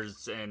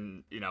daughters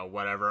and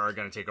whatever are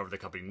going to take over the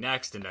company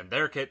next, and then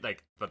their kid,"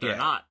 but they're Yeah.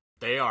 not.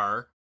 They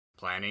are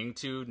planning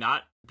to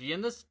not be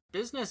in this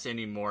business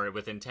anymore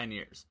within 10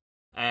 years.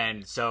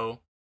 And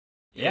so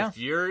Yeah.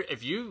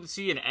 if you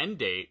see an end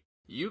date,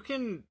 you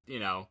can,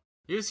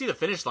 you see the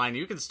finish line,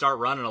 you can start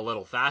running a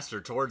little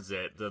faster towards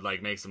it to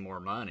make some more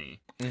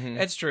money.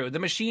 It's true. The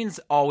machine's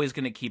always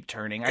going to keep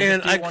turning. I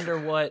And just do I- wonder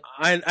what.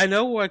 I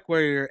know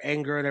where your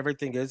anger and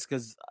everything is,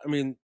 because I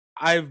mean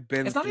I've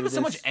been. It's not through even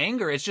so this. much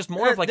anger. It's just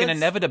more of like an That's-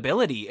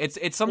 inevitability.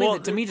 It's something Well,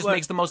 that to me just but-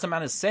 makes the most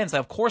amount of sense.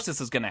 Of course, this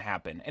is going to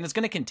happen, and it's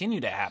going to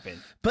continue to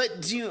happen.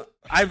 But do you?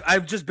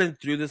 I've just been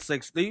through this.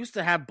 Like they used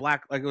to have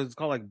it was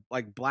called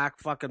like Black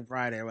fucking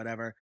Friday or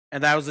whatever,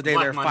 and that was the day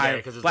Black they were Monday, fired.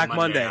 because it's Black the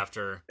Monday Monday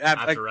after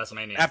After-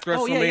 WrestleMania. after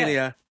Oh, WrestleMania,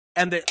 yeah.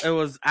 and it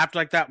was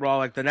after that Raw,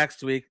 like the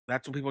next week.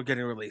 That's when people were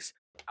getting released.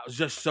 I was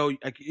just so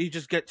you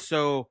just get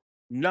so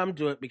numb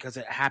to it because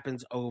it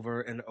happens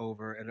over and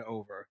over and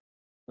over.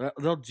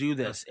 They'll do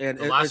this, and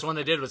the last one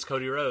they did was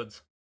Cody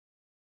Rhodes.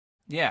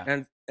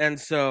 Yeah. and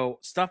so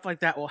stuff like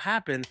that will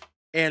happen,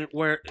 and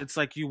where it's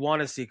like you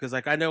want to see, because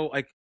I know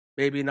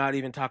maybe not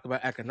even talk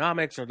about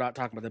economics or not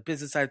talking about the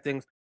business side of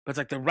things, but it's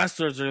like the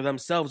wrestlers or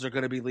themselves are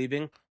going to be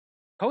leaving.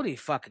 Cody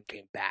fucking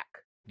came back.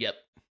 Yep.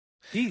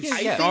 He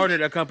Yeah.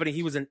 started a company.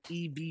 He was an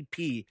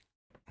EVP,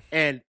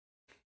 and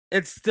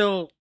it's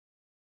still,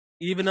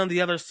 even on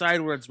the other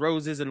side where it's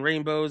roses and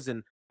rainbows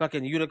and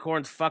fucking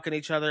unicorns fucking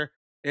each other,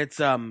 it's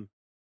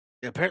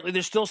apparently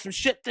there's still some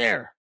shit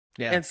there.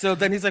 Yeah. And so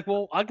then he's like,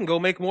 well, I can go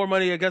make more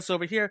money, I guess,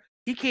 over here.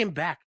 He came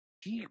back.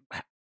 He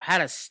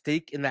had a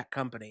stake in that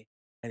company,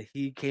 and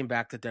he came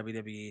back to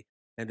WWE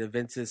and to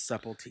Vince's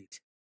supple teat.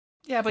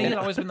 Yeah, but he's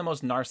always been the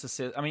most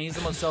narcissist. I mean, he's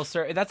the most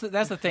self-serving. That's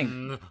the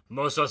thing.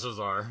 Most wrestlers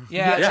are.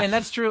 Yeah, Yeah. and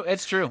that's true.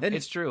 It's true. And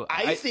It's true.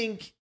 I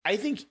think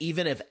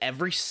even if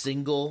every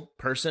single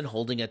person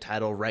holding a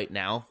title right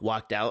now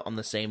walked out on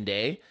the same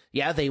day,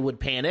 yeah, they would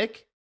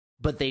panic,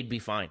 but they'd be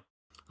fine.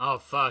 Oh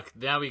fuck!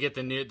 Now we get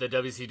the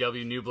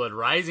WCW New Blood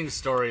Rising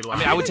storyline. I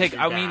mean, I would take.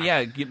 I back. mean,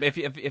 yeah.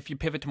 If you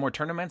pivot to more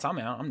tournaments, I'm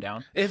out. I'm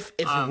down. If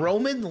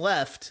Roman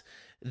left,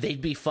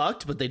 they'd be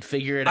fucked, but they'd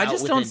figure it I out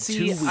just within don't 2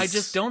 see. weeks. I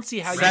just don't see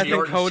how Seth you Randy and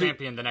Orton's Cody-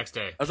 champion the next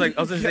day. I was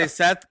gonna say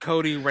Seth,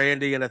 Cody,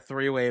 Randy in a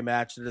 3-way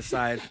match to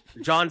decide.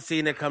 John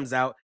Cena comes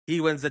out. He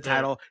wins the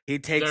title. He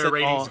takes Their it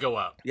ratings all. go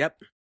up. Yep.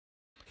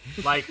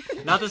 Like,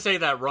 not to say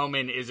that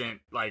Roman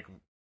isn't like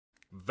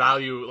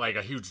value like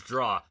a huge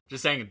draw.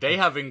 Just saying they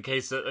have in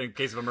case of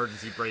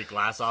emergency break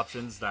glass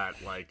options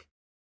that like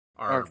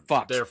Are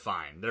fucked. They're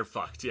fine. They're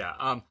fucked. Yeah.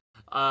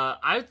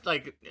 I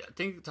like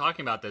think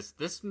talking about this.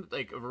 This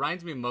like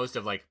reminds me most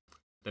of like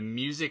the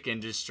music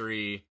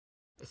industry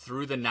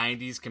through the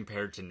 90s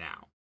compared to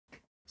now.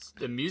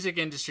 The music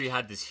industry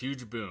had this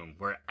huge boom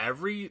where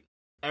every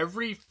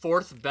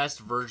fourth best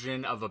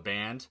version of a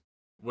band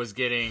was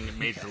getting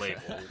major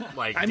label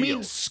like I mean,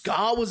 deals.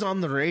 ska was on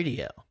the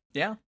radio.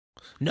 Yeah.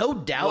 No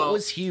doubt Well-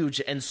 was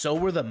huge, and so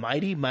were the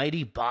mighty,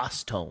 mighty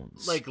Boss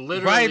Tones. Like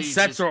literally, Ryan just-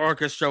 Setzer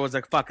Orchestra was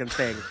a fucking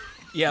thing.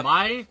 Yeah.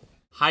 my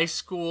high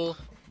school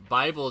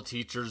Bible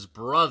teacher's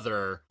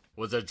brother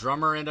was a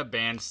drummer in a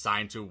band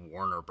signed to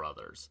Warner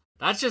Brothers.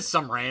 That's just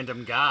some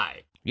random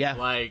guy. yeah,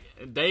 Like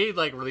they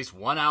like released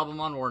one album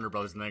on Warner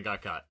Brothers and then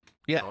got cut.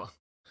 yeah,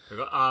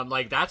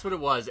 Like that's what it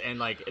was, and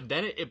like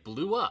then it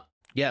blew up.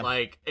 yeah.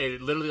 Like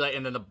it literally like,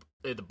 and then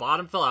the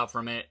bottom fell out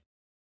from it.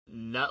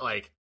 Not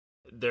like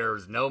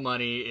there's no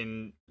money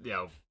in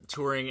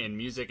touring and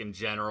music in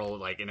general.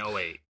 Like in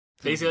 '08,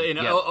 basically in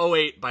Yeah.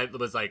 '08,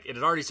 was like it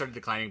had already started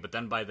declining, but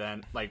then by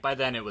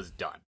then it was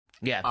done.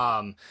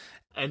 yeah.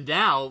 And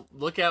now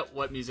look at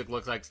what music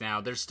looks like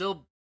now. There's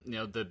still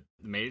the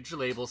major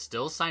labels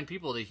still sign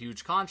people to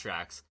huge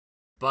contracts,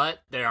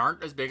 but they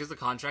aren't as big as the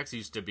contracts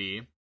used to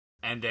be,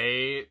 and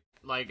and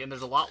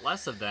there's a lot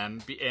less of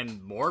them,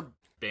 and more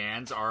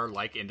bands are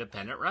like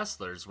independent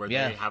wrestlers where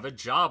Yeah. they have a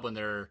job when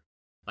they're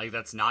like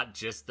that's not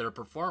just they're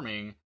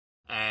performing,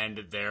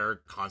 and they're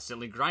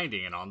constantly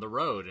grinding and on the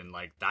road, and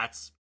like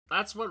that's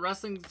what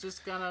wrestling's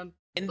just gonna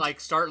And-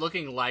 like start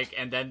looking like.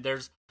 And then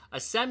there's a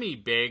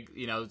semi-big,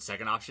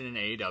 second option in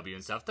AEW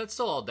and stuff. That's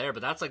still all there,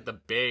 but that's like the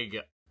big,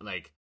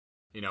 like,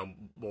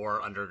 more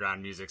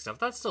underground music stuff.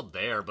 That's still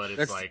there, but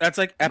it's That's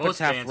like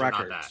most Epitaph bands are not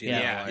Records. that. you know,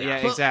 Yeah. like-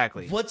 Yeah. But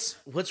Exactly.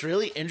 What's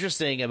really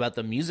interesting about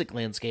the music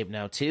landscape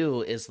now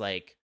too is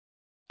like,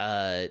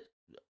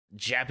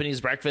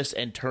 Japanese Breakfast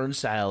and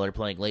Turnstile are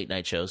playing late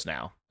night shows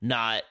now,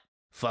 not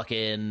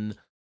fucking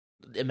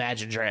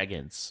Imagine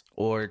Dragons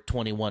or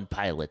 21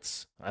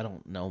 Pilots. I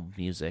don't know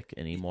music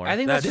anymore. I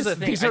think that's just the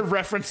thing. These are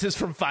references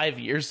from 5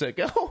 years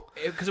ago.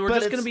 Because we're But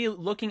just going it's- to be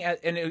looking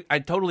at, and I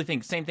totally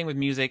think same thing with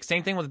music,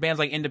 same thing with bands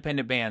like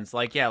independent bands,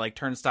 like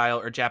Turnstile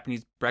or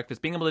Japanese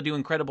Breakfast, being able to do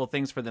incredible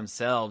things for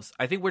themselves.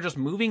 I think we're just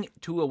moving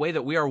to a way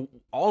that we are,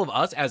 all of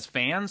us as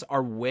fans,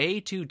 are way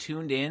too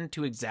tuned in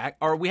to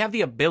or we have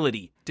the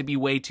ability to be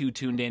way too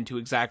tuned in to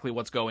exactly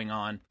what's going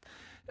on,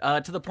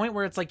 to the point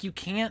where it's like you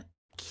can't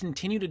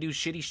continue to do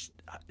shady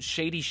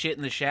shit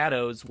in the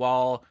shadows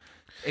while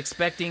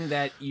expecting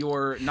that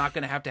you're not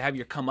going to have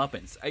your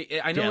comeuppance.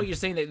 I know Yeah. what you're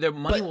saying, that the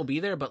money But- will be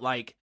there, but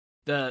like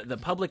the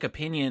public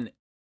opinion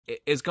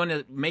is going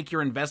to make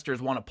your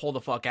investors want to pull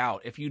the fuck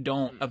out if you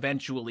don't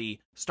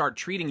eventually start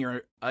treating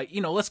your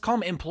let's call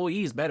them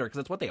employees better, because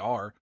that's what they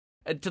are,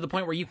 to the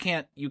point where you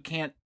can't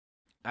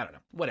I don't know,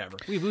 whatever.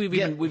 We've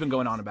been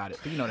going on about it,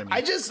 but you know what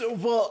I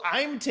mean.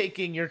 I'm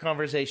taking your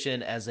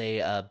conversation as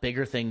a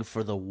bigger thing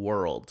for the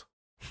world.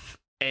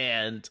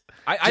 And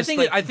I just think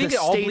like I think the it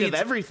all state of bleeds.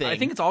 everything. I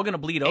think it's all going to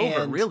bleed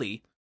over. And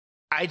Really,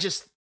 I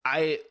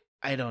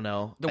don't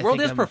know. the I world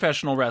think is I'm-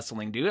 professional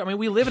wrestling, dude. I mean,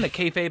 we live in a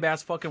kayfabe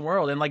ass fucking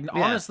world, and like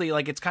honestly,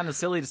 like it's kind of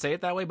silly to say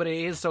it that way, but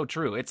it is so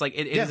true. It's like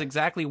it Yeah. is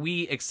exactly,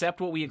 we accept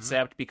what we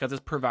accept because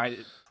it's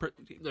provided,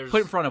 There's-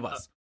 put in front of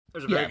us.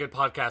 There's a very Yeah. good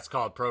podcast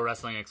called Pro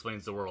Wrestling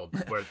Explains the World,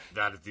 where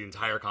that is the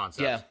entire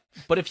concept. Yeah.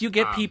 But if you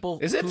get people,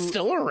 Is it who-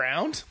 still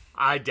around?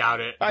 I doubt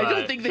it. I don't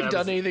but think they've that done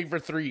was- anything for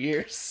 3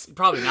 years.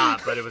 Probably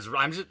not, but it was.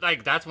 I'm just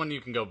like that's when you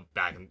can go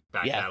back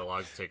Yeah.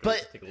 catalogs, take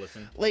But- a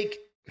listen. Like,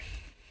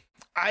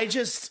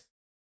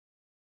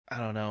 I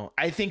don't know.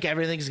 I think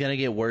everything's gonna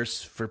get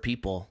worse for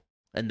people,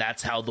 and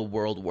that's how the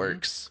world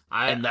works,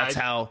 and that's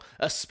how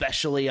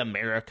especially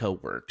America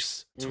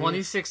works.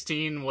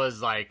 2016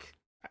 was like.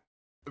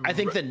 I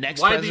think the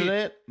next Why do you-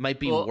 president might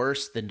be well-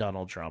 worse than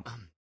Donald Trump.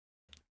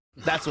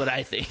 That's what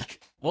I think.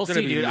 we'll gonna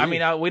see, be dude. I me.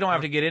 mean, we don't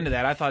have to get into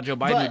that. I thought Joe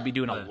Biden But- would be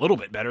doing a little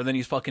bit better than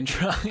he's fucking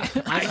trying.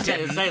 I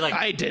didn't say like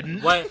I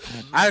didn't. what.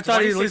 I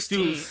thought he'd at least do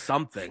 2016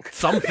 something.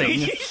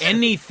 Something,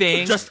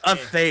 anything. Just a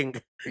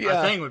thing.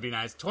 A thing would be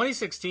nice.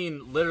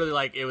 2016, literally,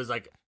 like it was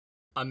like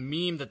a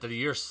meme that the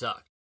year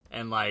sucked,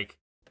 and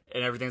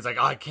everything's like,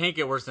 oh, it can't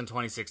get worse than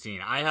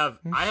 2016. I have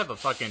a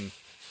fucking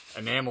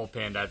enamel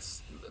pin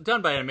that's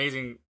done by an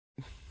amazing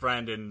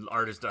friend and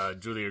artist,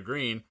 Julia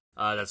Green,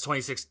 that's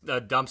 26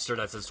 dumpster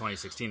that says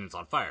 2016 and it's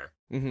on fire.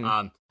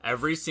 Mm-hmm.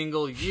 Every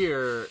single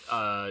year,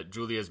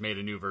 Julia's made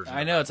a new version.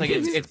 I know, it's like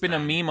it's been a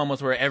meme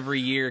almost where every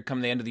year,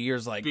 come the end of the year,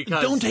 is like,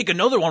 Because- don't take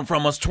another one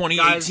from us,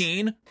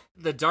 2018.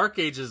 The Dark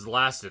Ages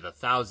lasted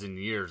 1,000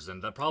 years,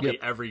 and probably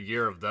every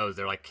year of those,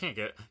 they're like, can't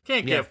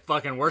get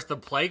fucking worse. The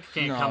plague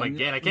can't come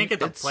again. I can't get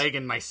the plague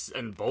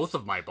in both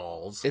of my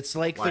balls. It's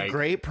like the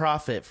great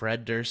prophet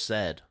Fred Durst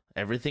said: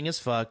 "Everything is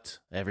fucked.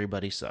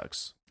 Everybody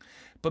sucks."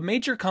 But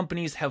major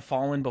companies have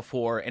fallen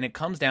before, and it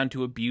comes down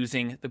to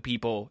abusing the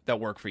people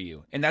that work for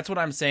you. And that's what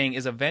I'm saying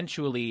is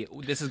eventually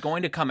this is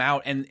going to come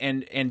out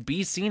and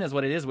be seen as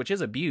what it is, which is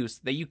abuse,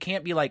 that you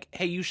can't be like,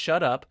 hey, you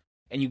shut up,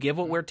 and you give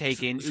what we're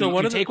taking. So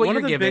you take what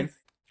you're given.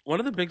 One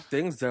of the big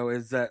things, though,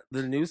 is that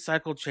the news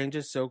cycle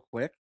changes so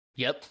quick.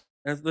 Yep.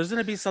 And there's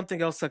going to be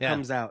something else that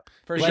comes out.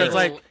 For Because, sure.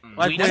 like we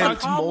when-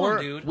 talked problem, more.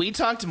 dude. We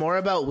talked more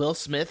about Will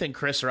Smith and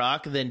Chris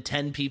Rock than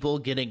 10 people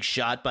getting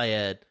shot by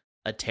a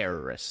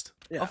terrorist.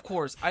 Yeah. Of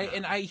course,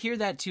 I hear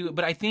that too,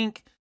 but I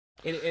think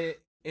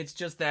it's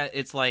just that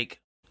it's like,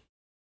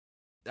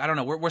 I don't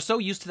know, we're so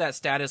used to that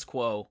status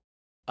quo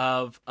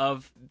of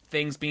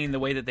things being the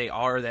way that they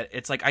are that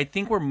it's like I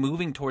think we're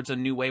moving towards a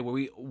new way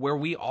where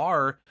we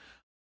are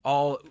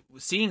all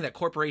seeing that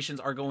corporations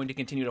are going to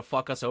continue to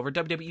fuck us over.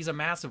 WWE is a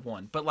massive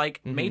one, but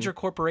like major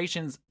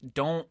corporations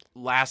don't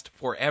last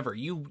forever.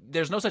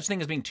 There's no such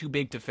thing as being too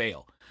big to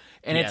fail.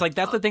 And it's like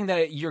that's the thing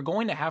that you're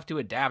going to have to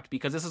adapt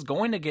because this is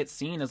going to get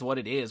seen as what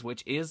it is,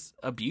 which is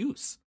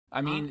abuse.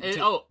 I mean,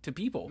 to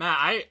people.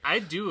 Matt, I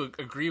do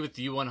agree with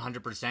you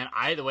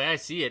 100%. The way I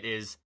see it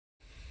is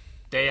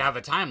they have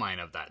a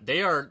timeline of that.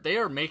 They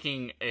are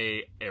making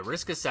a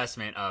risk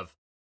assessment of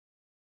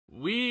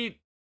we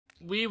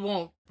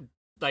won't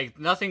like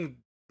nothing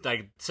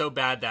like so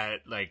bad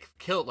that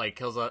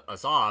kills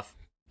us off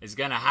is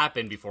gonna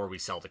happen before we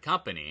sell the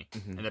company.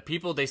 And the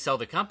people they sell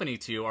the company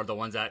to are the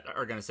ones that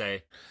are gonna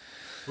say,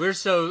 we're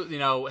so,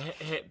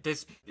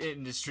 this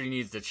industry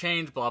needs to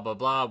change, blah, blah,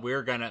 blah.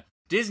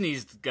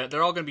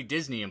 They're all gonna be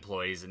Disney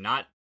employees and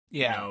not,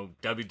 not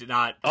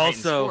Titan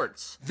Also,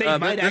 Sports. They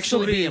might this actually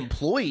will be be-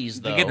 employees,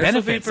 though. They get This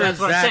will be benefits. for That's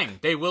what I'm Zach. saying.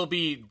 They will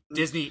be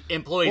Disney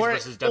employees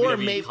versus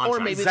WWE contracts.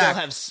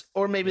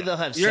 or maybe Zach. they'll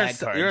have You're SAG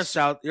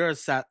cards. you're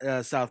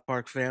a South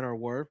Park fan or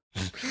were?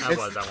 I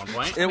was at one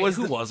point. It was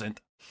who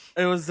wasn't?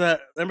 It was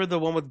remember the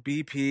one with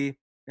BP?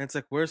 And it's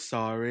like we're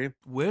sorry.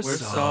 We're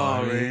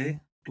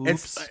sorry.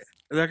 Oops.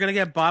 They're gonna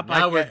get bought by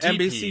Now we're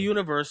NBC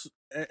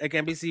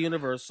DP.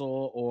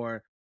 Universal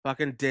or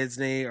fucking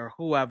Disney or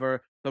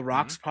whoever. The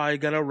Rock's probably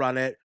gonna run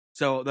it,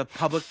 so the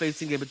public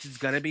facing image is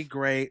gonna be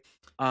great.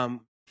 And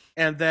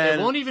then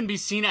It won't even be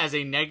seen as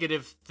a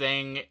negative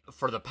thing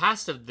for the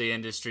past of the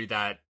industry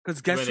that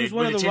because guess when who's they-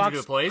 one when of they the change Rock's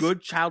to a place?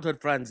 good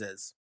childhood friends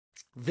is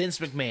Vince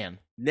McMahon.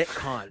 Nick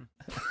Khan.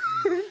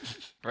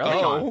 Really?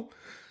 Oh,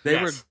 They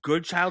Yes. were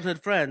good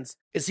childhood friends.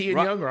 is he in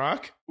Rock- Young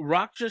Rock?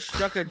 Rock just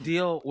struck a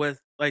deal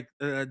with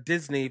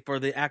Disney for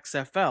the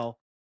XFL.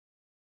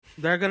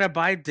 They're gonna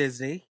buy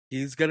Disney.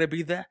 He's gonna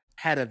be the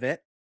head of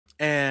it,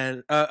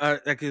 and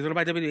he's gonna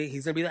buy WWE.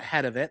 He's gonna be the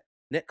head of it.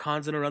 Nick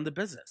Khan's gonna run the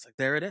business. Like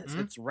there it is. Mhm.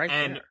 It's right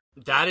and there.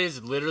 that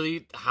is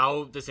literally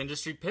how this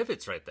industry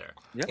pivots right there.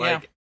 Yep.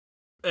 Like,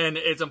 and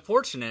it's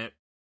unfortunate,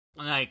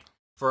 like,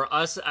 for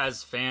us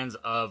as fans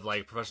of,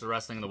 like, professional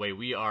wrestling the way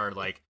we are,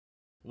 like,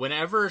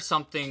 whenever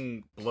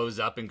something blows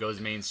up and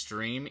goes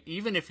mainstream,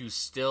 even if you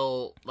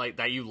still, like,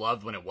 that you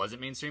loved when it wasn't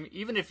mainstream,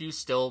 even if you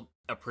still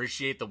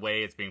appreciate the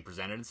way it's being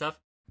presented and stuff,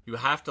 you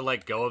have to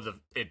let go of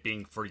it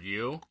being for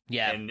you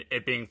Yeah. and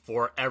it being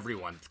for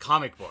everyone.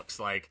 Comic books,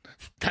 like,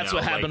 That's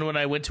what happened when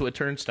I went to a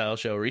Turnstile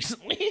show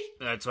recently.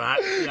 That's what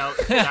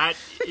that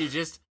you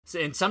just,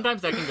 and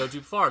sometimes that can go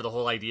too far. The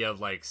whole idea of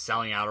like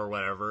selling out or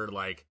whatever,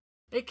 like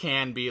it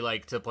can be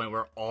like to the point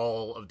where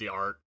all of the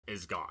art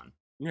is gone.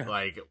 Yeah.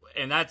 Like,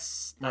 and that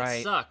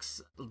Right.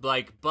 sucks.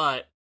 Like,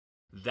 but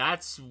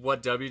that's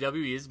what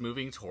WWE is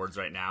moving towards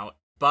right now.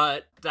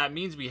 But that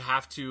means we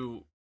have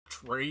to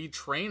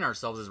retrain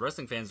ourselves as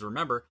wrestling fans to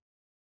remember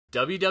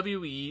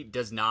WWE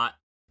does not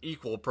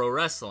equal pro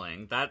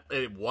wrestling. That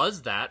it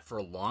was that for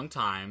a long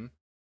time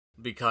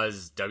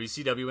because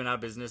WCW went out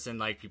of business and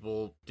like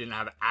people didn't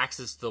have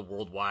access to the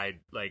worldwide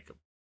like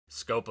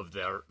scope of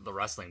the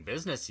wrestling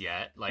business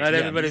yet. Like Not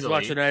everybody's easily.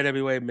 watching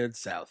IWA Mid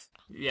South.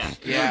 Yeah.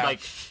 Yeah.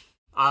 Like,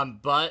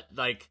 but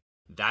like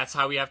that's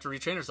how we have to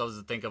retrain ourselves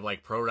to think of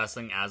like pro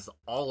wrestling as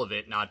all of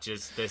it, not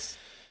just this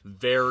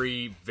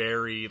very,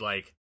 very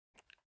like,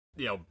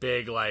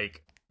 big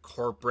like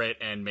corporate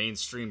and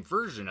mainstream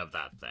version of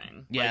that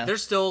thing. Yeah. Like,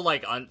 there's still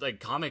like like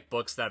comic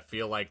books that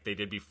feel like they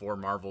did before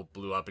Marvel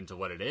blew up into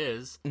what it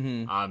is.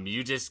 Mm-hmm.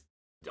 You just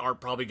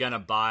aren't probably gonna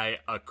buy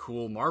a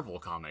cool Marvel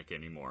comic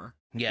anymore.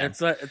 Yeah.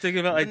 It's like think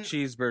about like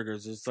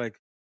cheeseburgers. It's like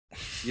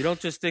you don't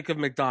just think of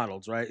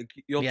McDonald's, right?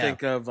 You'll Yeah.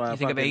 think of You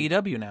think of fucking-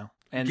 AEW now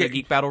and Get- the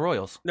Geek Battle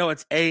Royals. No,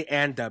 it's A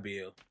and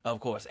W. Of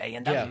course,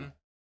 A&W. Yeah.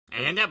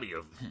 And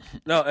W.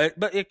 No,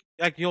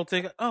 like you'll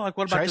think, oh, like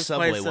what about Try this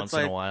Subway place once that's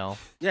in like a while.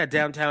 yeah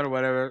downtown or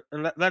whatever,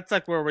 and that's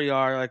like where we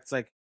are. Like it's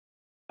like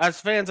as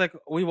fans, like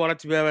we want it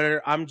to be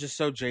better. I'm just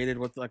so jaded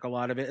with like a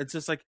lot of it. It's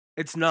just like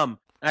it's numb.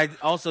 I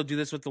also do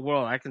this with the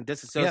world. I can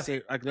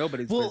disassociate like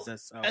nobody's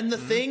business. So. And the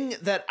thing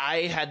that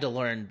I had to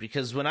learn,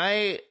 because when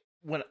I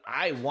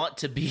want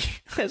to be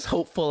as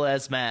hopeful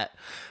as Matt,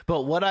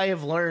 but what I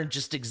have learned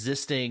just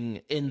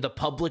existing in the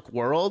public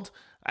world,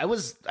 I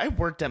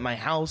worked at my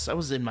house. I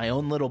was in my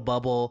own little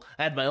bubble.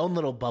 I had my own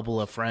little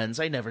bubble of friends.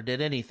 I never did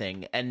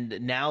anything.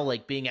 And now,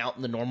 like, being out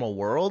in the normal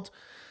world,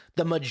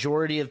 the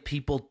majority of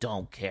people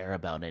don't care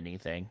about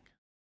anything.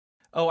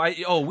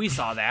 We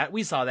saw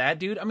that,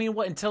 dude. I mean,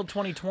 what, until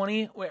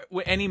 2020, where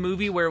any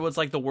movie where it was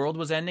like the world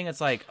was ending,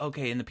 it's like,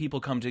 okay, and the people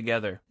come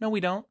together. No,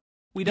 we don't.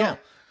 We don't. Yeah.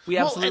 We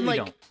absolutely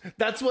don't.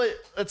 That's what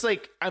it's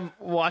like. I'm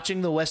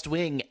watching The West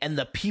Wing, and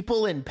the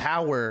people in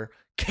power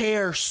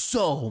care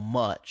so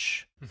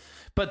much,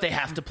 but they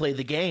have to play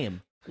the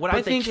game.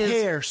 They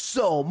care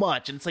so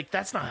much, and it's like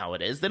that's not how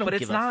it is. They don't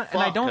give a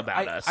fuck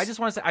about us. I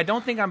just want to say, I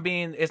don't think I'm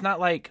being. It's not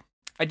like.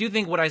 I do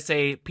think what I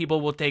say people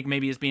will take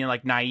maybe as being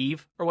like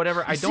naive or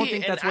whatever. I don't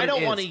think that's what it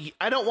is.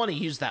 I don't want to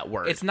use that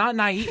word. It's not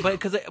naive, but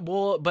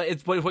but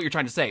it's what you're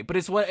trying to say. But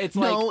it's what it's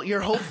like. No,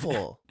 you're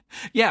hopeful.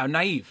 Yeah,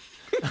 naive.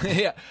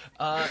 Yeah,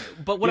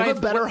 but what you have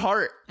a better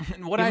heart.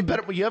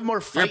 You have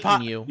more fight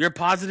in you. You're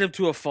positive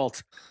to a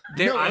fault.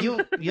 You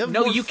have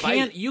more you fight.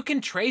 can't. You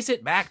can trace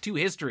it back to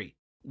history.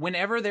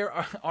 Whenever there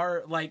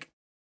are like.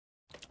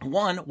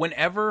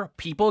 Whenever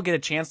people get a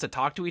chance to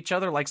talk to each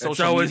other, like social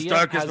media, it's always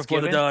darkest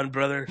before the dawn,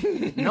 brother.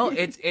 No,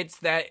 it's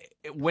that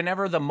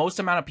whenever the most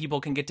amount of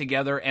people can get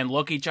together and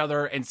look each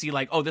other and see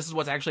like, oh, this is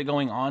what's actually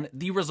going on,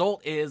 the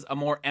result is a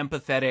more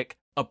empathetic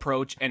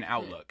approach and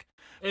outlook.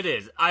 It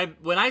is.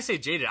 When I say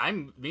jaded, I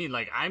mean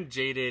like I'm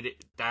jaded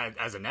that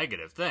as a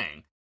negative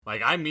thing.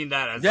 Like I mean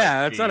that as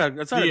that's not a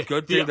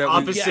good thing. The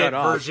opposite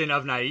version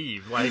of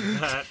naive, like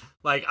that.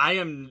 Like I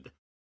am,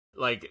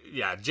 like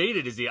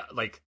jaded is the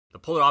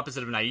polar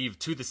opposite of naive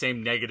to the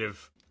same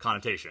negative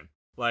connotation.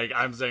 Like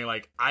I'm saying,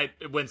 like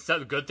when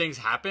good things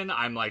happen,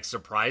 I'm like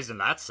surprised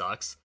and that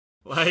sucks.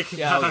 Like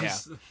and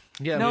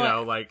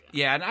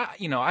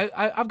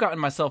I've gotten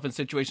myself in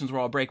situations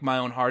where I'll break my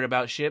own heart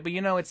about shit, but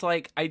it's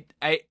like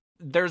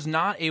there's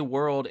not a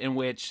world in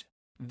which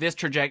this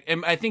trajectory,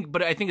 and I think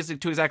it's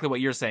to exactly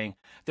what you're saying.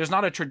 There's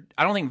not I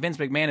don't think Vince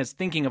McMahon is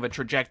thinking of a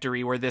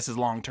trajectory where this is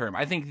long term.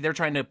 I think they're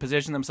trying to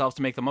position themselves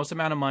to make the most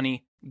amount of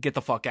money, get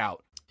the fuck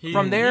out.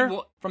 From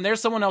there,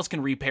 someone else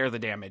can repair the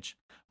damage.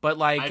 But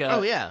like,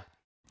 I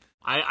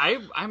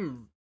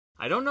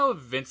don't know if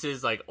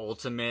Vince's like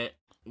ultimate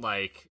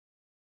like,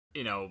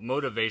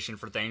 motivation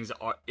for things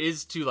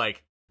is to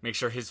like make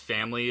sure his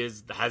family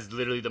has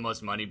literally the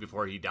most money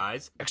before he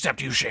dies. Except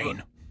you,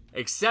 Shane.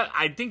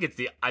 I think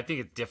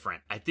it's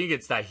different. I think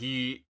it's that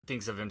he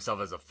thinks of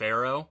himself as a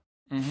pharaoh.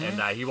 Mm-hmm. And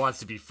that he wants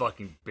to be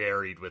fucking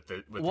buried with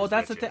the. Well,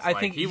 that's the thing. I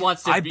think he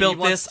wants to.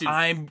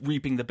 I'm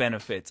reaping the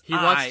benefits. He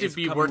wants to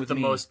be worth the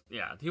most.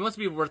 Yeah, he wants to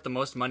be worth the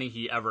most money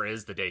he ever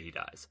is the day he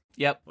dies.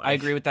 Yep, I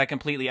agree with that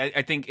completely.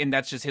 I think, and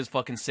that's just his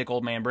fucking sick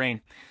old man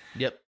brain.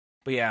 Yep.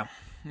 But yeah.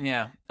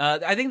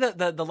 I think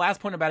that the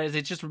last point about it is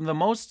it's just the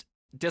most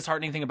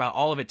disheartening thing about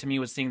all of it to me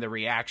was seeing the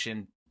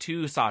reaction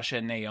to Sasha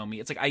and Naomi.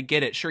 It's like, I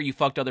get it. Sure, you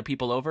fucked other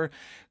people over.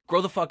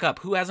 Grow the fuck up.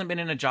 Who hasn't been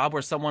in a job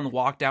where someone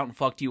walked out and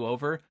fucked you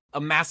over?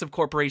 A massive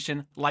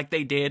corporation, like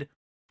they did,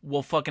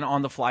 will fucking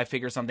on the fly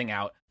figure something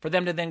out. For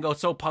them to then go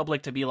so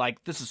public to be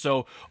like, this is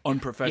so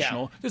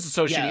unprofessional. Yeah. This is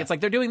so shitty. It's like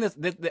they're doing this.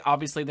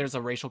 Obviously, there's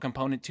a racial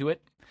component to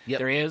it. Yep.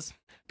 There is.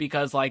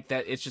 Because like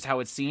that, it's just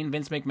how it's seen.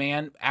 Vince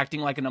McMahon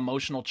acting like an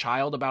emotional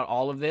child about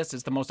all of this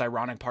is the most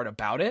ironic part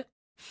about it.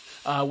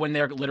 When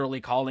they're literally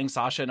calling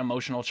Sasha an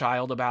emotional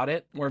child about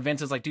it, where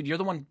Vince is like, dude, you're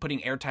the one putting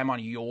airtime on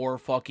your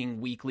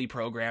fucking weekly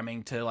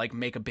programming to like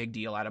make a big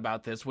deal out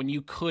about this when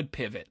you could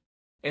pivot.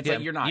 It's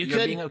like you're not. You're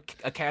being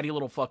a catty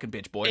little fucking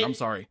bitch boy. I'm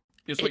sorry.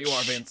 It's what you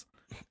are, Vince.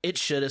 It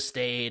should have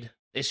stayed.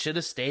 It should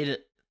have stayed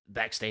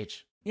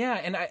backstage. Yeah,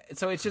 and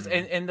so it's just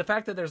and the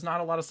fact that there's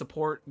not a lot of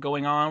support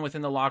going on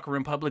within the locker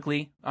room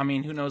publicly. I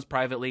mean, who knows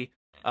privately.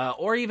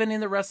 Or even in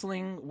the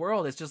wrestling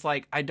world, it's just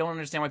like, I don't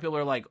understand why people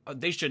are like, oh,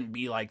 they shouldn't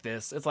be like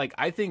this. It's like,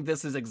 I think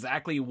this is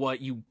exactly what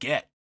you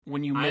get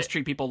when you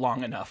mistreat people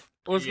long enough.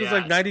 Well, it's because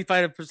like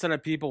 95%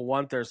 of people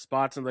want their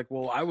spots and like,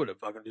 well, I would have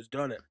fucking just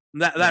done it.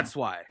 That's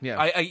why.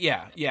 Yeah.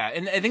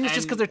 And I think it's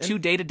just because they're too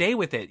day to day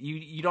with it.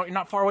 You're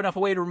not far enough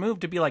away to remove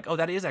to be like, oh,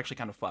 that is actually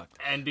kind of fucked.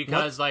 And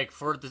because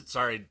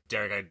sorry,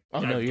 Derek,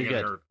 you're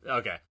good.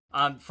 Okay.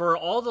 For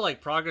all the like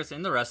progress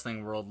in the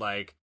wrestling world,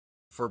 like,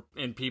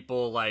 in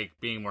people like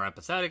being more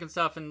empathetic and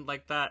stuff and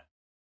like that,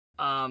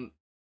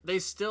 they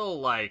still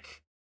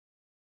like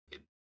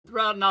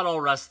not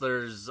all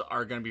wrestlers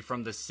are going to be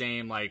from the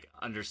same like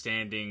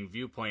understanding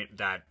viewpoint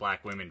that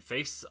black women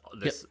face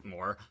this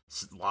more.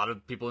 A lot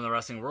of people in the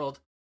wrestling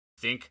world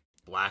think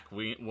black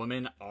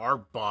women are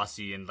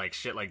bossy and like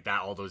shit like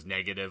that. All those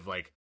negative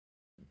like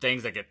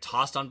things that get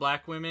tossed on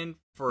black women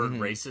for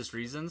racist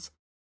reasons.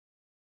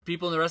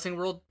 People in the wrestling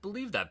world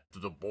believe that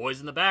the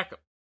boys in the back.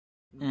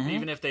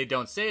 Even if they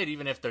don't say it,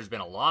 even if there's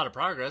been a lot of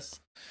progress,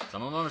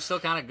 some of them are still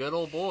kind of good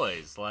old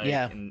boys, like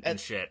and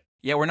shit.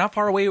 Yeah, we're not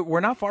far away. We're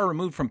not far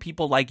removed from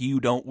people like you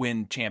don't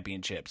win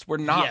championships. We're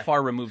not Yeah.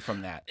 far removed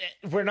from that.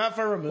 We're not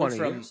far removed 20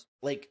 from years.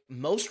 like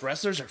most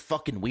wrestlers are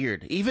fucking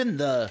weird. Even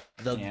the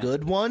Yeah.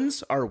 good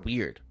ones are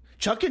weird.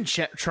 Chuck and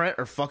Trent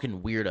are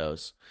fucking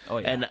weirdos. Oh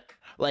yeah. And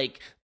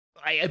like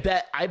I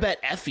bet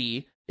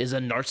Effie is a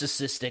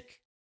narcissistic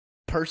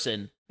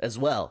person as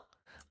well.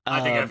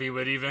 I think Um, Effie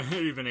would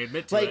even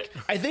admit to like it.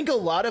 I think a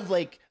lot of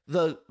like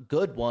the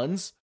good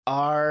ones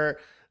are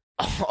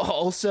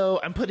also,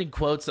 I'm putting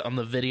quotes on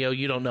the video.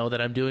 You don't know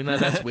that I'm doing that.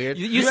 That's weird.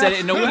 you said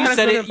it. No, You you had a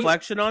said good it.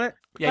 inflection on it.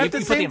 Yeah, But you at the put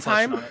the same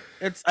inflection time, on it.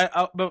 it's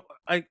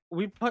but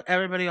we put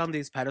everybody on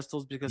these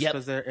pedestals because Yep.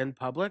 they're in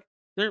public.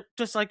 They're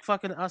just like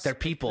fucking us. They're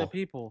people. They're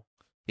people.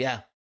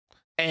 Yeah.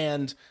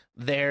 And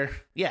they're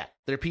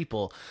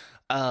people.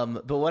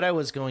 But what I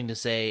was going to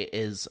say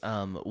is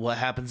what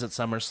happens at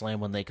SummerSlam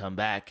when they come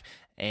back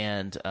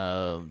and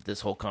this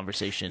whole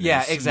conversation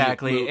Yeah, is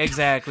exactly, moot.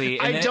 exactly.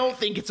 And I then- don't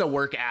think it's a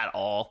work at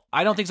all.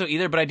 I don't think so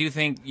either. But I do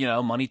think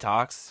money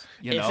talks.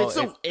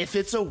 If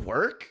it's a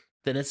work,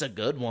 then it's a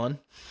good one.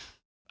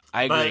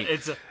 I But agree.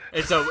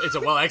 it's a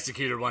well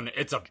executed one.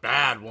 It's a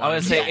bad one. I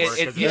would say It's worse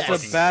 'cause it's It's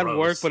fucking a bad gross.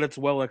 work, but it's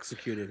well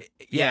executed.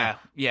 Yeah.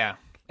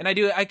 And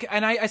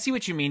I see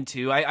what you mean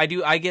too.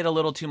 I get a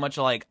little too much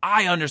like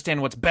I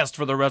understand what's best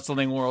for the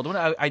wrestling world.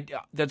 When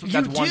that's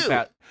You one do.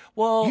 fat.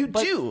 Well, You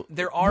but do.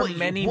 There are What-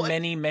 many, what-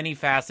 many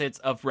facets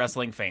of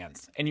wrestling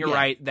fans, and you're Yeah.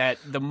 right that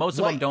the most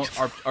of What-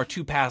 them are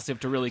too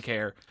passive to really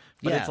care.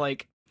 But Yeah. it's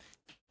like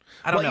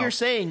I don't What know. you're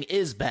saying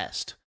is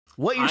best.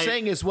 What you're I-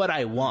 saying is what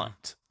I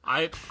want.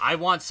 I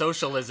want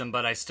socialism,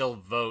 but I still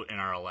vote in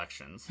our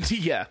elections.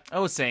 Yeah.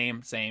 Oh,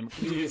 same.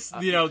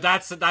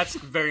 That's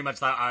very much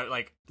that. I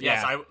like.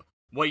 Yes, Yeah.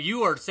 what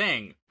you are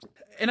saying.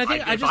 And I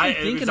think I've if just been it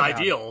thinking was about it.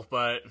 ideal,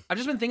 but I've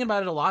just been thinking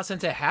about it a lot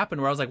since it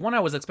happened. Where I was like, one,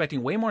 I was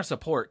expecting way more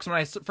support because when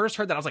I first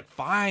heard that, I was like,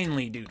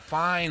 finally, dude,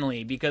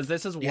 finally, because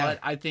this is Yeah. what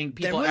I think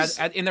There people was-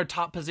 in their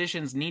top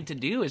positions need to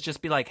do is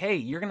just be like, hey,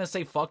 you're gonna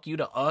say fuck you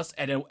to us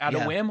at a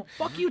Yeah. whim,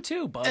 fuck you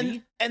too,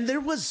 buddy. And there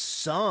was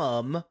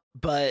some,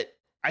 but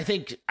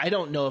I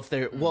don't know if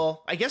there.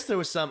 Well, I guess there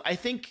was some. I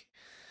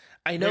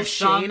know There's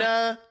some-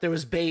 Shayna. There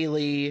was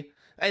Bailey,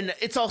 and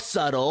it's all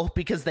subtle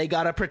because they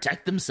gotta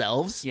protect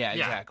themselves. Yeah,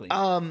 Yeah. exactly.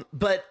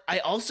 But I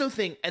also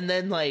think, and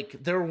then like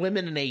there were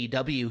women in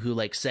AEW who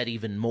like said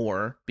even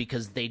more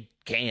because they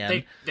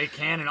can. they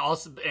can,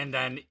 and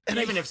then And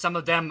even I- if some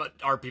of them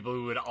are people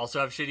who would also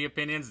have shitty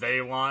opinions,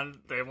 they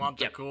want the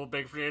Yep. cool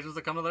big free agents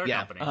to come to their Yeah.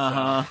 company.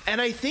 Uh-huh. And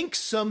I think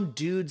some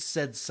dude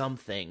said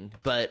something,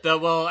 but So,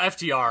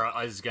 FTR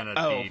is gonna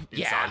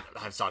yeah.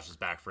 have Sasha's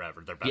back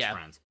forever. They're best yeah,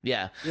 friends,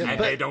 yeah, and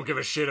but they don't give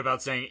a shit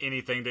about saying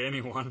anything to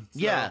anyone. So.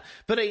 yeah.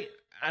 But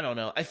I don't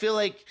know. I feel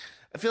like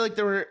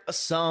there were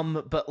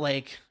some, but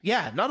like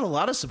not a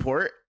lot of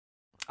support.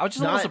 I was just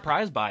a little not-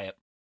 surprised by it.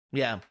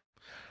 Yeah.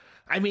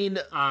 I mean,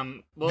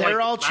 Well, they're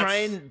like, all that's-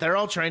 trying. They're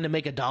all trying to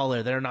make a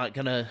dollar. They're not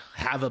gonna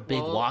have a big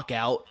Well,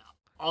 walkout.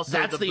 Also,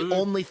 That's the booth-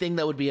 only thing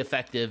that would be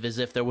effective is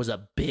if there was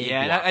a big.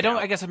 Yeah, and I don't.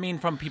 walkout. I guess I mean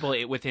from people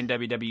within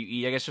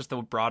WWE. I guess just the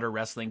broader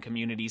wrestling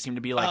community seem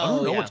to be like, I Oh,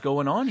 don't know yeah. what's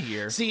going on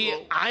here. See,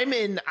 I'm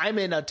in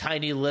a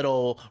tiny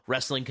little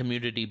wrestling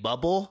community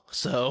bubble,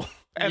 so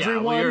Yeah,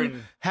 everyone we're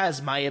in-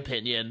 has my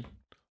opinion,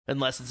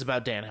 unless it's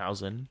about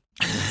Danhausen.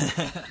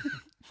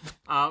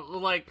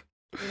 like,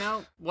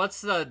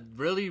 what's the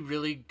really,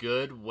 really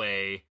good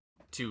way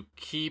to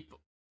keep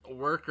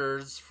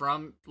workers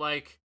from,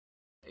 like,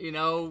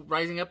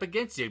 rising up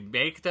against you?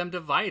 Make them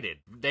divided.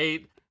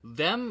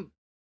 Them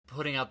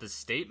putting out this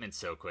statement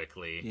so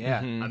quickly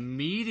Yeah. Mhm.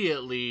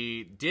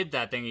 immediately did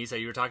that thing you said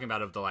you were talking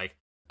about of the, like,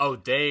 oh,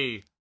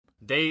 they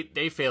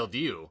failed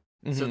you.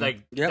 So, Mhm.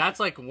 like, Yep. that's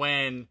like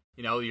when,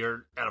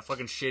 you're at a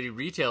fucking shitty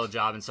retail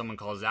job and someone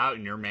calls out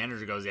and your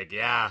manager goes, like,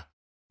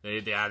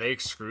 they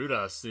screwed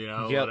us,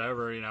 Yep.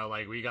 whatever,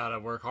 like, we gotta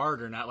work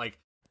harder. Not like,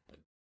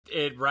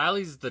 it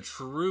rallies the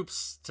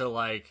troops to,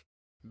 like,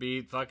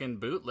 be fucking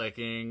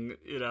bootlicking,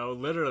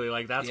 literally,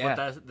 like, that's Yeah.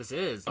 what this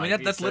is. I mean,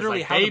 Like, that's it says, literally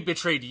like, how they the-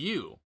 betrayed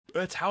you.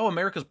 It's how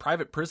America's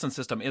private prison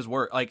system is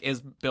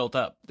built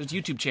up. There's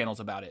YouTube channels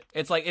about it.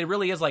 It's like it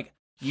really is like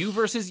you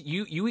versus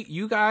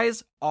you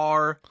guys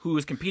are who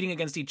is competing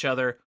against each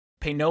other.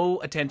 Pay no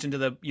attention to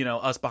the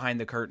us behind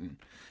the curtain.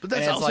 But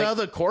that's And it's also like- how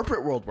the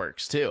corporate world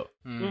works too.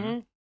 Mm-hmm.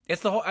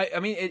 It's the whole. I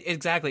mean,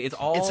 exactly. It's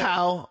all. It's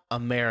how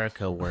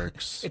America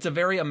works. It's a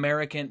very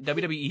American.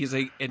 WWE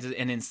is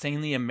an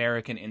insanely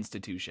American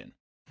institution.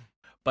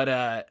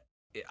 But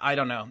I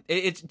don't know.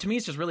 It's to me,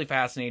 it's just really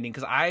fascinating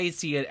because I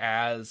see it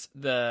as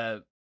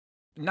the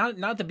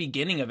not the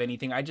beginning of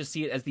anything. I just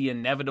see it as the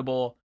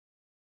inevitable.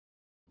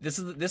 This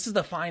is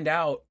the find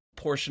out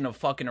portion of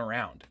fucking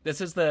around.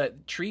 This is the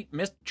treat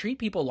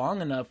people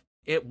long enough.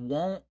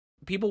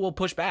 People will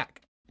push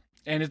back.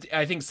 And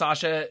I think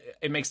Sasha,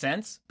 it makes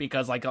sense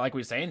because like we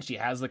were saying, she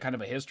has the kind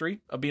of a history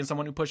of being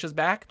someone who pushes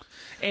back.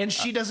 And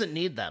she doesn't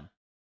need them.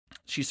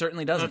 She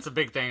certainly doesn't. That's a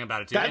big thing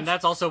about it, too. That's- And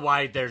that's also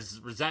why there's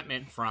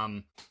resentment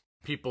from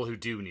people who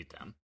do need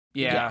them.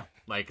 Yeah.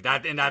 Like,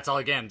 that, and that's all,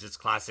 again, just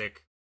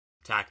classic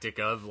tactic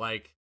of,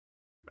 like,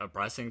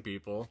 oppressing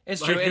people.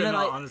 It's Like, true, and in then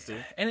all honesty.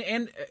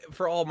 and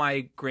for all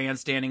my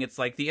grandstanding, it's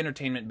like the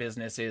entertainment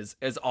business is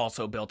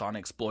also built on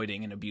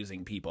exploiting and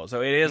abusing people.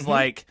 So it is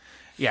like,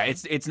 yeah,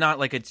 it's not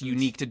like it's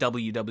unique to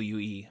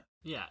WWE.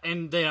 Yeah,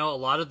 and a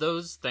lot of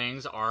those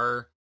things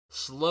are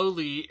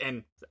slowly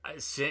and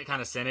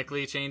kind of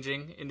cynically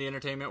changing in the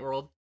entertainment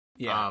world.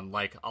 Yeah,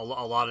 Like a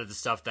lot of the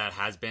stuff that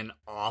has been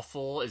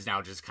awful is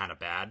now just kind of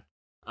bad.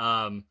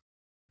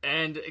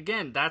 And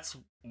again, that's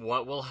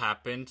what will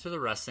happen to the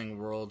wrestling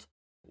world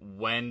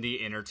when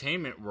the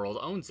entertainment world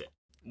owns it.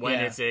 When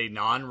Yeah. it's a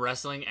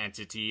non-wrestling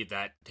entity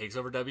that takes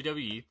over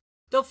WWE,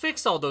 they'll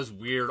fix all those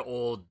weird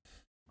old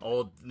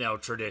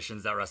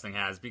traditions that wrestling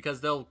has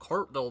because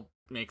they'll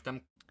make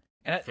them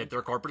and fit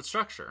their corporate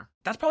structure.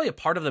 that's probably a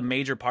part of the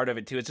major part of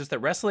it too. It's just that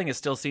wrestling is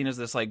still seen as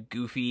this like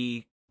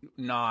goofy,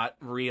 not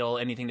real,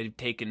 anything to be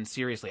taken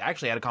seriously. I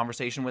actually had a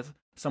conversation with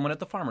someone at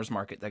the farmer's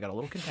market that got a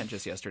little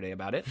contentious yesterday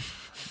about it,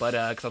 but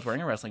because I was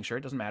wearing a wrestling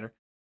shirt, doesn't matter.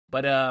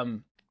 But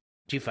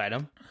Did you fight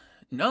him?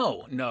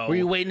 no, Were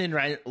you waiting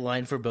in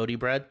line for Bodie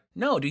bread?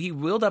 no, dude, he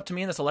wheeled up to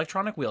me in this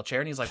electronic wheelchair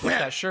and he's like, "What's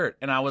that shirt?"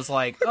 And I was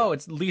like, "Oh,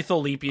 it's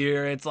Lethal Leap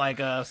Year. It's like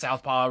a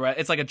Southpaw.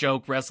 It's like a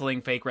joke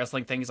wrestling, fake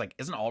wrestling thing." He's like,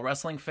 "Isn't all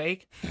wrestling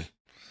fake?"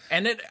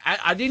 And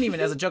I didn't even,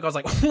 as a joke, I was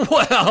like,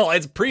 "Well,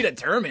 it's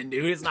predetermined,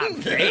 dude. It's not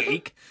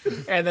fake."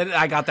 And then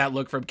I got that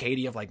look from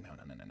Katie of like, "No."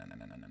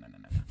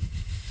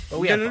 But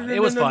we had fun.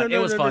 It was fun. It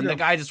was fun. The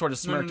guy just sort of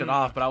smirked it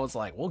off, but I was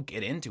like, "We'll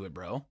get into it,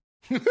 bro."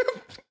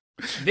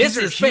 This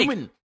is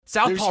fake.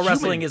 Southpaw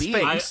wrestling is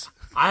fake.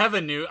 I have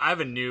a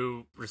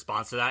new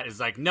response to that. Is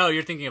like, no,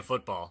 you're thinking of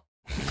football.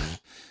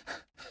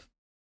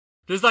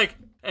 Just like,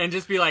 and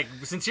just be like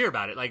sincere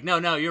about it. Like, no,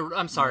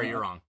 I'm sorry,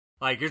 you're wrong.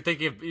 Like you're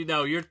thinking of,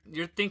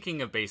 you're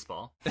thinking of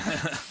baseball.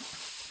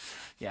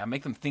 Yeah,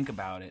 make them think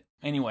about it.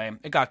 Anyway,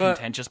 it got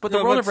contentious, but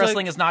the world of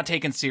wrestling is not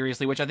taken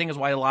seriously, which I think is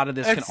why a lot of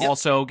this can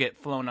also get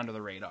flown under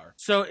the radar.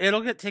 So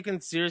it'll get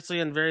taken seriously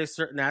in very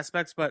certain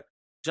aspects, but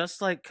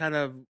just like kind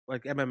of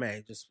like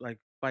MMA, just like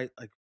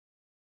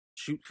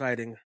shoot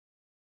fighting,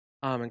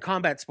 and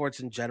combat sports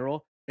in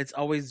general, it's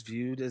always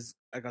viewed as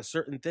like a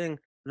certain thing,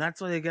 and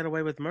that's why they get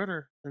away with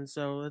murder, and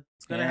so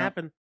it's gonna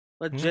happen.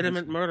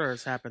 Legitimate murder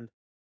has happened.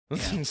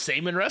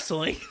 Same in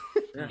wrestling.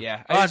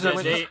 Yeah.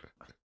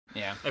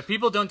 Yeah. If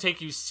people don't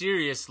take you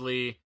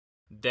seriously,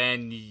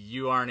 then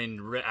you aren't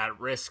at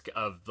risk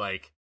of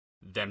like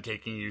them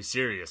taking you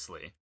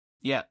seriously.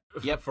 Yeah.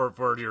 Yep.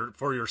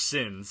 For your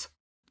sins.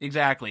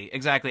 Exactly.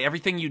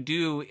 Everything you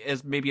do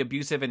is maybe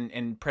abusive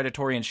and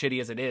predatory and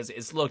shitty as it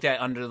is looked at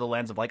under the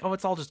lens of like, oh,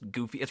 it's all just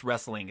goofy. It's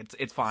wrestling.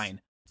 It's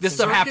fine. This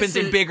stuff happens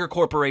in bigger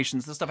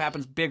corporations. This stuff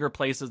happens bigger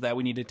places that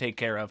we need to take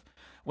care of.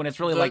 When it's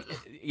really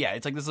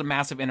it's like this is a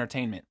massive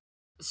entertainment.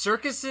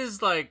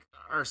 Circuses like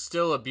are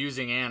still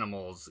abusing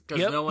animals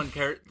because no one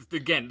cares.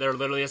 Again, they're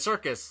literally a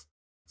circus,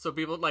 so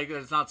people like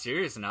it's not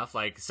serious enough.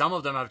 Like some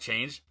of them have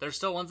changed. There's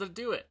still ones that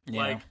do it. Yeah.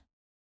 Like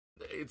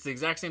it's the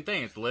exact same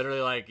thing. It's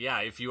literally like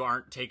if you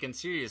aren't taken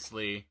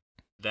seriously,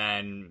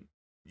 then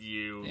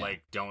you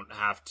don't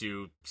have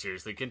to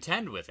seriously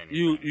contend with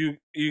anything.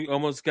 You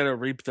almost got to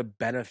reap the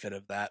benefit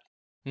of that.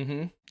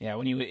 Mm-hmm.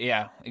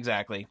 Yeah.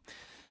 Exactly.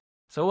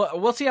 So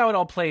we'll see how it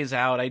all plays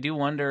out. I do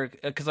wonder,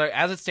 because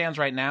as it stands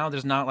right now,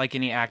 there's not like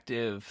any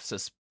active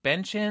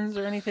suspensions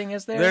or anything,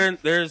 is there?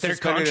 Their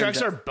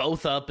contracts are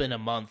both up in a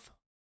month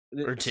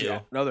or two. Yeah.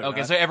 No, they're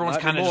okay, not. so everyone's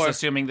Not kind of just anymore.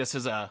 assuming this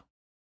is a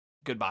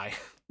goodbye.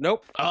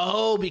 Nope.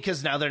 Oh,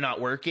 because now they're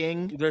not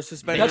working? They're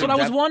suspended. That's what I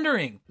was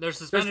wondering. They're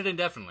suspended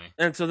indefinitely.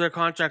 And so their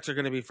contracts are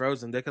going to be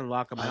frozen. They can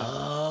lock them out.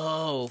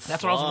 Oh,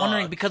 That's what I was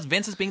wondering, because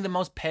Vince is being the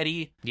most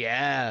petty.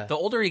 Yeah. The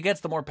older he gets,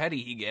 the more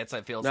petty he gets,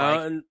 I feel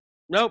No, like.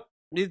 nope.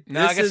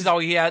 No, I guess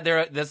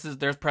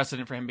there's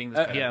precedent for him being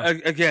this petty.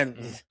 Again,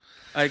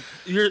 like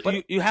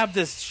you have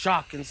this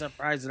shock and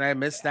surprise, and I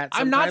miss that.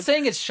 I'm not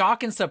saying it's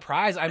shock and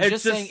surprise. I'm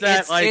just saying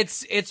that,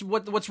 it's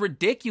what's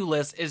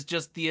ridiculous is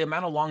just the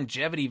amount of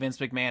longevity Vince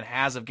McMahon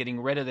has of getting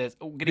rid of this,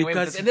 getting away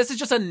with this, and this is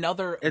just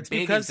another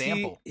big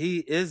example. He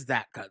is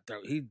that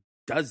cutthroat. He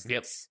does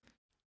this.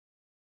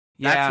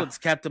 Yeah. That's what's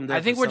kept him there.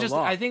 I think for so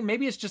long. I think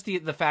maybe it's just the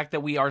fact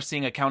that we are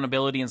seeing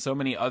accountability in so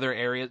many other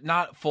areas.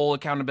 Not full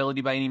accountability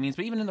by any means,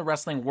 but even in the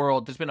wrestling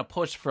world, there's been a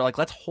push for like,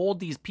 let's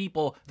hold these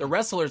people, the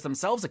wrestlers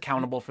themselves,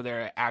 accountable for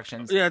their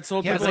actions. Yeah, it's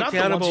hold people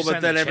accountable,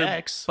 but then it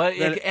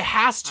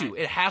has to.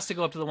 It has to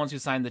go up to the ones who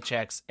signed the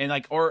checks, and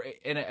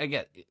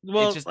again,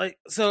 well,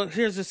 so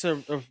here's just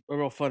a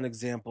real fun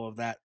example of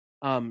that.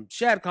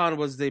 Shad Khan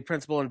was the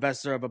principal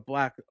investor of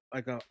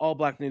a all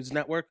black news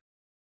network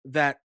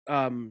that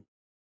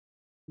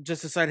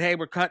just decided, hey,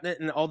 we're cutting it,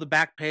 and all the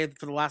back pay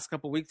for the last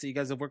couple of weeks that you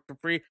guys have worked for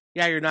free,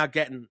 you're not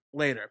getting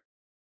later.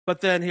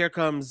 But then here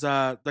comes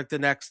like the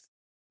next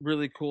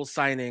really cool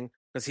signing,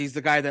 because he's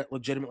the guy that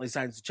legitimately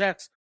signs the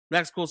checks.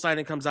 Next cool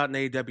signing comes out in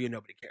AEW,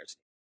 nobody cares.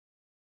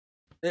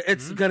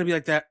 It's gonna be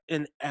like that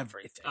in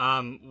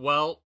everything.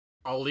 Well,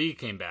 Ali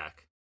came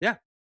back. Yeah,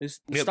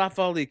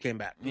 Mustafa Ali came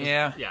back.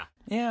 Yeah.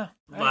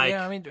 Like,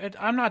 I mean,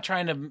 I'm not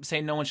trying to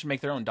say no one should make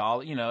their own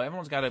dollar. You know,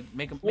 everyone's got to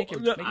make them.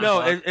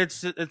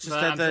 It's just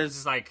that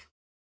it's like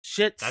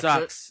shit That's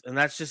sucks, and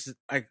that's just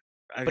like.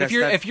 I But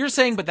guess if you're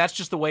saying, but that's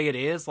just the way it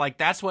is, like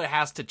that's what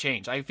has to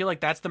change. I feel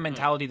like that's the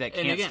mentality that And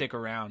can't again, stick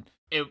around.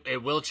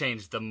 It will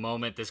change the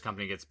moment this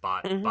company gets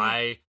bought Mhm.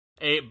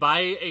 by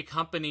a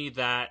company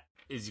that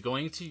is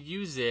going to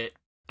use it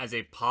as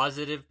a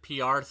positive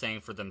PR thing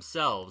for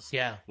themselves.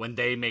 Yeah. When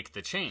they make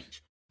the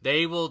change,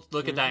 they will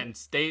look at that and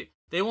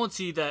they won't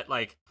see that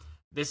like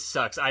this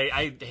sucks.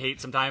 I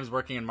hate sometimes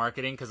working in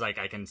marketing because like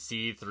I can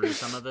see through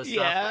some of this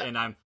Yeah. stuff,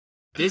 and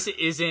this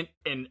isn't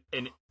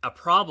a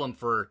problem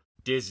for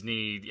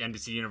Disney,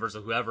 NBC,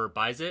 Universal, whoever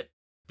buys it.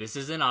 This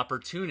is an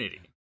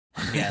opportunity.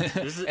 Yeah.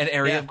 This is An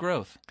area Yeah. of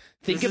growth.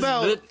 Think This is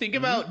about lit- think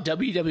about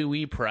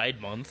WWE Pride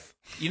Month,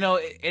 You know,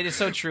 it is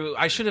so true.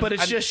 I should have. but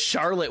it's just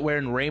Charlotte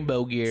wearing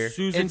rainbow gear.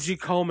 Susan It's- G.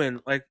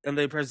 Komen, like, and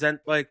they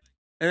present like,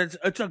 and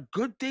it's a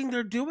good thing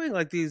they're doing,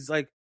 like these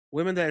like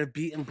women that have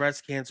beaten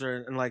breast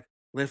cancer and like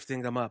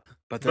lifting them up,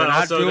 but they're But not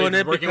also doing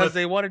they're it working because with-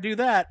 they want to do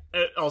that.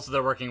 Also,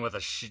 they're working with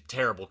a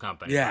terrible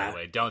company. By Yeah. the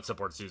way, don't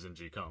support Susan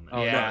G. Komen.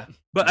 Oh, Yeah. no.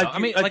 But No, I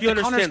mean, like you the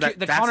Connor's, understand that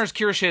the that's- Connor's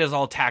Cure shit is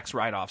all tax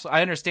write-offs.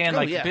 I understand, Oh,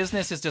 like, yeah.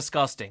 business is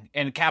disgusting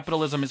and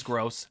capitalism is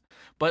gross,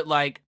 but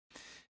like,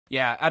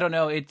 yeah, I don't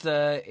know. It's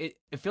it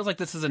feels like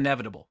this is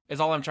inevitable. Is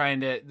all I'm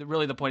trying to.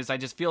 Really, the point is, I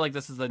just feel like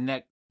this is the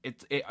next.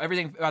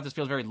 Everything about this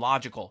feels very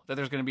logical. That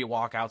there's going to be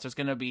walkouts. There's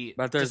going to be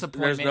But there's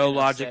disappointment. no and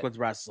logic upset. with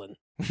wrestling.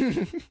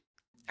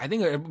 I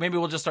think maybe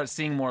we'll just start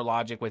seeing more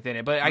logic within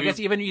it. But I guess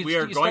even we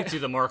are going to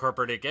the more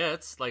corporate it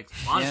gets. Like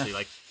honestly, Yeah.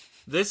 like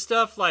this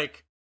stuff,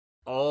 like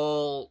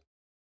all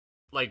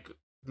like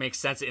makes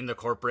sense in the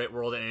corporate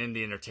world and in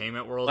the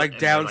entertainment world. Like and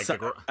they're, like,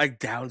 the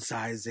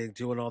downsizing,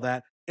 doing all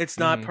that. It's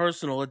not Mhm.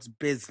 personal. It's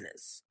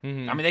business.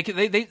 Mhm. I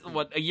mean, they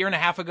what, a year and a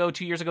half ago,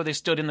 2 years ago, they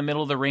stood in the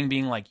middle of the ring,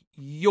 being like,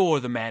 "You're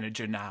the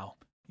manager now.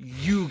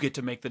 You get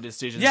to make the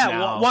decisions." Yeah,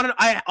 now.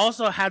 I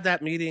also had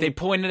that meeting. They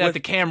pointed at with- the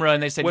camera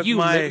and they said, with "You,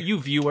 my- you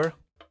viewer."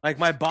 Like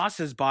my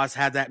boss's boss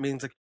had that meeting.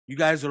 It's like, you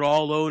guys are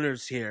all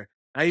owners here.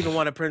 I even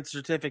want to print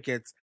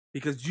certificates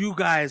because you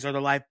guys are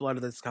the lifeblood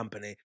of this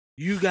company.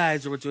 You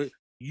guys are what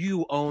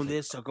you own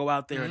this, so go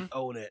out there and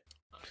own it.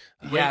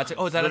 Yeah, it's,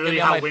 oh, is that literally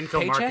gonna how be on my Winco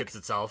paycheck? markets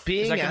itself.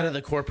 Being that out gonna- of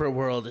the corporate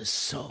world is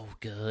so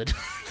good.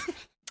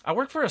 I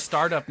work for a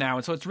startup now,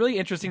 and so it's really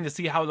interesting to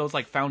see how those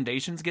like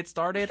foundations get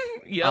started.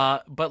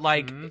 Yep. But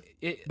like, Mhm.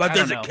 But I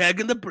there's don't a know. keg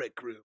in the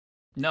brick room.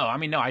 No, I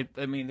mean, no. I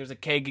mean, there's a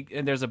keg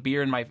and there's a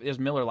beer in my. There's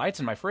Miller Lights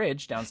in my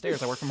fridge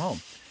downstairs. I work from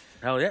home.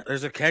 Hell yeah,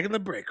 there's a keg in the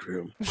brick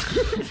room.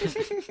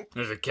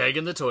 There's a keg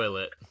in the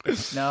toilet.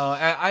 No,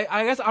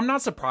 I guess I'm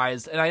not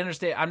surprised, and I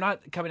understand. I'm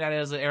not coming at it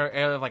as an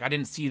era of like I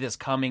didn't see this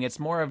coming. It's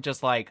more of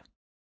just like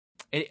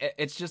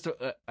it's just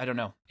I don't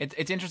know.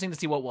 It's interesting to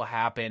see what will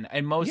happen.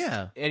 And most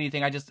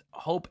anything, I just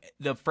hope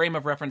the frame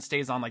of reference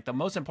stays on. Like the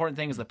most important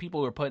thing is the people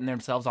who are putting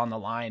themselves on the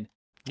line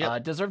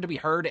deserve to be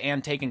heard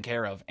and taken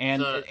care of,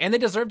 and they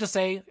deserve to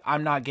say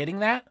I'm not getting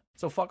that,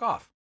 so fuck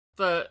off.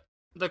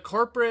 The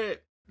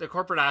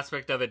corporate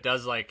aspect of it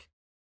does like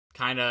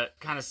kind of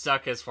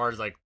suck as far as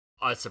like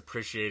us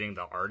appreciating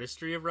the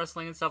artistry of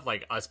wrestling and stuff,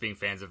 like us being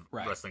fans of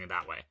wrestling in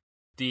that way.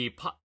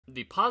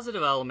 The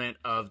positive element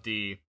of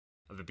it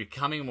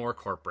becoming more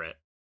corporate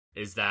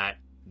is that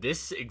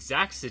this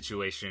exact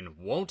situation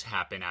won't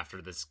happen after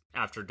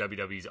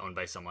WWE is owned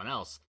by someone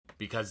else,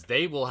 because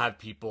they will have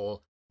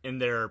people in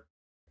their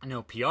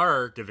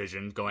PR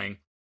division going,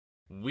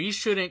 we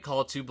shouldn't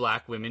call two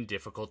black women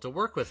difficult to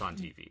work with on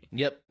TV.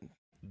 Yep.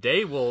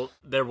 There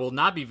will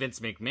not be Vince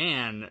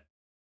McMahon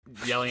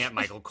yelling at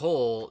Michael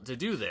Cole to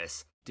do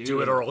this.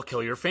 Do it or I'll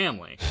kill your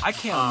family. I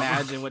can't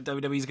imagine what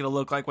WWE's going to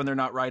look like when they're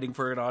not writing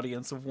for an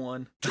audience of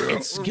one.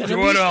 It's gonna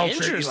Do it be all,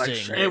 tricky like interesting.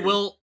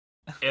 shit.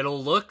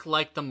 It'll look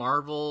like the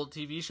Marvel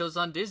TV shows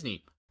on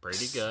Disney.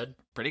 Pretty good.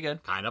 Pretty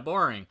good. Kind of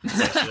boring.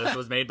 This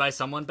was made by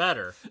someone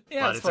better.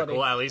 Yeah, but it's it's a funny.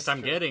 cool. At least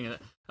I'm getting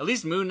it. At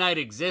least Moon Knight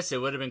exists.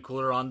 It would have been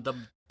cooler on the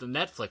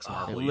Netflix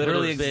Marvel. It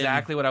Literally would've been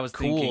exactly what I was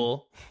thinking.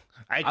 Cool.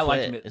 I I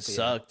liked quit. it, It yeah.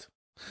 sucked.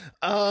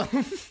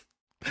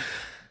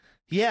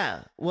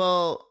 Yeah.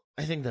 Well,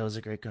 I think that was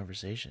a great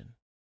conversation.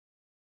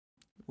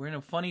 We're in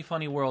a funny,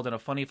 funny world and a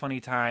funny, funny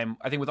time.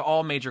 I think with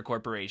all major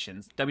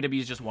corporations, WWE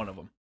is just one of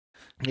them.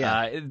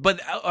 Yeah.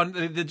 But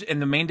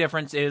and the main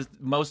difference is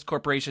most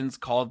corporations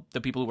call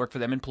the people who work for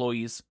them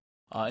employees.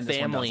 And this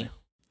one Family.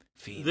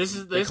 doesn't. This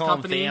is They this call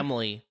company. them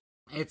family.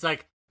 It's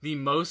like the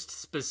most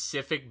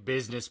specific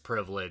business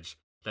privilege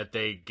that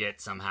they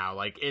get somehow.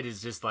 Like it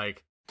is just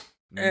like,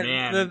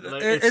 man,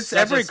 it's such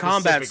a every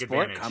combat specific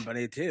sport advantage.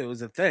 company too.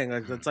 Is a thing.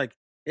 Like it's like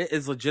it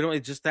is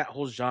legitimately just that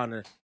whole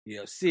genre.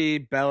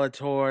 UFC,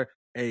 Bellator,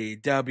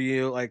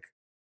 AEW, like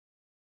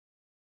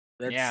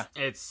that's, Yeah.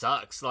 It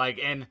sucks. Like,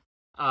 and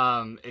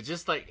it's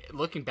just like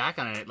looking back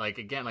on it. Like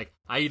again, like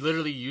I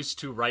literally used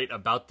to write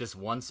about this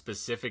one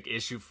specific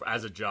issue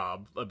as a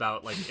job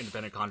about like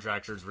independent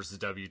contractors versus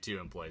W-2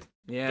 employees.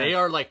 Yeah. They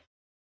are like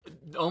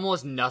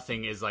almost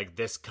nothing is like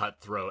this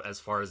cutthroat as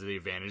far as the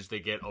advantage they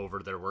get over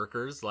their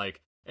workers.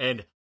 Like,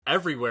 and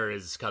everywhere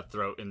is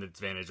cutthroat in the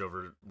advantage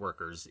over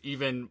workers.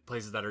 Even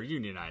places that are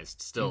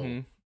unionized still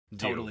Mhm. do.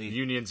 Totally.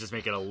 Unions just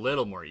make it a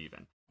little more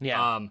even.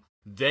 Yeah.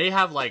 They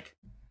have like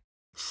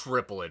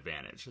triple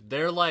advantage.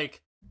 They're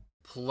like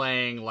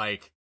playing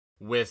like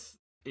with,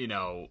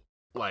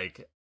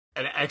 like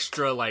an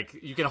extra, like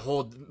you can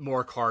hold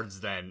more cards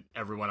than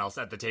everyone else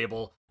at the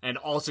table, and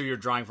also you're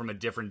drawing from a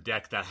different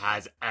deck that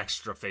has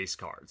extra face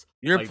cards.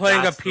 You're Like,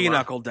 playing a that's the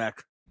pinochle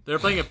deck. They're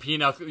playing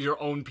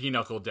your own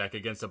pinochle deck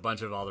against a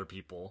bunch of other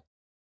people.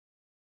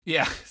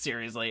 Yeah,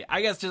 seriously.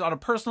 I guess just on a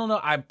personal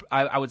note,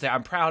 I would say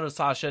I'm proud of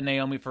Sasha and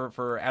Naomi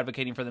for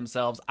advocating for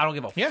themselves. I don't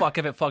give a fuck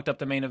if it fucked up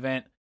the main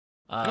event.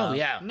 No,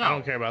 I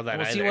don't care about that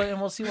either.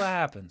 We'll see what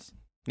happens.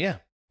 Yeah.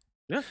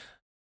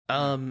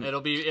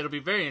 It'll be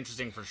very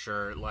interesting for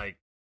sure. Like,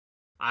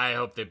 I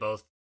hope they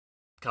both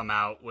come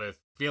out with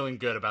feeling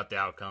good about the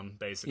outcome.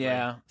 Basically,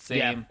 yeah,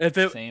 same.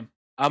 Yeah. Same.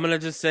 I'm gonna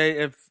just say,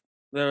 if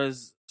there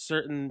was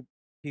certain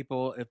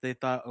people, if they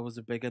thought it was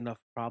a big enough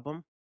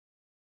problem,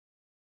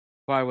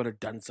 probably would have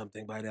done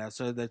something by now.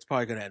 So that's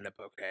probably gonna end up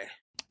okay.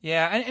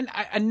 Yeah, and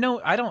I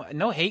know I don't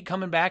no hate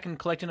coming back and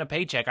collecting a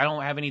paycheck. I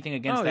don't have anything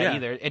against that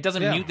either. It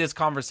doesn't mute this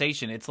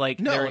conversation. It's like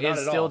there is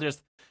still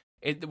just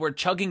we're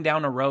chugging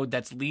down a road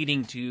that's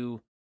leading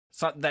to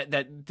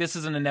that this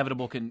is an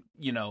inevitable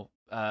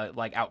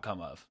like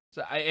outcome of.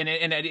 So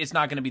it's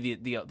not going to be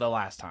the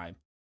last time.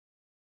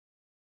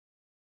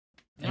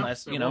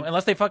 Unless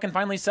unless they fucking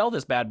finally sell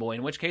this bad boy,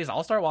 in which case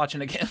I'll start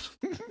watching again.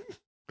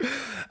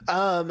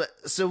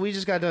 So we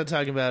just got done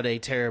talking about a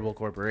terrible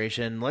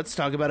corporation. Let's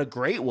talk about a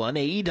great one,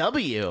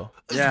 AEW.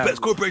 It's the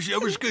best corporation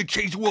ever. It's going to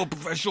change the world of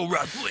professional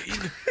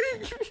wrestling.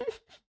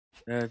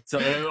 Are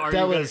you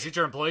going to treat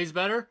your employees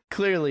better?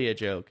 Clearly a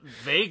joke.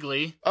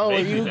 Vaguely. Oh,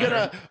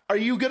 vaguely are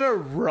you gonna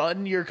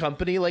run your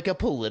company like a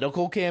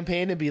political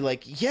campaign and be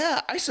like,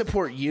 yeah, I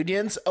support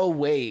unions? Oh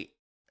wait,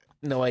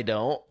 no, I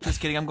don't. Just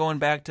kidding. I'm going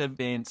back to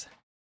Vince.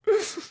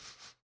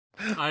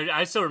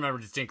 I still remember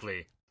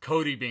distinctly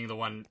Cody being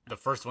the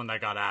first one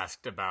that got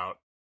asked about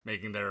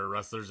making their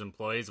wrestlers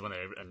employees when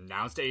they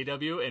announced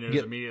AEW, and it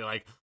was immediately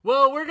like,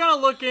 well, we're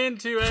gonna look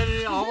into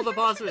it, all the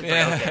possibilities.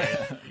 Like,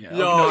 okay,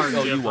 y'all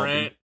aren't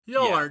different.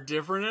 Y'all aren't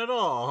different at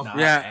all. Not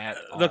Yeah, at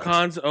all. the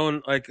Cons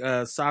own like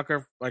a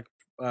soccer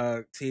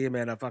team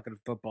and a fucking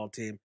football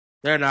team.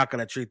 They're not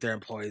gonna treat their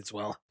employees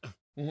well.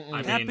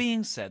 That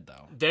being said,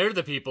 though, they're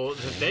the people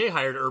that they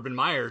hired Urban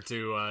Meyer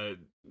to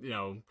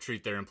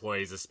treat their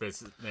employees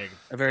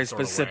A very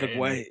specific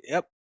way.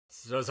 Yep.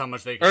 Shows how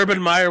much they can.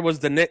 Urban Meyer was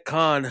the Nick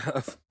Khan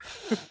of.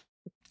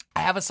 I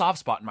have a soft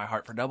spot in my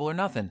heart for Double or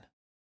Nothing.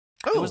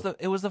 Oh,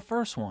 It was the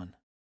first one.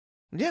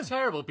 Yeah.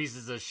 Terrible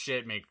pieces of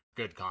shit make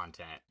good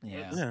content.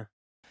 Yeah.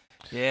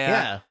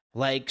 Yeah.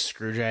 Like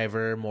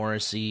Screwdriver,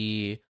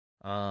 Morrissey,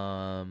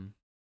 Urban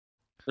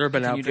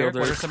Continue, Derek.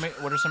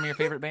 Outfielders. What are some of your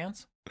favorite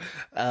bands?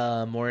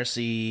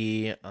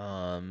 Morrissey,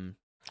 John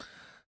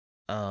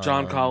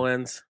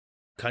Collins.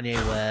 Kanye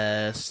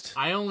West.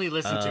 I only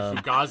listen to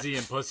Fugazi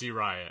and Pussy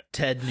Riot.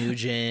 Ted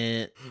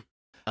Nugent.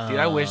 Dude,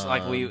 I wish I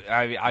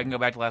can go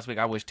back to last week.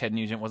 I wish Ted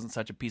Nugent wasn't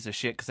such a piece of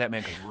shit because that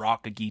man could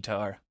rock a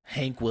guitar.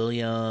 Hank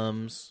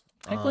Williams.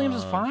 Hank Williams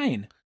is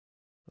fine.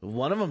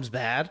 One of them's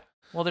bad.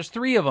 Well, there's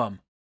three of them.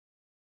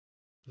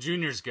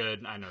 Junior's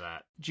good. I know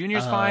that.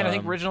 Junior's fine. I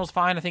think Original's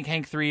fine. I think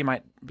Hank 3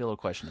 might be a little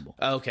questionable.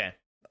 Okay.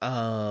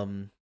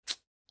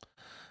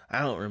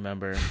 I don't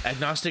remember.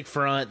 Agnostic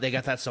Front, they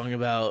got that song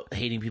about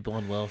hating people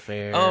on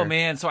welfare. Oh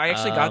man, so I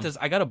actually got this.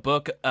 I got a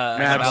book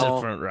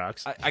Agnostic Front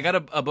rocks. I got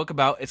a book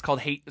about it's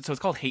called Hate. So it's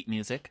called Hate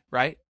Music,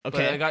 right?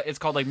 Okay. But it's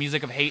called like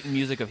Music of Hate and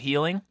Music of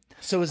Healing.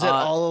 So is it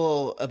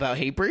all about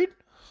Hatebreed?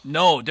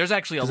 No, there's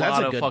actually a 'Cause that's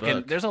lot a of good fucking.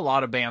 book. There's a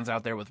lot of bands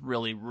out there with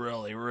really,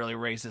 really, really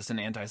racist and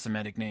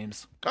anti-Semitic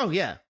names. Oh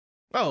yeah.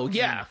 Oh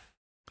yeah.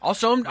 I'll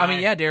show them. I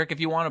mean, yeah, Derek, if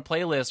you want a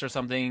playlist or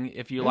something,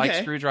 if you like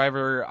Okay.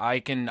 Screwdriver, I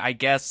can, I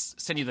guess,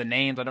 send you the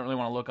names. I don't really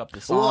want to look up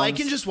the songs. Well, I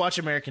can just watch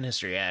American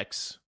History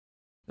X.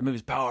 The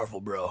movie's powerful,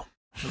 bro.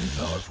 The movie's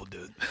powerful,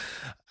 dude.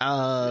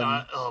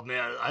 Oh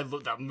man, I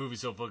love that movie.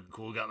 So fucking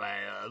cool. Got my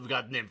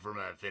got the name for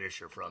my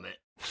finisher from it.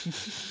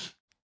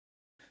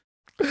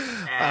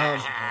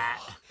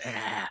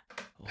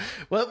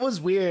 What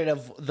was weird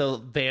of the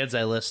bands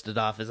I listed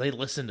off is I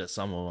listened to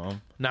some of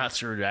them, not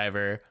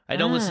Screwdriver. I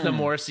don't listen to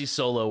Morrissey's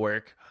solo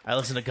work. I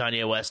listen to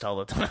Kanye West all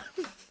the time.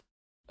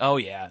 Oh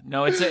yeah,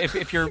 no. It's if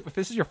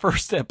this is your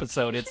first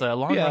episode, it's a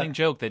long running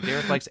joke that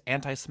Derek likes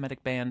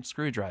anti-Semitic band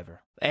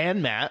Screwdriver.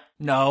 And Matt.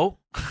 No.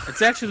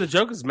 It's actually the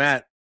joke is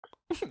Matt.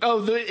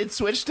 Oh, it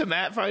switched to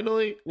Matt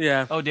finally?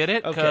 Yeah. Oh, did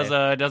it? Because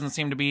it doesn't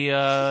seem to be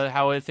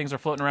how things are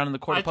floating around in the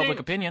court of public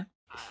opinion.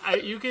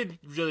 You could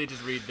really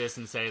just read this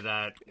and say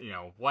that,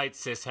 white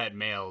cishet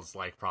males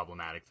like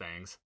problematic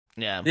things.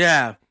 Yeah.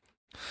 Yeah.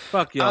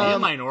 Fuck y'all. You're a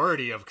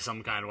minority of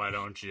some kind, why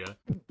don't you?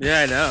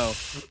 Yeah, I know.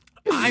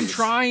 I'm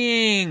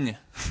trying.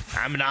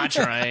 I'm not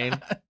trying.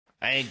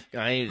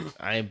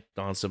 I'm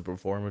on some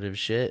performative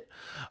shit.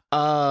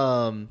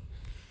 I'm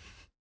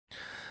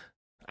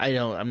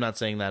not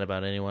saying that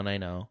about anyone I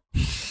know.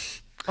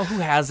 Oh, who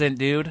hasn't,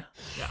 dude?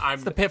 Yeah,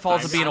 it's the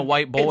pitfalls of being a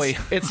white boy.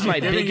 It's my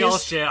giving y'all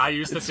biggest shit. I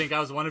used to think I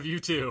was one of you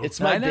too. It's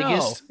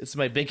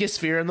my biggest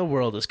fear in the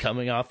world is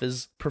coming off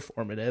as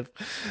performative.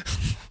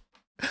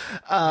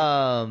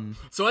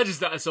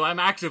 So I'm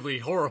actively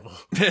horrible.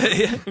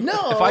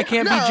 No, If I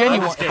can't no, be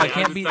genuine, just kidding. if I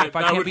can't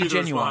be the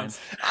genuine, response.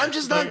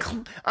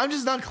 I'm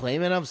just not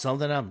claiming I'm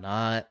something I'm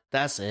not.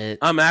 That's it.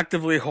 I'm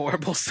actively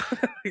horrible. So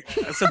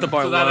I set the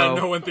bar So that low.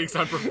 no one thinks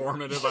I'm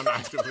performative. I'm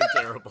actively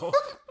terrible.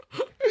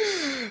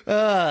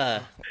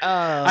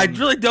 I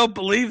really don't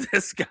believe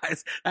this,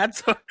 guys.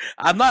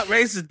 I'm not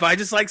racist, but I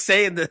just like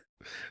saying that.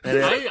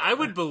 I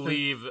would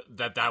believe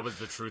that was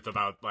the truth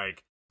about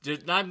like.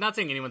 I'm not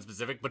saying anyone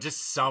specific, but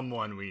just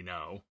someone we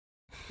know.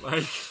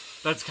 Like,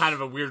 that's kind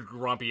of a weird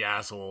grumpy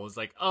asshole. It's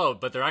like, oh,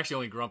 but they're actually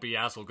only grumpy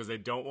asshole because they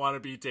don't want to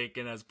be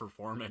taken as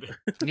performative.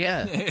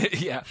 Yeah.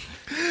 yeah.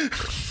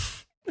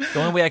 The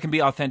only way I can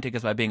be authentic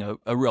is by being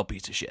a real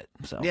piece of shit.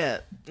 So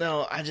Yeah.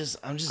 No, I'm just.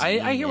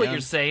 I hear what man.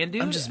 you're saying,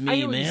 dude. I'm just I me,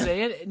 hear what you're man.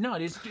 saying. No,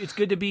 it's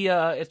good to be.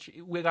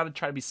 We got to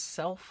try to be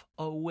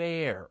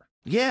self-aware.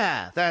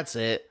 Yeah, that's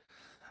it.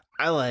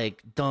 I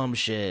like dumb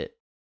shit.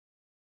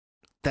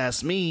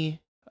 That's me.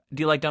 Do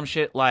you like dumb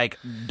shit like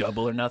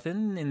Double or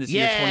Nothing in this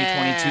year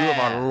Yeah. 2022 of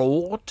our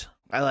Lord?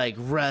 I like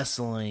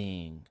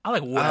wrestling. I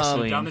like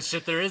wrestling. Dumbest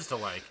shit there is to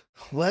like.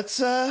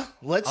 Let's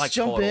like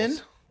jump in.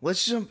 turtles.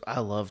 Let's jump. I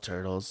love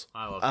turtles.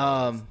 I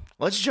love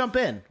Let's jump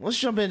in. Let's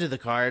jump into the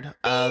card.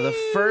 The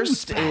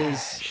first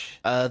is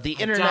the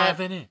internet.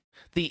 diving in.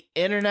 The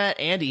internet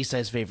and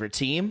Eastside's favorite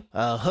team,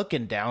 Hook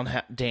and Down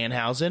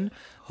Danhausen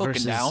Hook and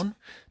versus Down?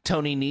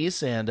 Tony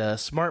Nese and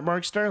Smart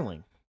Mark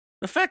Sterling.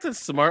 The fact that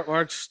Smart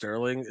Mark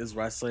Sterling is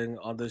wrestling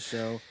on this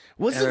show.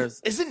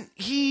 Isn't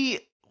he?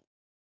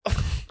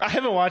 I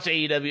haven't watched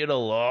AEW in a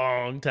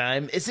long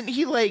time. Isn't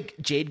he like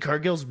Jade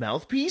Cargill's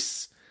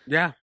mouthpiece?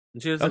 Yeah,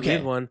 she doesn't Okay.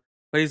 need one.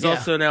 But he's Yeah.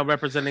 also now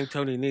representing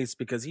Tony Nese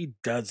because he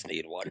does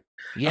need one.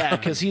 Yeah,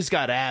 because he's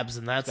got abs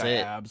and that's Got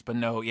it. abs, but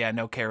no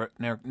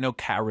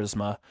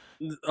charisma.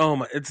 Oh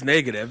my, it's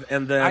negative.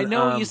 And then I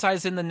know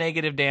Eastside's in the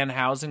negative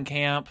Danhausen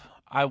camp.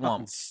 I fucking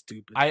won't.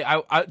 stupid.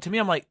 I to me,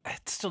 I'm like,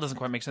 it still doesn't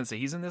quite make sense that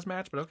he's in this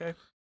match, but okay.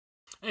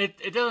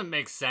 It doesn't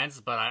make sense,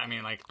 but I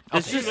mean, like,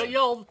 It's you'll- just-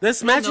 you'll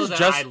this you'll match know is that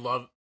just- I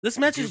love. This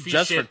match is goofy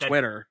just for shit that-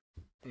 Twitter.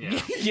 Yeah,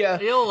 Yeah.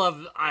 you'll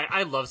love.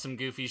 I love some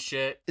goofy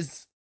shit.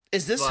 Is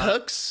this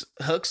But-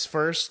 Hook's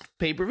first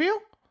pay per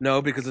view?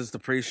 No, because it's the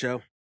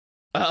pre-show.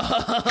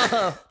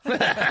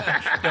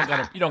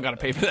 You don't gotta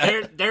pay for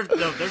that.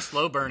 They're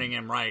slow burning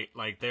him, right?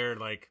 Like they're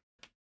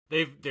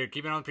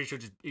keeping on pre-show.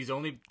 He's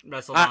only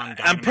wrestled on. I'm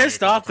Dynamite pissed a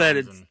couple off that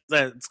times,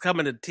 it's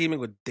coming to teaming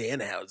with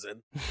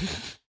Danhausen.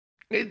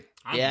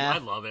 Yeah. I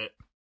love it.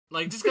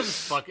 Like just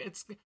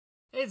because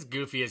it's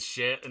goofy as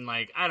shit, and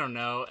like I don't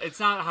know, it's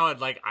not how I'd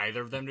like either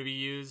of them to be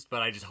used,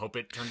 but I just hope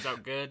it turns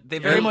out good. They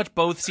very much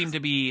both seem to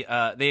be.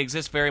 They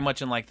exist very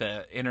much in like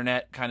the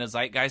internet kind of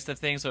zeitgeist of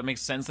things, so it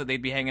makes sense that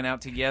they'd be hanging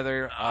out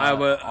together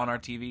on our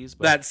TVs.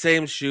 But That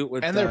same shoot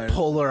with And they're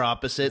polar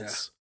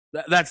opposites.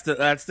 that's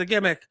the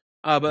gimmick.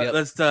 But Yep.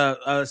 that's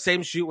the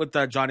same shoot with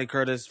Johnny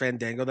Curtis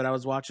Fandango that I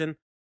was watching.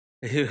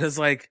 He was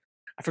like,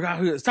 I forgot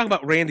who he was talking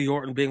about Randy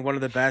Orton being one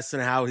of the best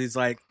and how he's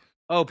like,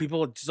 oh,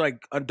 people just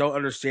like don't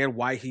understand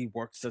why he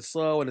works so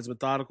slow and is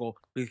methodical.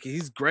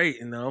 He's great,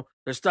 you know.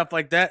 There's stuff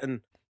like that,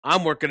 and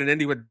I'm working an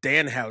indie with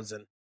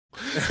Danhausen.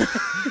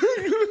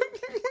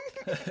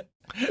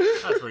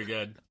 That's pretty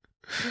good.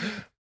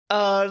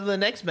 The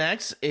next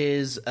match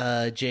is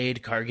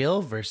Jade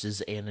Cargill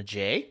versus Anna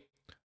Jay.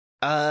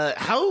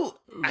 How? Ooh,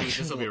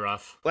 this will be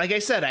rough. Like I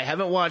said, I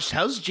haven't watched.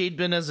 How's Jade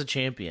been as a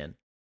champion?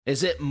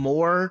 Is it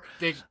more?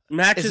 They,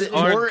 Matches Is it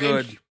aren't more?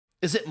 good.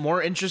 Is it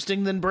more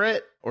interesting than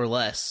Britt or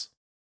less?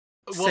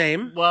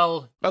 Same.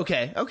 Well,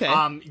 Okay.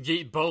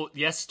 both.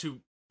 Yes,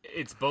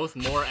 it's both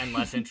more and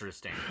less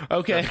interesting.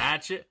 Okay.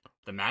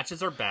 The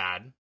matches are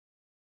bad.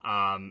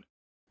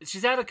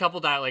 She's had a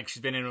couple that like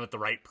she's been in with the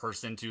right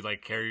person to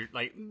like carry,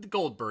 like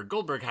Goldberg.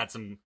 Goldberg had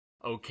some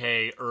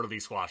okay early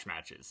squash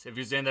matches. If he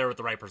was in there with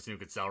the right person who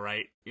could sell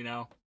right, you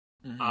know.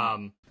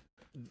 Mm-hmm.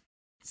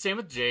 Same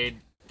with Jade.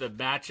 The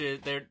matches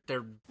they're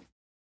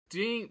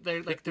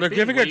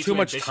giving her too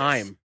much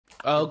time.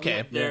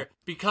 Okay.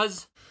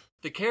 Because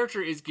the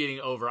character is getting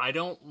over. I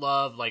don't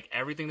love like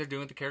everything they're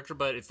doing with the character,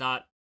 but it's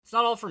not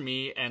all for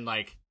me, and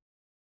like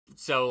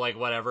so like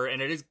whatever,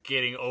 and it is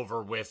getting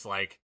over with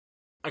like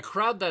a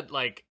crowd that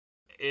like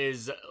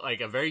is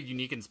like a very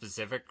unique and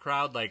specific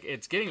crowd. Like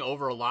it's getting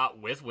over a lot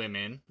with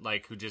women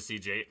like who just see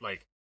Jade,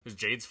 like because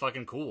Jade's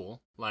fucking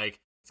cool. Like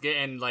it's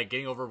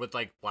getting over with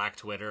like Black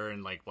Twitter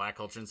and like Black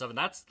culture and stuff, and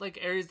that's like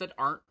areas that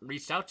aren't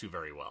reached out to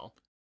very well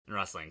in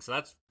wrestling. So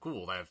that's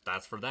cool.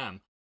 That's for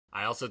them.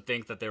 I also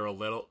think that they've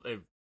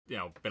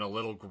been a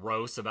little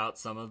gross about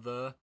some of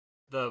the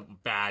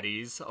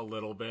baddies a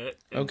little bit.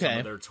 In some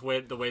of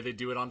their the way they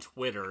do it on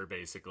Twitter,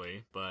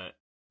 basically. But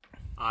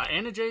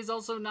Anna Jay's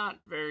also not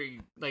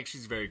very like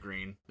she's very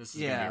green. This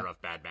is gonna be a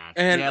rough bad match.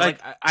 And Yeah,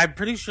 like I'm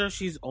pretty sure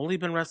she's only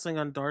been wrestling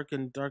on Dark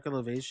and Dark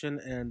Elevation,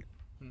 and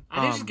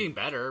I think she's getting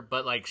better,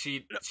 but like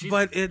she's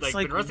but it's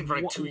like been wrestling for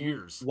like 2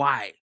 years.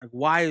 Why? Like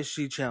why is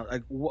she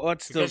challenged?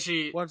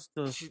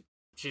 Like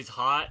She's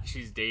hot.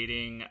 She's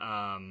dating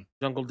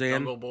Jungle Dan?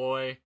 Jungle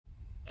Boy.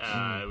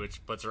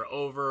 which puts her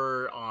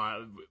over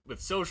on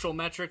with social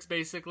metrics,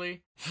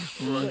 basically.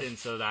 And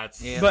so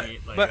that's but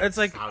like, it's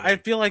like how I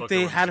feel like book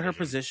they her had her division.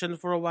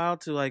 positioned for a while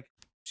to like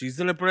she's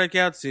gonna break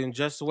out soon.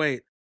 Just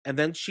wait, and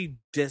then she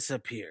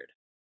disappeared.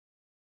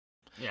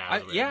 Yeah,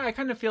 it was Yeah, weird. I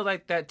kind of feel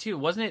like that too.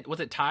 Wasn't it? Was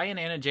it Ty and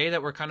Anna Jay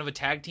that were kind of a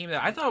tag team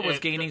that I thought was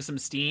gaining some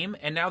steam,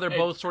 and now they're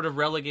both sort of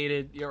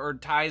relegated, or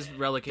Ty's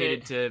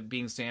relegated to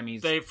being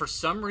Sammy's They for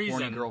some horny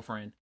reason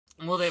girlfriend.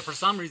 Well, for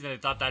some reason they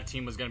thought that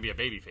team was going to be a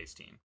babyface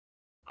team.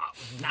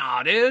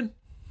 Nah, dude.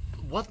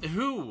 What?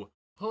 Who?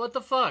 What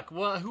the fuck?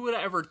 Who would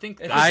ever think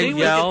that? I same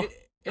with- yell,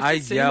 it's I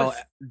the same yell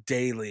with-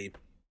 daily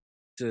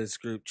to this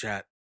group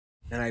chat,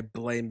 and I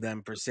blame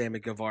them for Sammy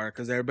Guevara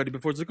because everybody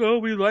before's like, "Oh,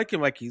 we like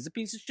him, like he's a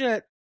piece of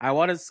shit." I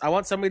want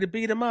somebody to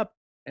beat him up,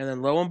 and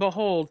then lo and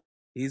behold,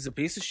 he's a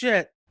piece of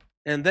shit.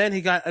 And then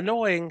he got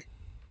annoying,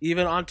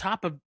 even on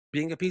top of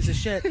being a piece of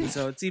shit, and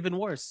so it's even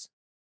worse.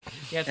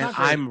 Yeah, it's And not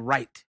great. I'm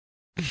right.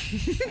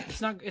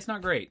 It's not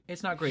great.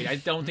 It's not great. I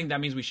don't think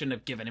that means we shouldn't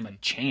have given him a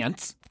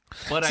chance.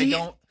 But See, I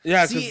don't.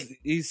 Yeah, See- because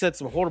he said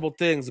some horrible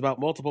things about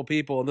multiple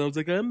people, and I was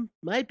like,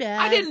 my bad.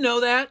 I didn't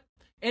know that.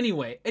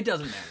 Anyway, it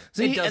doesn't matter.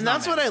 See, It does and not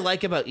that's what matter. I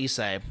like about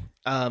Isai.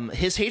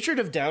 His hatred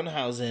of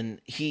Downhausen,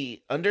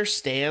 he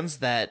understands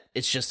that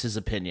it's just his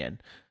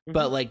opinion.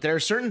 But like there are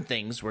certain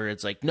things where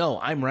it's like, no,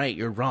 I'm right,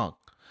 you're wrong.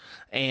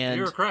 And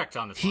You were correct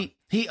on this one.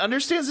 he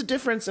understands the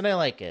difference, and I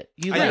like it.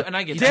 You I like, do, and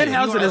I get Dan that.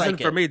 Housen I isn't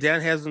like for it. me.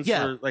 Dan Housen's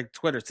Yeah. for like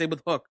Twitter. Same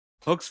with Hook.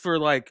 Hook's for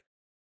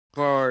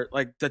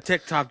the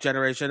TikTok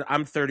generation.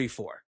 I'm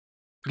 34.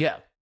 Yeah.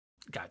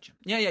 Gotcha.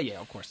 Yeah.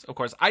 Of course.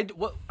 I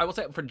will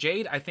say for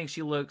Jade, I think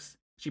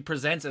she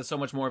presents as so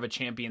much more of a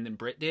champion than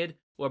Britt did.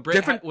 Well,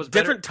 Britt was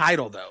better. Different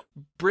title though.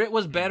 Britt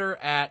was better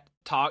at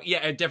talk. Yeah,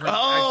 at different.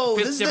 Oh,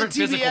 this is the different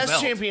physical TBS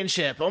belt.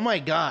 championship. Oh my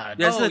god.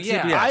 Yeah, it's Oh, the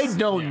yeah. TBS. I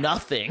know Yeah.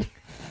 nothing.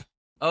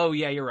 Oh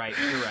yeah, you're right.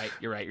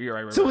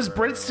 You're So is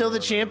Britt still the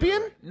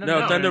champion?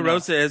 No, Thunder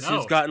Rosa is No,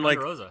 who's gotten like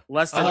Thunder Rosa.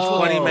 less than Oh.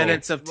 20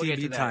 minutes of We'll get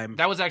to TV that. time.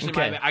 That was actually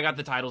Okay. I got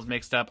the titles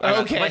mixed up.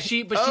 Okay. But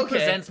she Okay.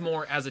 presents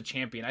more as a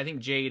champion. I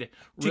think Jade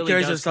She really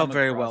carries does herself come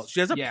very across- well.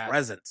 She has a Yeah,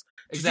 presence.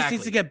 She just exactly.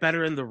 needs to get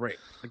better in the ring.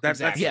 Like that's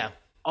Exactly. Yeah.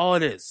 all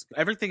it is.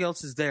 Everything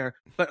else is there,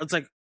 but it's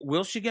like,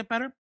 will she get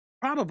better?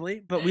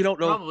 Probably, but we don't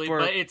know. Probably,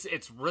 but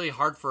it's really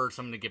hard for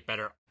someone to get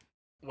better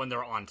when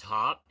they're on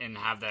top and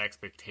have that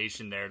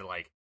expectation there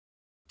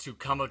to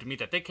come up to meet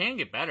that. They can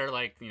get better,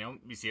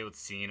 you see it with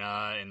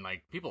Cena and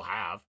people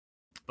have,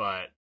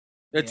 but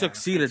it took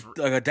Cena it's-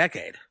 like a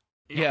decade.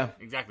 Yeah.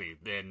 exactly.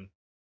 Then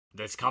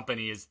this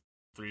company is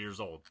 3 years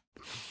old.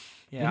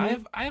 Yeah,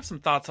 I have some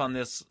thoughts on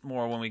this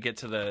more when we get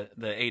to the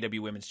AEW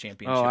Women's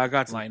Championship. Oh, I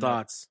got some lineup.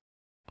 thoughts.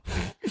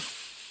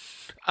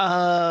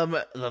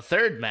 The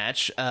third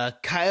match,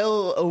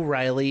 Kyle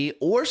O'Reilly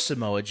or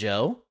Samoa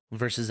Joe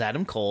versus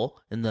Adam Cole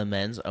in the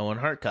men's Owen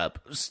Hart Cup.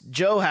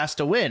 Joe has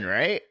to win,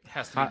 right?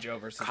 Has to be Joe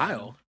versus Kyle.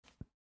 Adam.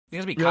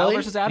 You think it's gonna be Kyle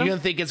versus Adam? You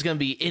don't think it's gonna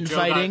be Joe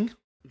infighting?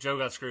 Joe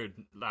got screwed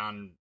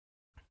on.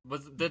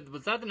 Was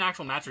that an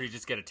actual match, or did he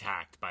just get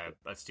attacked by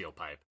a steel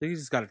pipe? I think he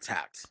just got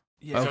attacked.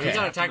 Yeah, So he Okay.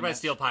 got attacked by a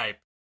steel pipe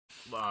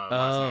last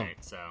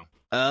night. So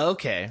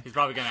Okay. he's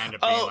probably gonna end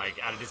up being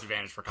at a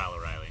disadvantage for Kyle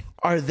O'Reilly.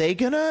 Are they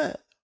gonna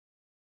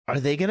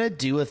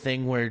do a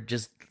thing where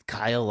just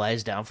Kyle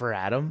lies down for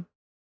Adam?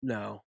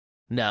 No,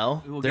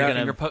 No, We'll they're get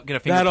gonna. a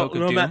finger poke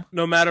of doom.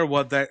 no matter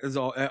what, that is it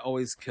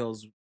always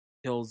kills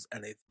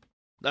anything.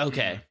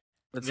 Okay.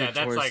 That's Yeah, that's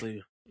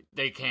notoriously.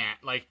 They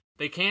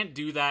can't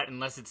do that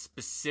unless it's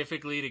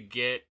specifically to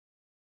get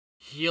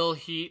heel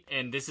heat,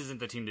 and this isn't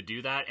the team to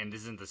do that, and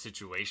this isn't the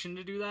situation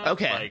to do that.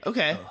 Okay.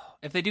 Okay.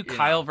 If they do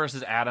Kyle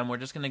versus Adam, we're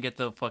just gonna get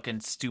the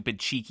fucking stupid,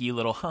 cheeky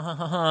little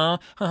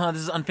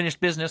this is unfinished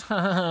business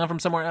from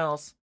somewhere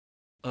else.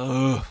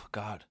 Oh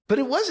God. But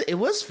it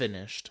was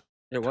finished.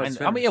 It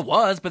was. I mean, it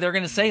was, but they're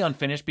gonna say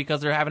unfinished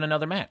because they're having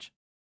another match.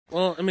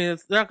 Well, I mean,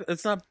 it's not.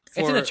 It's not.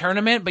 It's in a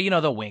tournament, but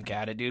they'll wink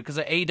at it, dude, because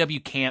the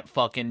AEW can't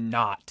fucking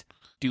not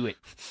do it.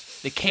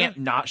 They can't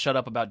not shut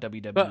up about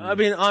WWE. But I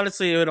mean,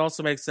 honestly, it would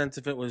also make sense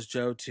if it was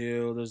Joe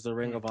too. There's the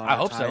Ring of Honor. I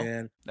hope so.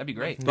 tie-in. That'd be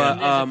great. But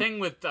And the thing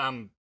with the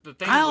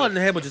thing Kyle with and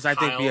him would just, I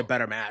think, be a Kyle-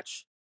 better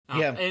match.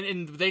 Yeah.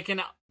 and they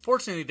can.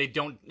 Fortunately, they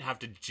don't have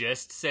to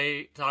just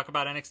talk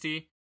about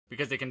NXT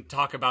because they can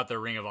talk about their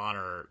Ring of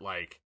Honor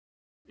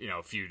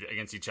feud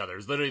against each other.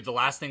 It's literally the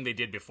last thing they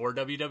did before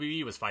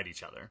WWE was fight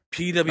each other.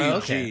 PWG,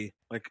 Okay.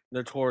 like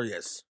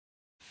notorious,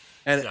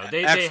 and So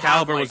they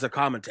Excalibur have, was the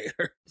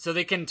commentator. So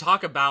they can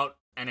talk about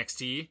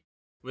NXT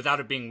without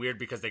it being weird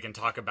because they can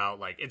talk about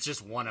it's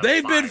just one of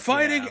They've been five.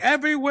 fighting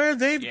everywhere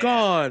they've Yeah.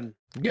 gone.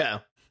 Yeah.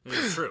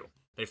 It's true.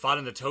 They fought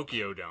in the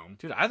Tokyo Dome.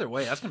 Dude, either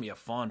way, that's gonna be a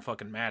fun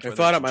fucking match. They whether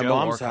fought it's at my Joe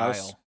or mom's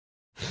house. Kyle.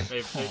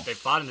 They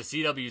fought in the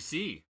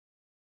CWC,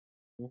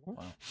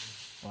 Wow.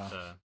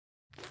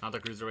 not the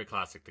Cruiserweight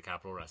Classic, the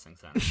Capitol Wrestling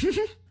Center.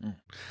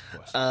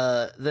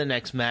 The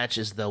next match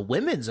is the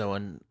women's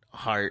Owen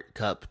Hart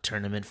Cup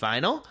tournament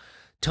final.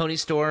 Tony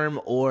Storm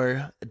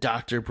or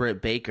Dr.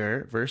 Britt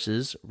Baker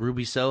versus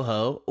Ruby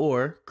Soho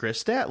or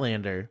Chris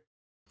Statlander.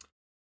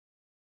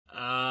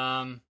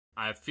 I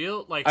I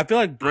feel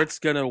like Britt's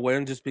gonna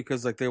win just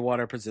because like they want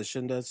her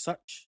positioned as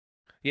such.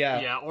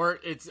 Yeah. or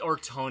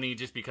Tony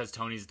just because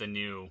Tony's the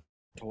new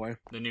Toy.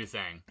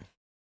 thing,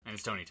 and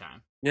it's Tony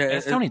time. Yeah,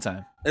 It's Tony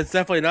time. It's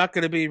definitely not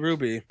gonna be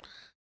Ruby.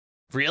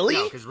 Really?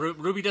 No, because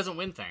Ruby doesn't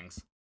win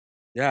things.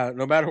 Yeah,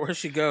 no matter where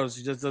she goes,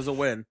 she just doesn't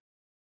win.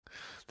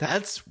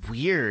 That's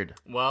weird.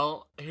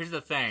 Well, here's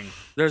the thing.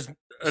 There's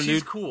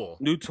She's cool,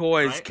 new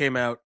toys right? came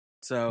out,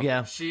 so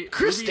Yeah.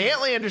 Chris Ruby-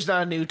 Stanlander's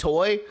not a new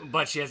toy.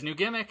 but she has a new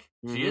gimmick.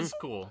 She Mhm. is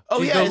cool. Oh,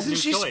 She's yeah. no Isn't new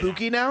she toy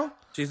spooky now?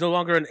 she's no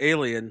longer an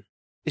alien.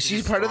 Is she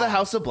She's part of the strong.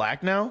 House of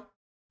Black now?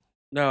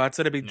 No, that's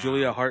gonna be No.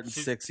 Julia Hart in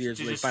She's- 6 years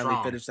she's when they just finally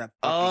strong. finish that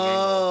fucking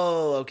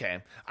Oh,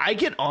 okay. I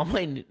get all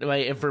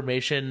my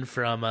information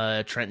from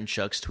Trent and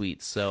Chuck's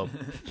tweets, so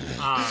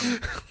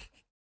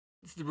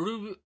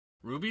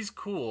Ruby's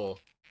cool,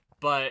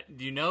 but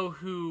do you know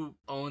who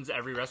owns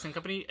every wrestling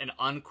company? An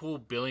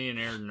uncool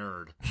billionaire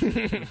nerd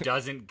who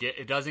doesn't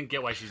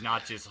get why she's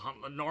not just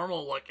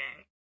normal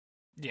looking.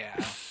 Yeah.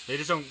 They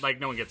just don't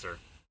no one gets her.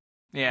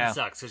 Yeah. It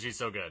sucks because she's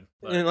so good.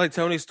 But- And like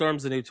Tony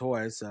Storm's the new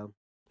toy, so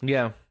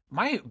yeah.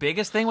 My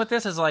biggest thing with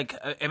this is like,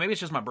 and maybe it's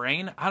just my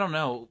brain. I don't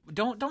know.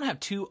 Don't have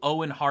two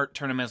Owen Hart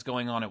tournaments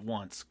going on at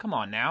once. Come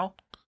on now.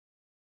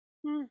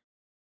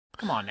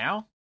 Come on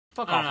now.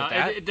 Fuck I don't off with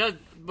know. that. It does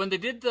when they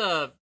did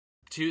the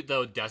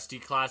Dusty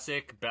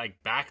Classic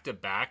back to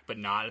back, but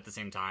not at the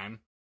same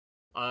time.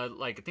 I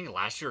think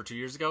last year or 2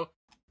 years ago,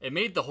 it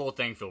made the whole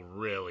thing feel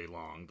really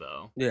long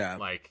though. yeah.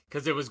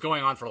 Because it was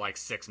going on for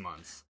 6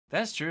 months.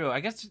 That's true.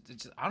 I guess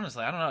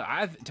honestly, I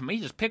don't know. To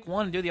me, just pick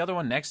one and do the other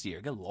one next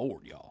year. Good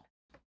lord, y'all.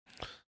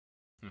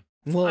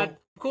 Well,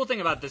 Cool thing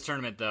about this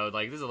tournament though,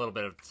 this is a little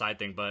bit of a side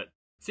thing, but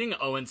seeing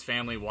Owen's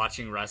family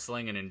watching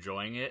wrestling and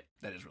enjoying it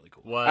That is really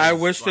cool. was. I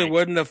wish they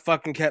wouldn't have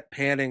fucking kept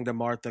panning to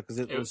Martha because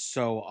it was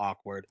so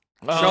awkward.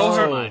 oh, Show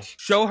her, much.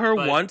 show her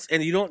But- once,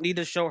 and you don't need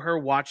to show her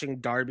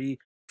watching Darby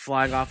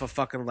flying off a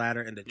fucking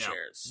ladder into Yeah,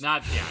 chairs.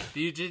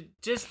 You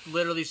just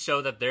literally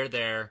show that they're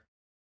there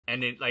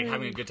and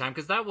having a good time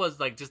because that was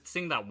just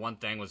seeing that one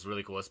thing was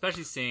really cool,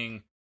 especially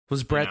seeing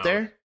was Brett know,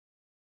 there?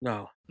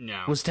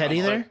 No, Was Teddy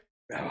there?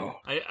 no.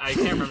 I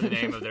can't remember the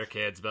name of their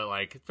kids, but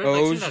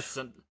Oj.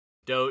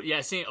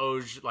 seeing seeing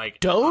Oj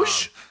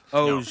Doge?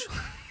 Oj.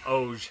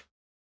 Oj.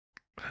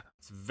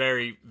 It's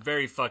very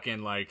very fucking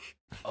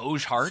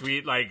Oj Hart.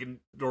 sweet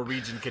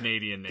Norwegian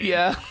Canadian name.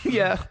 Yeah,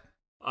 yeah.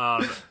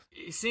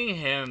 Seeing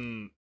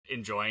him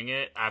enjoying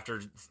it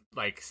after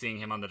seeing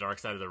him on the dark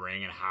side of the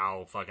ring and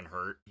how fucking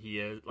hurt he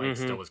is,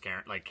 still was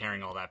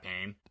carrying all that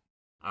pain.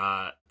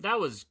 That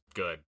was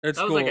good. It's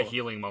that was a cool.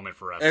 healing moment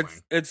for wrestling.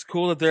 It's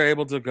cool that they're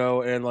able to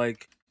go and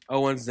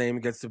Owen's name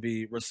gets to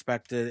be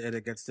respected and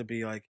it gets to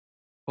be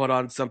put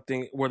on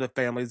something where the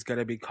family's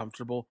gonna be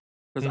comfortable.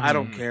 Because I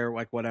don't Mhm. care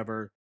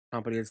whatever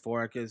company it's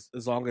for, as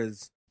long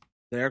as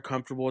they're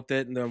comfortable with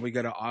it, and then we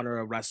get to honor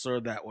a wrestler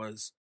that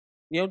was,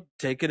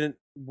 taken it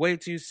way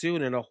too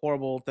soon and a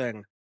horrible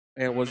thing,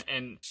 and it was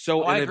and so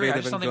Well, I agree. innovative I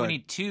just and don't think good. we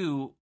need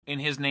two in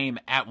his name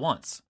at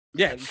once.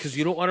 Yeah, because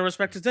you don't want to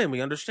respect his name. We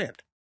understand.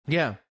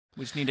 Yeah.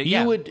 We just need to. You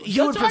Yeah. would That's what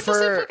I just say,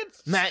 prefer fucking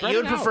Matt, spread you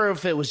would it out. prefer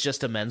if it was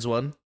just a men's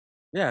one.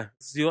 Yeah,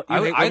 so you I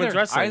would- hate women's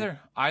wrestling.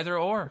 either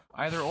or.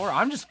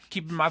 I'm just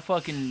keeping my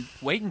fucking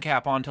waiting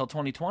cap on until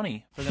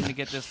 2020 for them to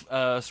get this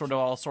sort of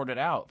all sorted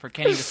out. For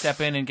Kenny to step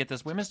in and get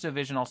this women's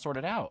division all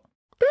sorted out.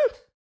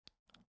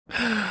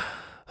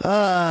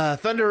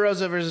 Thunder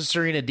Rosa versus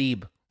Serena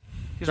Deeb.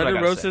 Here's what I Thunder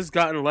gotta Rosa's say.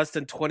 gotten less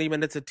than 20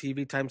 minutes of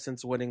TV time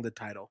since winning the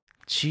title.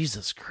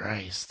 Jesus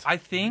Christ. I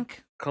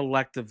think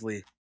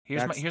Collectively.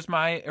 here's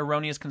my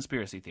erroneous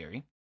conspiracy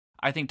theory.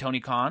 I think Tony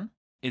Khan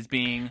is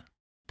being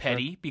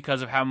petty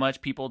because of how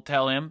much people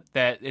tell him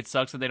that it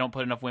sucks that they don't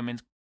put enough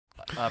women's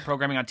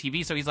programming on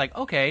TV. So he's like,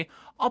 okay,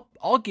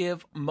 I'll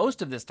give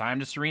most of this time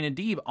to Serena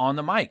Deeb on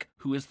the mic,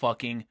 who is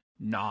fucking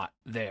not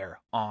there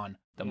on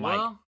the mic.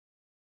 well,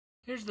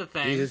 here's the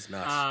thing. He is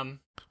nuts.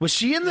 Was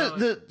she in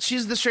No.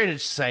 she's the Straight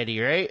Edge Society,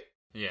 right?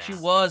 Yeah, She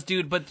was,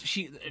 dude, but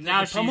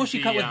Now the promo she's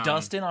she cut the, with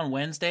Dustin on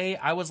Wednesday,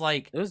 I was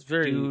like, It was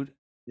very. dude,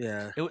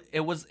 Yeah. it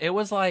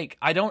was like,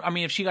 I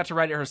mean, if she got to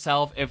write it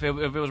herself, if it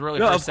was really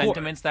No, her of course.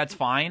 sentiments, that's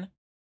fine.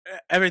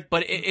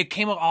 But it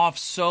came off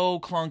so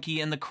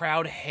clunky, and the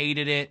crowd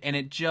hated it, and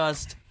it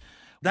just.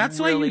 That's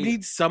why really- you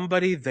need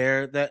somebody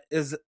there that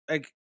is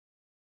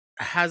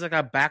has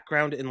a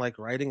background in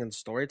writing and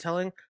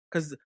storytelling,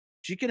 because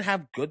she can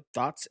have good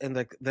thoughts and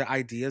the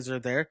ideas are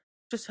there.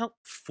 Just help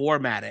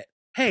format it.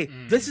 Hey,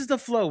 this is the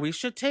flow we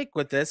should take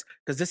with this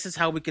because this is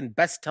how we can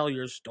best tell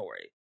your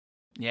story.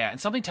 Yeah, and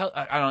something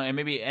I don't know, and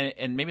maybe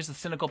it's the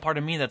cynical part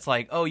of me that's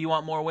like, oh, you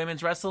want more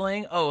women's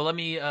wrestling? Oh, let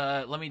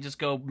me just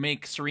go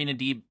make Serena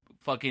Deeb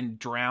fucking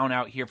drown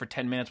out here for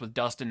 10 minutes with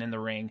Dustin in the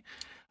ring.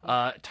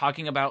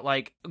 Talking about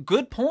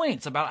good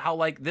points about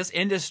how this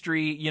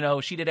industry,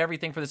 she did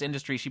everything for this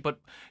industry. She put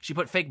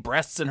fake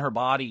breasts in her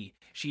body.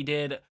 She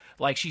did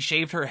she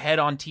shaved her head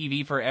on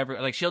TV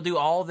forever. She'll do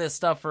all this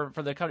stuff for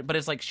the company, but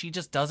it's she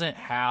just doesn't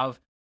have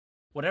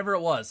whatever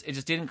it was, it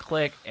just didn't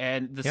click.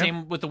 And the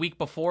same with the week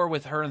before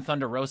with her and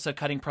Thunder Rosa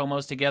cutting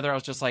promos together. I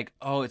was just like,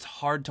 oh, it's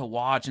hard to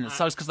watch, and it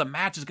sucks because the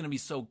match is going to be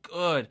so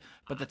good,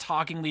 but the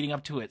talking leading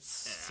up to it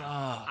sucks.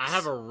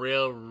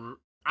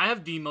 I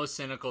have the most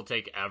cynical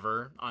take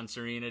ever on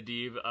Serena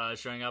Deeb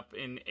showing up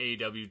in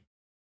AEW,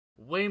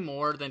 way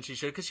more than she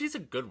should, because she's a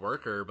good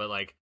worker, but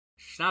like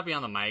she's not be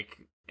on the mic,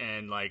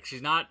 and like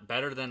she's not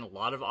better than a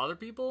lot of other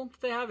people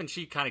they have, and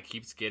she kind of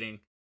keeps getting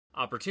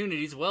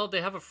opportunities. Well,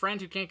 they have a friend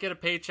who can't get a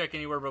paycheck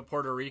anywhere but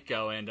Puerto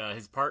Rico, and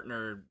his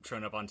partner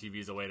showing up on TV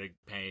is a way to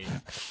pay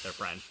their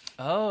friend.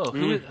 Oh,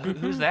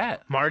 who's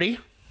that? Marty?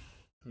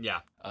 Yeah.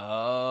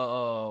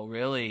 Oh,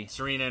 really?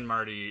 Serena and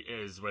Marty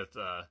is with,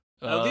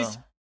 at least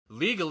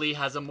legally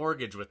has a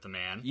mortgage with the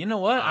man. You know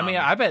what? I mean,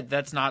 I bet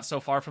that's not so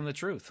far from the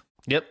truth.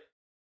 Yep.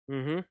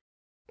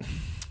 Mm-hmm.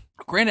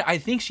 Granted, I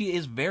think she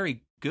is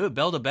very good,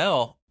 bell to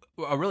bell,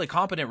 a really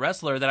competent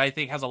wrestler that I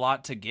think has a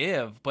lot to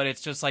give, but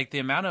it's just like the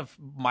amount of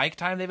mic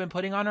time they've been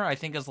putting on her, I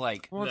think is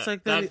like... Well, it's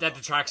that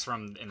detracts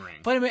from in-ring.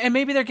 But and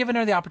maybe they're giving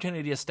her the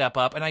opportunity to step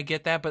up, and I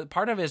get that, but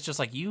part of it is just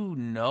like,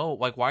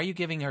 like, why are you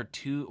giving her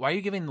why are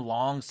you giving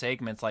long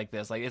segments like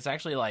this? Like, it's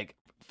actually like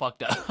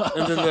fucked up.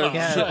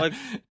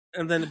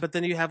 And then but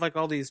then you have like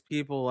all these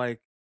people like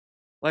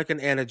an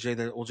Anna Jay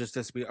that will just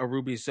disappear, a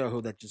Ruby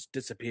Soho that just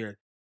disappeared.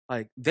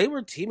 Like, they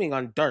were teaming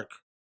on Dark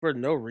for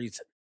no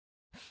reason.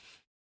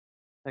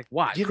 Like,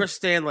 why? Chris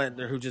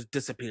Stanlander, who just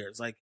disappears.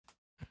 Like,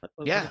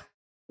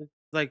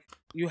 like,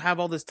 you have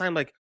all this time.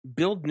 Like,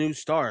 build new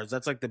stars.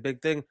 That's like the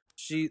big thing.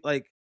 She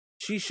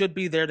should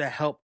be there to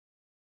help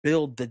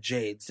build the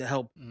Jades, to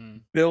help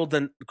build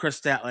the Chris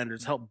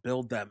Statlanders, help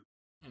build them.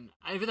 And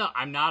even though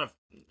I'm not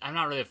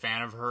really a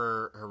fan of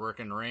her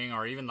work in the ring,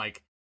 or even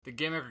like the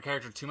gimmick or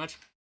character too much.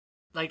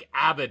 Like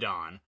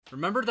Abaddon.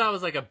 Remember that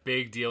was like a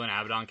big deal when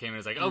Abaddon came in.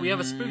 It's like, oh, we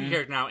have a spooky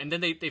character now. And then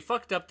they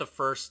fucked up the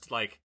first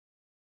like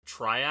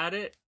try at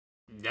it.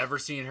 Never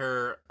seen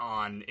her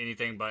on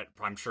anything but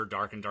I'm sure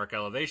Dark and Dark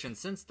Elevation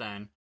since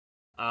then.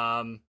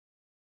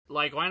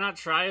 Like, why not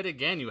try it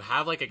again? You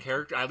have like a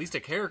character, at least a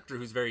character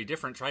who's very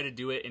different. Try to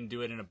do it and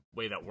do it in a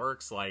way that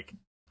works. Like,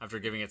 after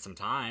giving it some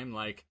time,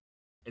 like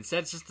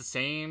instead it's just the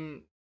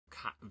same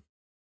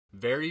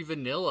very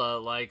vanilla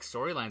like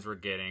storylines we're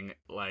getting.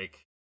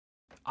 Like,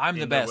 I'm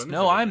the best.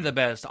 No, I'm the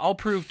best. I'll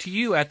prove to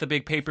you at the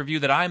big pay-per-view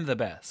that I'm the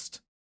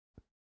best.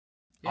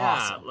 Yeah,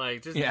 awesome.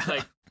 Like, just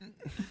like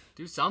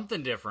do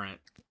something different.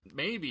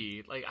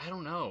 Maybe. Like, I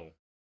don't know.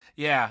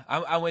 Yeah,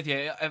 I'm with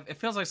you. It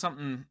feels like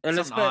something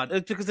odd.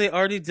 It's because they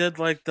already did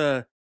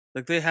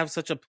they have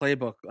such a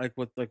playbook like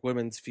with like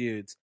women's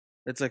feuds.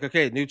 It's like,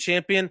 okay, new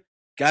champion,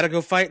 gotta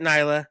go fight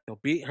Nyla, go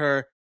beat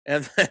her,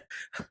 and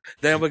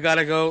then we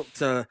gotta go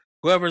to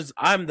whoever's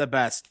I'm the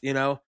best, you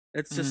know?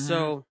 It's just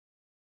so...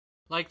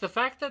 Like, the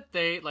fact that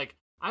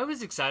I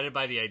was excited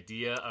by the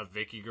idea of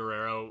Vicky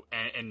Guerrero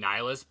and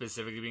Nyla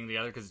specifically being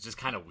together, because it's just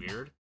kind of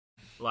weird.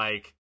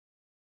 Like,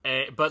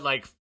 but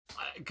like,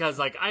 because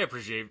like, I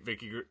appreciate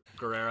Vicky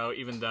Guerrero,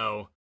 even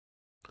though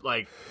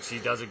like she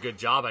does a good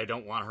job. I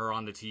don't want her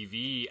on the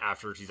TV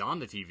after she's on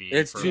the TV.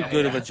 It's too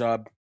good of a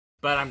job.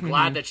 But I'm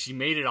glad that she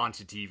made it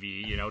onto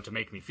TV, you know, to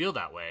make me feel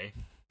that way.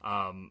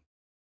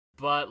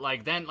 But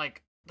like, then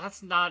like,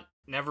 that's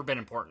never been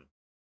important.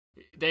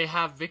 They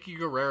have Vicky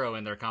Guerrero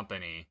in their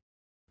company,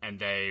 and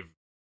they've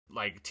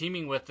like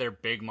teaming with their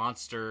big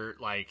monster,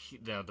 like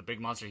the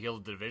big monster heel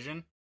of the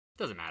division.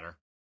 Doesn't matter.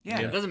 Yeah,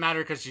 it doesn't matter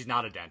because she's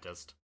not a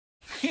dentist.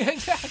 Yeah,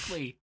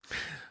 exactly.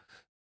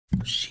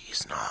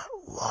 She's not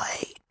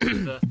white.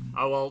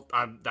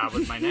 That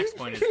was my next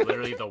point. Is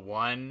literally the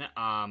one.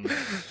 I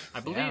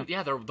believe,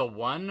 the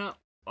one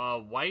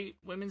white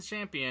women's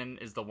champion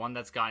is the one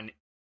that's gotten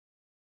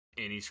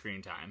any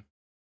screen time.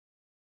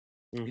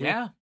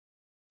 Mm-hmm.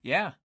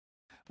 Yeah.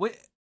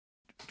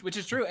 Which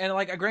is true, and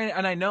like, granted,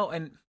 and I know,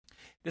 and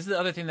this is the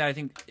other thing that I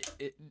think,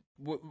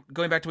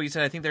 going back to what you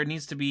said, I think there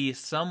needs to be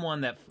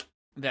someone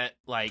that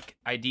like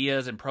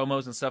ideas and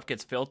promos and stuff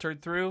gets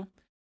filtered through,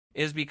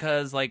 is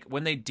because like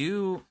when they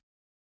do,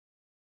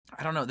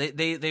 I don't know,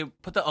 they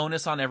put the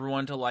onus on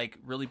everyone to like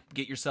really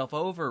get yourself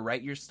over,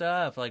 write your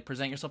stuff, like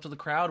present yourself to the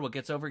crowd. What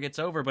gets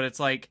over, but it's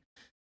like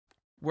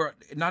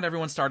not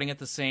everyone's starting at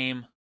the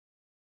same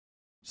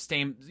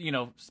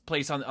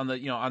place on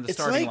the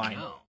starting line.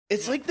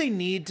 It's like they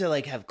need to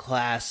like have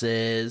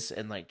classes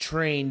and like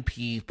train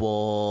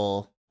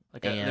people,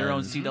 like their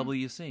own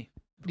CWC.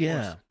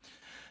 Yeah.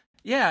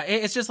 Yeah,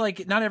 it's just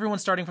like not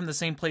everyone's starting from the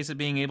same place of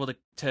being able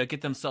to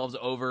get themselves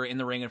over in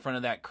the ring in front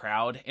of that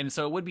crowd. And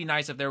so it would be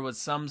nice if there was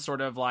some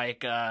sort of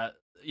like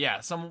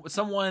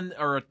someone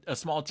or a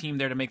small team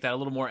there to make that a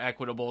little more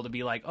equitable, to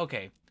be like,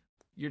 okay,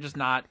 you're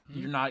not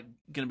going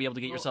to be able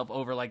to get yourself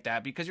over like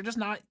that because you're just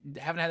haven't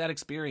had that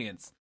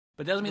experience.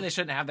 But it doesn't mean they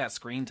shouldn't have that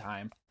screen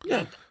time.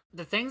 Yeah.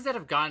 The things that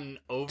have gotten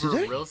over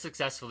real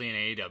successfully in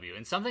AEW,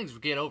 and some things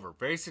get over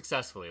very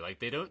successfully, like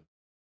they don't.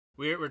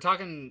 We're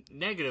talking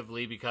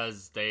negatively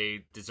because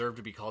they deserve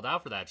to be called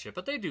out for that shit,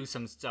 but they do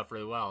some stuff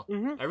really well.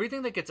 Mm-hmm.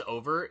 Everything that gets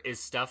over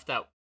is stuff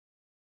that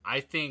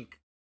I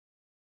think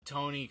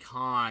Tony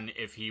Khan,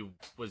 if he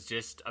was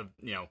just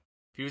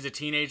if he was a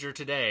teenager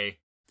today,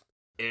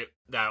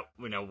 that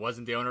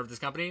wasn't the owner of this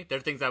company, there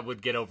are things that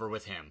would get over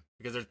with him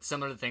because they're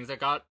similar to things that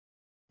got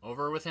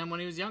over with him when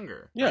he was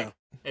younger. Yeah. Like,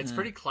 it's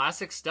pretty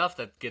classic stuff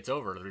that gets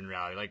over in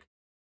reality. Like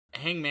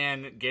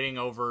Hangman getting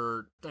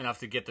over enough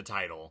to get the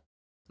title.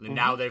 And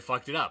now they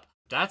fucked it up.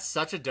 That's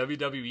such a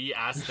WWE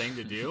ass thing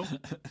to do.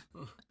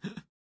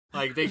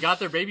 Like they got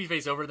their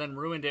babyface over, then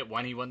ruined it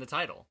when he won the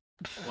title.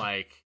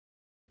 Like,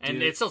 and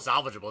Dude. it's still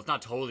salvageable. It's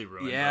not totally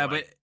ruined. Yeah,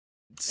 but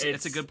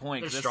it's a good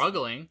point. They're 'cause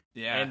struggling.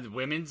 Yeah. And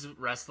women's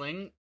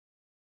wrestling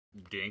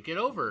didn't get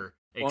over,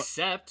 Well,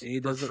 except he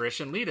for doesn't- Trish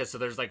and Lita. So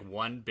there's like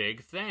one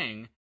big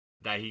thing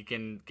that he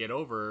can get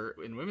over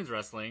in women's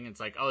wrestling. It's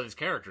like, oh, this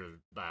character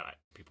that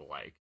people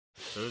like.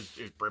 So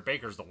Britt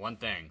Baker's the one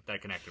thing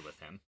that connected with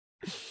him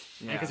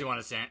Yeah. because he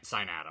wanted to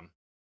sign Adam.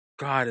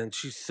 God, and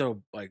she's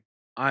so like,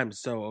 I'm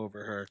so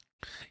over her.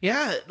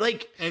 Yeah,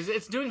 like And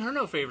it's doing her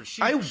no favor.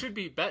 She I- should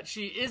be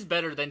She is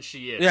better than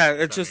she is. Yeah, if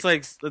it's that just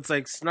makes like it's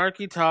like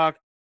snarky talk,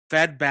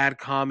 fed bad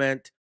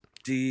comment,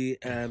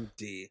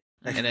 DMD.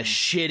 and a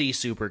shitty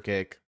super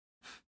kick.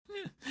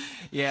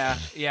 Yeah,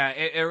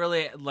 it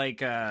really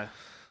like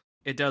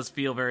it does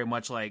feel very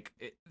much like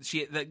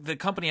the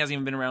company hasn't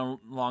even been around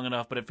long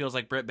enough, but it feels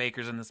like Britt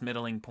Baker's in this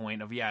middling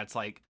point of it's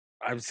like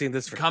I've seen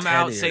this for come 10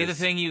 out, years. say the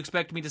thing you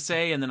expect me to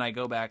say, and then I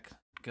go back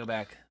to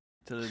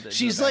the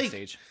She's the like-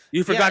 backstage.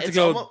 You forgot to it's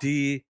go almo-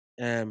 DMD.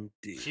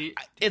 It's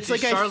she's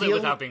like I Charlotte feel-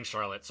 without being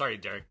Charlotte. Sorry,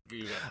 Derek.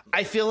 You go.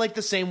 I feel like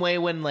the same way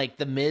when like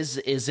the Miz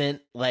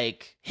isn't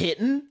like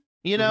hitting,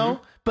 you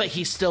know, but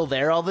he's still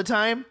there all the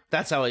time.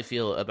 That's how I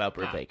feel about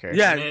Britt Yeah. Baker.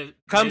 Yeah, Miz-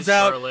 comes Miz,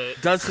 out, Charlotte,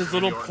 does his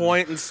little Randy Orton.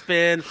 point and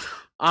spin.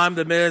 I'm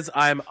the Miz.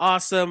 I'm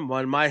awesome.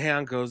 When my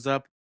hand goes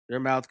up, your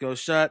mouth goes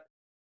shut.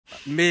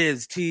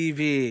 Miz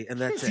TV, and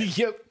that's it.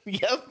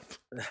 Yep.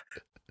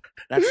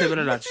 That's him in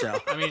a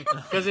nutshell. I mean,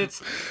 because it's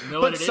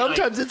what But it is, like,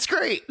 sometimes it's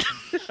great.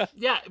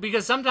 yeah,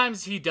 because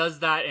sometimes he does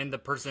that, and the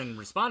person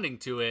responding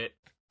to it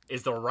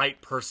is the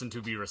right person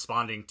to be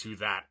responding to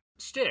that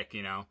shtick.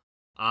 You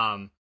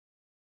know,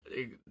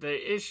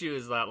 the issue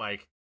is that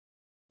like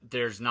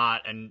there's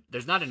not an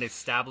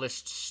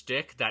established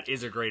shtick that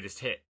is a greatest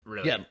hit.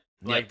 Really, Yeah.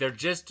 like they're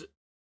just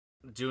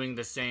doing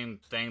the same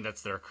thing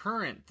that's their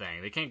current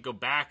thing. They can't go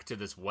back to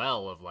this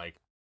well of like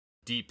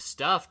deep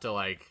stuff to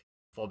like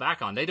fall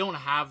back on. They don't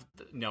have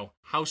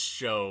house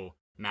show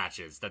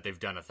matches that they've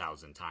done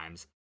 1,000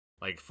 times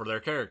like for their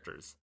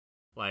characters.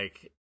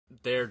 Like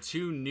they're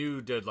too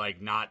new to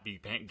like not be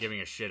giving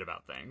a shit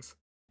about things.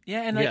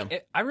 Yeah, and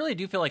like I really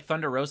do feel like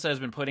Thunder Rosa has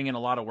been putting in a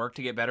lot of work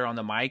to get better on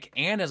the mic,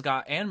 and has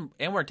got and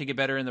work to get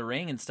better in the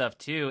ring and stuff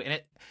too.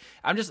 And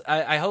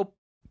I hope,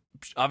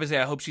 obviously,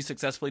 I hope she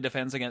successfully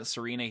defends against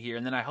Serena here,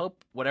 and then I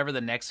hope whatever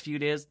the next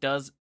feud is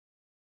does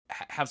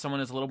have someone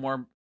who's a little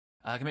more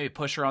can maybe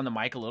push her on the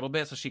mic a little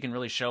bit so she can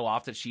really show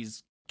off that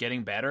she's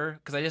getting better.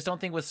 Because I just don't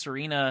think with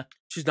Serena,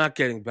 She's not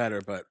getting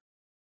better, but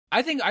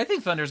I think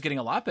Thunder's getting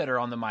a lot better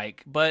on the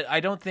mic, but I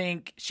don't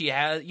think she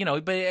has,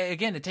 but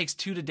again, it takes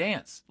two to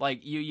dance.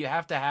 Like you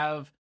have to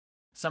have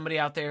somebody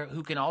out there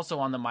who can also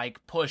on the mic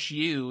push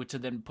you to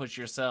then push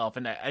yourself.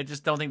 And I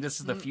just don't think this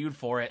is the feud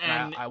for it. And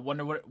And- I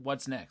wonder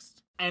what's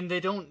next. And they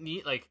don't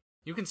need like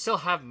you can still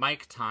have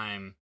mic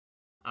time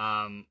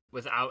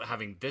without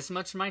having this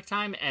much mic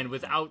time and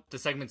without the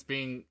segments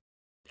being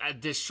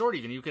this short.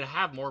 Even you could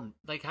have more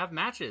like have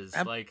matches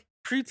like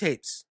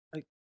pre-tapes,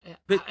 like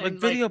and,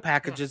 video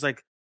packages,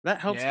 like that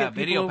helps Yeah, get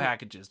video people.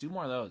 packages. Do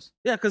more of those.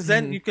 Yeah, because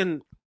then Mhm. you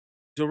can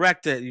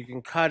direct it, you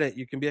can cut it,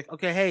 you can be like,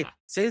 okay, hey,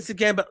 say this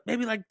again, but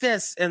maybe like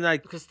this, and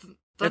like because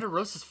Thunder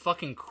Rosa's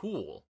fucking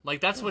cool.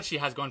 Like that's what she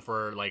has going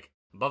for her. Like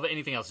above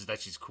anything else is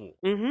that she's cool.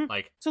 mhm.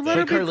 Like So let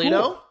her Like be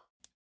Carlito? cool.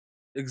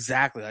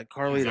 Exactly, like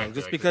Carlito. Exactly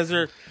Just like because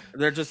this.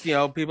 they're just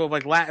people of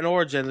like Latin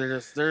origin, they're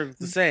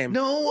the same.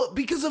 No,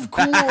 because of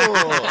cool.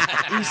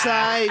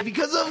 Isai,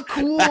 because of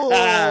cool.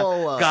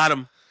 Got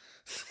him.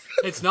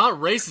 it's not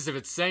racist if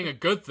it's saying a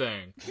good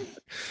thing.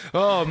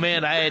 Oh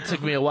man, it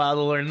took me a while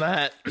to learn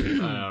that.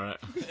 All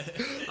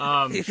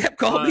right. He kept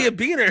calling me a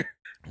beaner.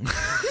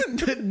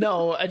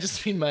 No, I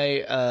just mean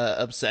my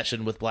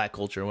obsession with black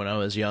culture when I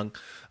was young.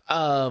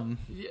 And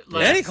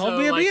he called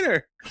me a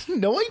beaner.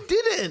 No, I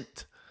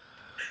didn't.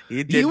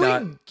 He did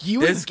not.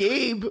 You This- and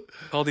Gabe.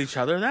 Called each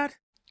other that?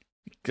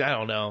 I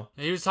don't know.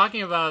 He was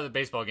talking about the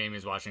baseball game he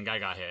was watching. Guy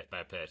got hit by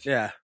a pitch.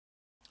 Yeah.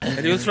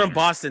 And he was from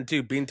Boston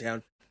too,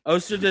 Beantown.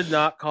 Oster did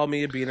not call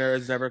me a beaner.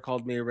 Has never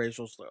called me a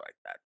racial slur like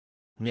that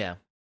Yeah,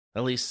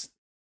 at least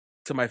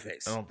to my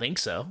face. I don't think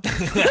so.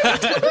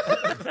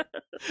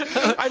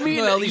 I mean,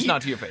 well, at least you-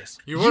 not to your face.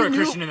 You were You a knew-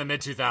 Christian in the mid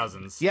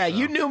 2000s. Yeah, so.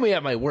 you knew me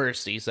at my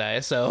worst,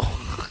 Isai. So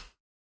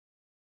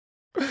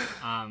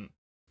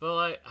But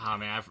like, oh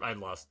man, I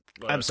lost.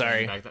 what I I'm was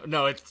saying sorry. back then.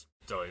 No, it's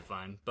totally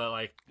fine. But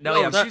like,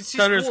 No, yeah, she's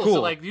Thunder's cool. cool.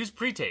 So like, use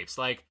pre-tapes,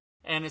 like,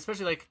 and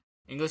especially like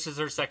English is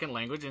her second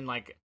language, and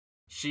like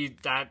she's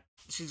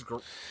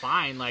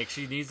fine. Like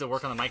she needs to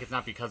work on the mic. It's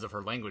not because of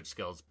her language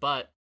skills,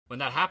 but when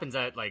that happens,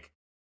 that like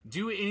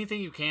do anything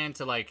you can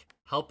to like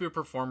help your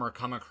performer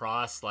come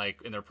across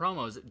like in their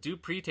promos. Do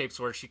pre-tapes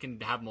where she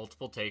can have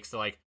multiple takes to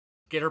like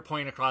get her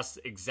point across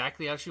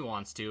exactly how she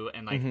wants to,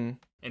 and like in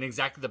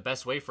exactly the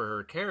best way for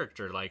her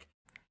character. Like,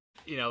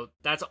 you know,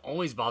 that's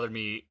always bothered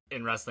me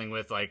in wrestling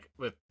with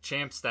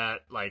champs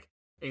that like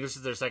English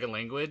is their second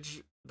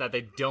language, that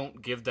they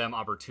don't give them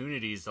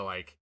opportunities to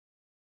like,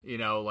 you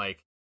know,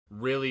 like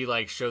really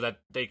like show that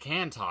they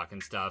can talk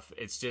and stuff.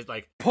 It's just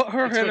like put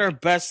her in her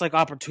best like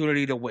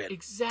opportunity to win.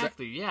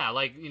 Exactly. Yeah.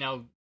 Like, you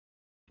know,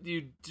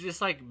 you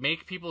just like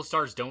make people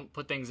stars, don't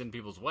put things in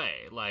people's way.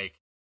 Like,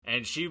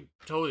 and she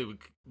totally would,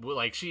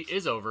 like, she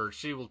is over.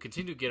 She will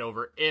continue to get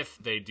over if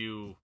they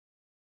do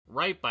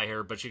right by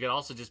her, but she could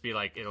also just be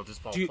like, it'll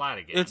just fall flat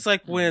again. It's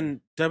like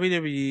when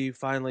WWE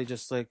finally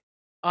just like,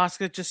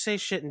 Asuka, just say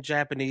shit in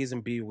Japanese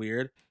and be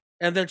weird.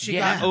 And then she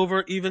got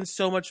over even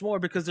so much more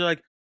because they're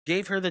like,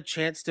 gave her the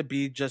chance to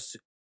be just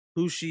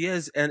who she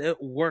is, and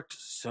it worked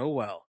so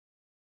well.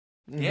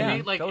 Yeah,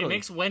 it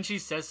makes when she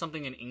says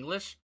something in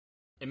English,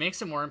 it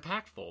makes it more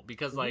impactful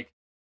because like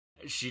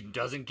she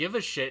doesn't give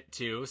a shit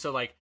to. So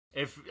like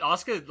if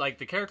Asuka, like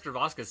the character of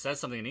Asuka says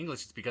something in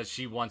English, it's because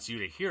she wants you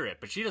to hear it,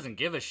 but she doesn't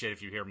give a shit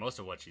if you hear most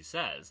of what she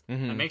says. It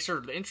makes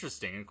her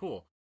interesting and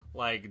cool.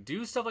 Like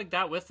do stuff like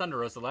that with Thunder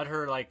Rosa. Let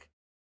her like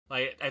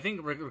I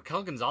think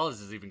Raquel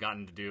Gonzalez has even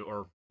gotten to do,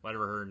 or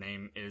whatever her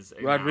name is,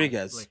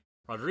 Rodriguez. Now, like,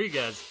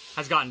 Rodriguez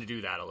has gotten to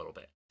do that a little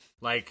bit.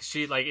 Like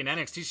she like in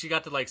NXT she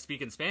got to like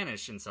speak in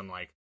Spanish in some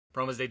like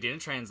promos. They didn't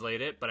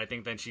translate it, but I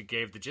think then she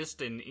gave the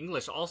gist in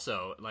English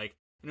also. Like,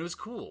 and it was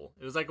cool.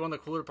 It was like one of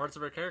the cooler parts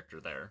of her character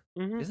there.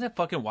 Isn't that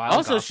fucking wild?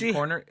 Also, she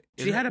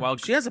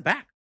has a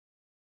back.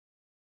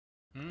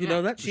 You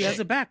know that she has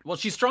a back. Well,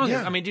 she's strong.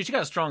 I mean, dude, she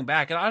got a strong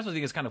back, and I also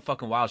think it's kind of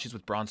fucking wild. She's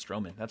with Braun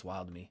Strowman. That's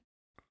wild to me.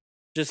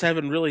 Just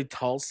having really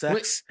tall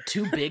sex.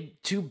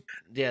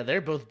 Yeah, they're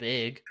both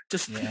big.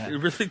 Just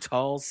really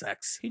tall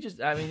sex. I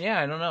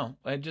don't know.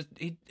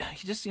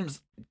 He just seems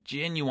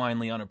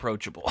genuinely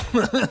unapproachable.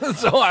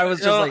 So I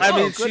was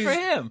just good for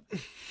him.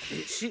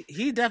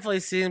 He definitely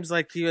seems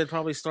like he would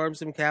probably storm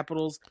some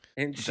capitals,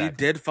 and she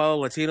did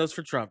follow Latinos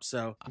for Trump.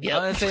 So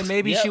I would say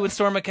maybe she would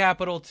storm a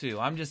capital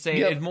too. I'm just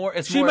saying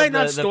she might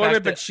not storm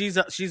it, but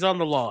she's on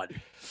the lawn.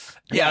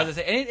 Yeah, I was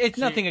gonna say, it's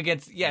nothing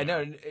against. Yeah,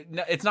 no,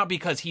 it's not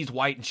because he's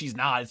white and she's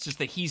not. It's just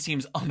that he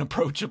seems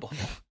unapproachable.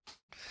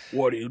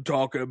 What are you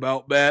talking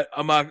about, Matt?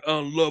 Am I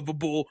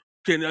unlovable?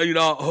 Can you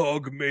not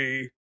hug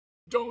me?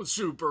 Don't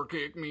super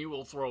kick me,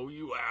 we'll throw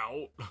you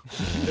out.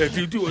 If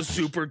you do a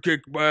super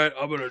kick, Matt,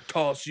 I'm gonna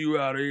toss you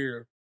out of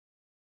here.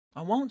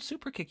 I won't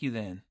super kick you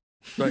then.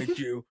 Thank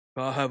you.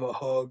 I'll have a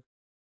hug.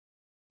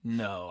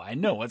 No, I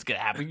know what's gonna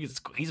happen. You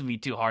squeeze me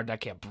too hard and I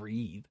can't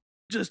breathe.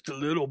 Just a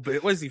little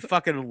bit. What is he,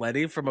 fucking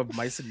Letty from Of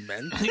Mice and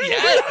Men?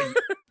 Yeah.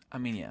 I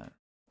mean, yeah.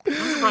 I'm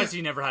surprised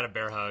he never had a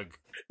bear hug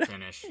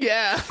finish.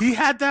 Yeah. He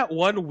had that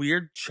one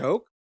weird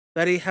choke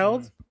that he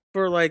held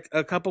for like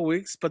a couple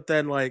weeks, but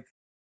then like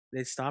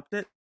they stopped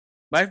it.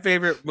 My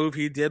favorite move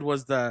he did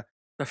was the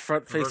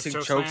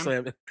front-facing choke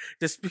slam,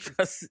 just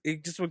because he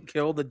just would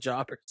kill the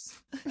jobbers.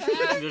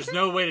 There's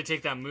no way to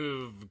take that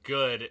move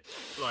good,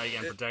 like,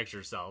 and protect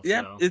yourself.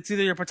 Yeah, so. It's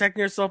either you're protecting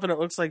yourself and it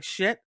looks like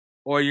shit,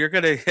 or you're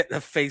gonna hit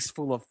a face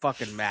full of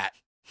fucking Matt.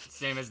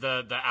 Same as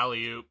the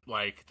alley-oop,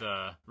 like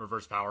the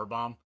reverse power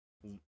bomb.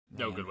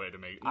 No good way to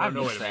make.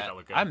 No way to make that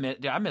look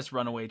good. I miss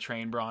Runaway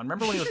Train Braun.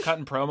 Remember when he was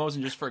cutting promos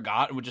and just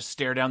forgot and would just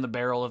stare down the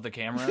barrel of the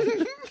camera?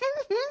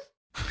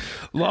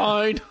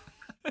 Line.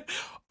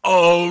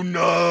 Oh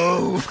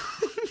no.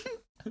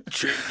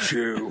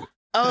 Choo.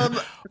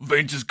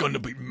 Vince is gonna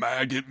be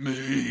mad at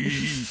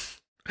me.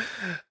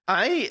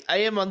 I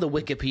am on the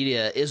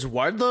Wikipedia. Is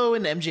Wardlow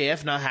and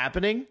MJF not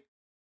happening?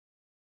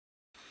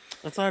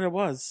 I thought it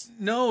was.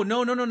 No.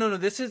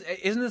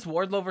 Isn't this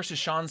Wardlow versus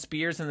Sean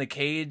Spears in the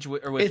cage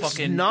with It's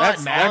fucking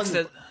not Max?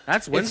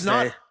 That's Wednesday. It's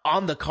not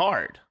on the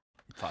card.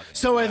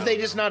 So have they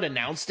just not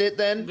announced it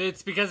then?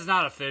 It's because it's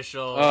not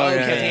official. Oh, yeah,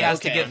 because he has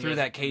to okay. get through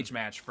that cage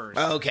match first.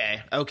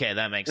 Okay,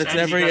 that makes It's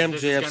sense. every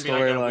because this is MJF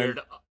gonna be like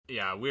a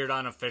storyline. weird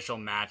unofficial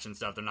match and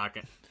stuff. They're not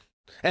going to...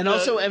 And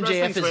also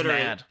Wrestling MJF is Twitter,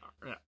 mad.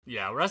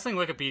 Yeah, Wrestling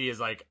Wikipedia is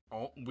like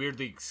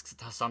weirdly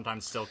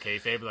sometimes still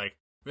kayfabe. Like,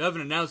 we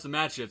haven't announced the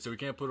match yet, so we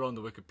can't put it on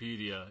the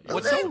Wikipedia.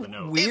 What's so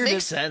weird It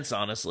makes sense,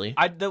 honestly.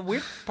 The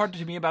weird part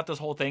to me about this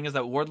whole thing is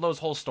that Wardlow's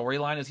whole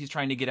storyline is he's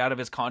trying to get out of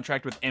his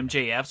contract with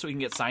MJF so he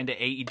can get signed to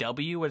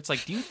AEW. It's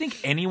like, do you think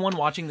anyone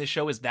watching this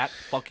show is that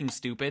fucking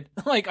stupid?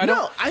 Like, I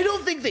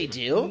don't think they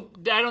do.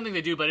 I don't think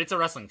they do, but it's a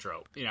wrestling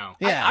trope, you know.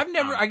 Yeah. I've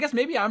never. I guess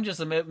maybe I'm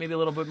just maybe a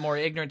little bit more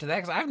ignorant to that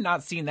because I've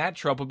not seen that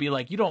trope of be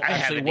like, you don't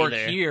actually work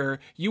here.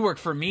 You work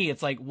for me.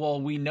 It's like,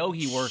 well, we know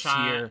he works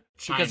here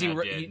because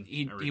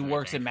he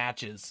works in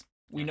matches.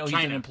 We know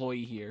he's an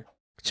employee here.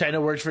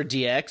 China worked for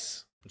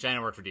DX.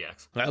 China worked for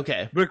DX.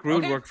 Okay. Rick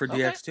Rude worked for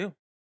DX too.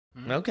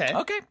 Okay.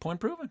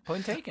 Point proven.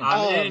 Point taken.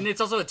 And it's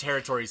also a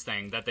territories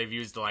thing that they've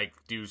used to like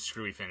do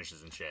screwy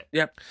finishes and shit.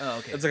 Yep. Oh,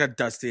 okay. It's like a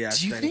dusty ass.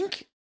 Do you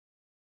think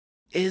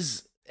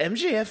is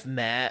MJF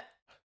mad?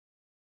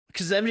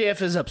 Because MJF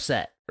is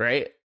upset,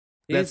 right?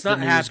 He's not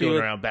happy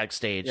going around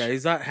backstage. Yeah,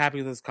 he's not happy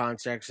with his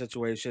contract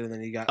situation, and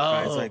then you got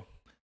guys like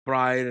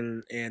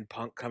Bryan and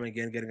Punk coming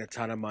in, getting a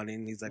ton of money,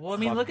 and he's like, well, I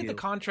mean, fuck look you. at the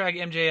contract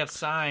MJF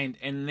signed,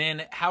 and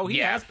then how he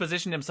has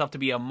positioned himself to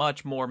be a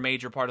much more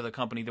major part of the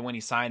company than when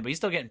he signed, but he's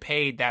still getting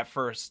paid that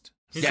first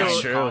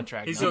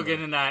contract. He's still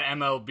getting that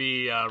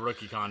MLB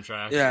rookie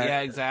contract.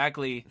 Yeah,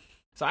 exactly.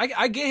 So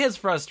I get his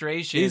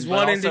frustration. He's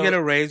wanting to get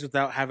a raise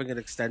without having an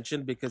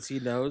extension because he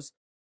knows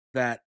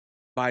that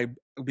by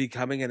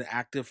becoming an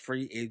active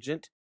free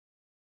agent,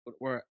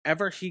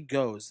 wherever he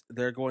goes,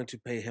 they're going to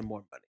pay him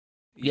more money.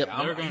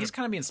 Yep, he's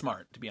kind of being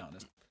smart, to be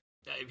honest.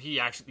 He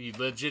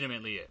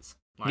legitimately is.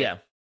 Yeah.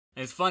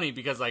 And it's funny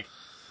because, like,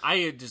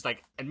 I just,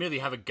 like, admittedly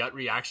have a gut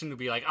reaction to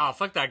be like, oh,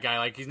 fuck that guy.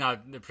 Like, he's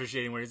not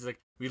appreciating where he's like,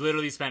 we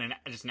literally spent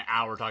just an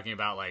hour talking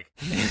about, like,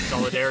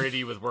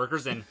 solidarity with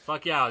workers, and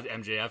fuck yeah,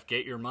 MJF,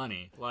 get your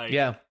money. Like,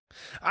 yeah.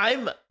 I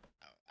don't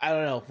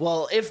know.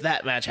 Well, if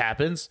that match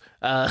happens,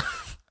 that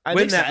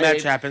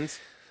match happens,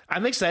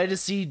 I'm excited to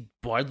see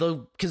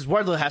Wardlow, because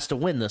Wardlow has to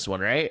win this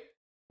one, right?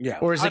 Yeah.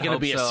 Or is it I'd going to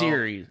be hope a so.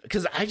 series?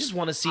 Because I just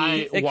want to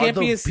see it Wardlow can't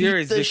be a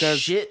series beat the because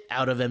shit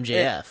out of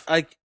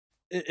MJF.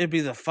 It'd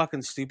be the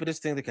fucking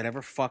stupidest thing they could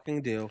ever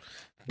fucking do.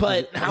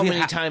 But how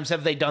many times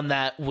have they done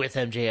that with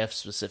MJF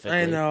specifically?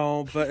 I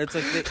know, but it's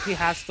like he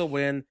has to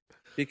win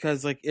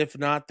because, like, if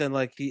not, then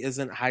like he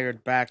isn't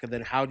hired back, and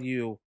then how do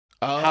you?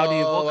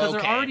 Well, because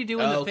they're already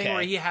doing the thing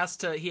where he has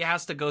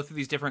to go through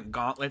these different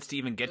gauntlets to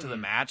even get to the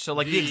match. So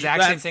like the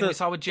exact same thing we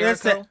saw with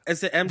Jericho.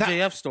 It's the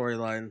MJF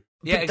storyline.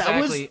 Yeah,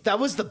 exactly. That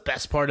was the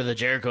best part of the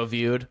Jericho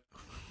feud.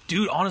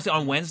 Dude, honestly,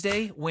 on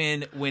Wednesday,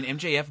 when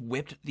MJF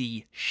whipped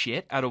the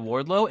shit out of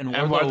Wardlow and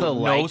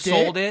Wardlow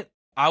no-sold it,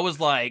 I was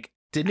like,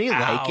 didn't he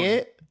like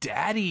it?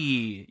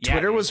 Daddy.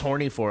 Twitter was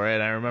horny for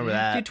it. I remember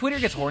that. Dude, Twitter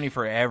gets horny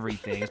for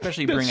everything,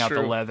 especially bring out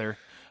the leather.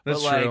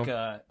 That's but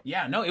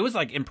true. It was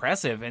like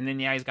impressive. And then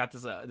he's got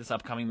this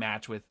upcoming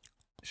match with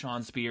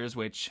Shawn Spears,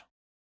 which,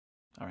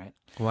 all right.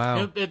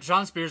 Wow.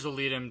 Shawn Spears will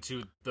lead him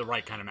to the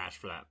right kind of match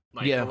for that.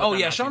 Like, yeah. Oh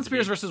yeah, Shawn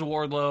Spears versus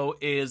Wardlow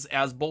is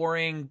as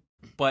boring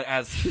but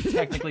as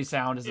technically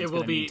sound as it's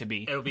going to need to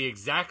be. It will be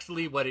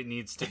exactly what it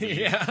needs to be,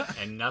 yeah.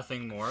 and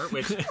nothing more.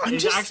 Which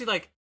is actually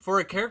like, for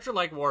a character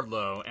like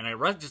Wardlow and a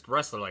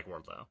wrestler like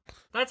Wardlow,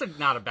 that's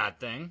not a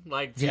bad thing.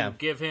 Like, to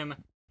give him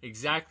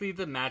exactly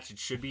the match it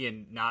should be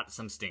and not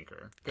some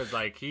stinker, because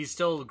like he's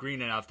still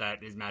green enough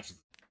that his matches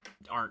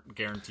aren't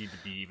guaranteed to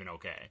be even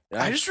okay.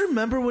 I just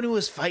remember when he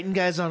was fighting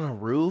guys on a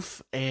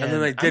roof, and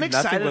then they did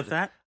nothing with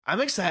that.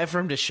 I'm excited for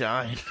him to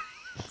shine.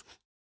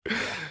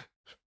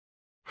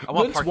 I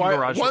want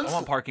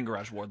parking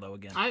garage Wardlow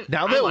again.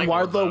 Now that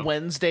Wardlow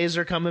Wednesdays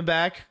are coming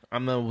back,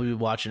 I'm gonna be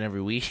watching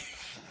every week.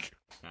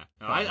 Yeah.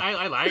 No,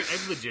 I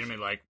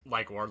legitimately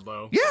like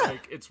Wardlow. Yeah,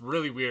 like, it's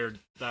really weird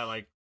that,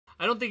 like,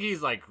 I don't think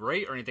he's like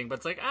great or anything, but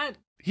it's like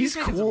he's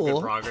making cool. some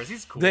good progress.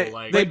 He's cool.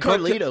 Like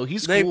Carlito,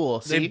 he's cool.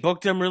 They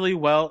booked him really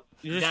well.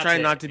 You're just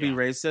trying not to be yeah.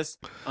 racist.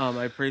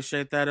 I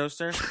appreciate that,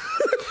 Oster.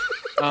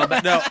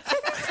 But no,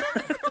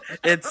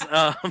 it's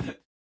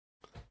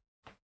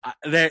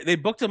they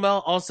booked him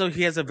well. Also,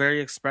 he has a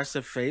very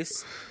expressive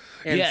face,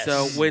 and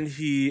so when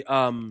he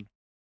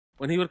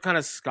would kind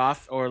of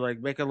scoff or like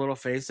make a little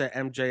face at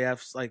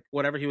MJF's like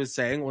whatever he was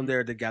saying when they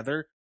were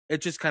together,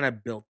 it just kind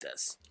of built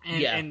this.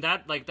 And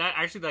that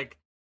actually, like,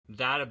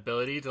 that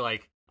ability to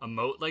like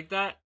emote like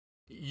that,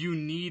 you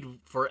need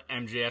for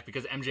MJF,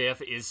 because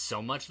MJF is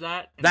so much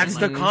that. And that's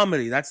then, the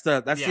comedy. That's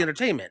the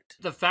entertainment.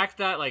 The fact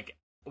that like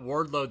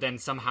Wardlow then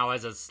somehow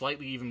has a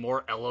slightly even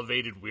more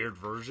elevated weird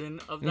version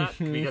of that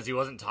because he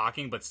wasn't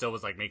talking but still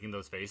was like making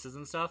those faces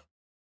and stuff.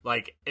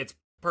 Like, it's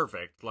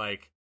perfect.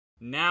 Like,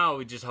 now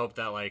we just hope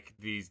that like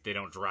they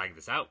don't drag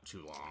this out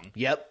too long.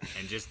 Yep.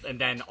 And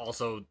then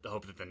also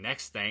hope that the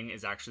next thing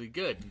is actually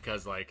good,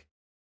 because like,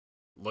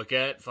 look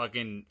at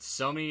fucking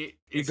so many instances.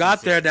 You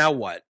got there, now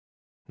what?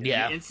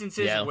 Yeah. The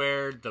instances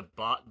where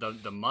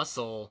the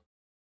muscle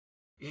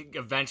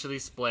eventually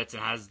splits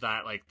and has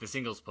that like the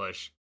singles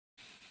push.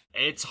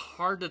 It's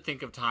hard to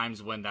think of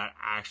times when that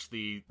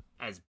actually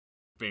has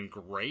been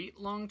great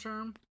long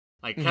term.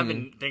 Like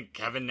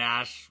Kevin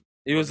Nash.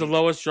 He was the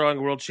lowest drawing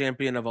world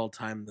champion of all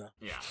time, though.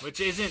 Yeah, which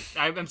isn't.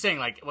 I'm saying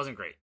like it wasn't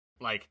great.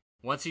 Like,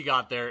 once he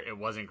got there, it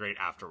wasn't great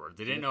afterward.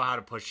 They didn't know how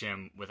to push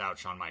him without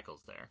Shawn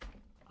Michaels there.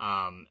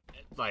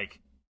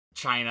 Like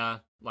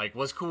China, like,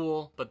 was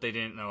cool, but they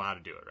didn't know how to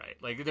do it right.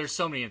 Like, there's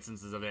so many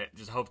instances of it.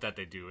 Just hope that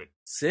they do it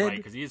right,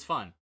 because he is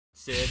fun.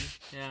 Sid,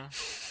 yeah.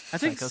 I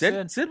think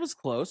Sid was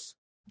close.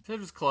 Sid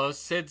was close.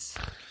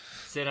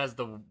 Sid has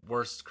the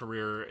worst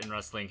career in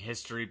wrestling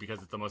history because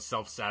it's the most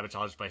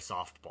self-sabotaged by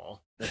softball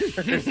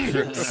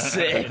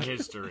in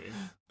history.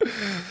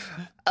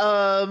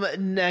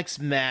 Next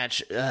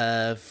match,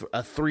 a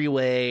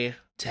 3-way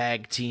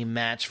tag team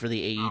match for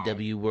the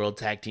AEW World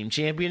Tag Team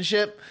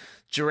Championship.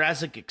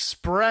 Jurassic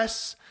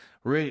Express,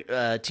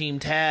 Team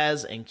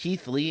Taz, and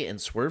Keith Lee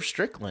and Swerve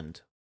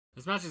Strickland.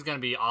 This match is going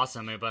to be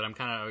awesome, but I'm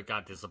kind of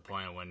got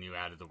disappointed when you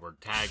added the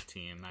word tag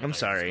team. I'm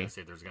sorry. I was going to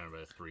say there's going to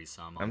be a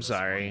threesome. I'm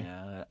sorry.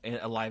 Yeah,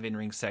 a live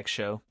in-ring sex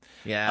show.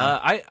 Yeah.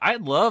 I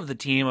love the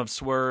team of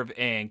Swerve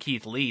and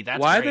Keith Lee. That's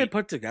why great. are they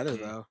put together,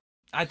 though?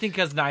 I think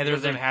because neither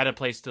of them had a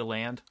place to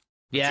land.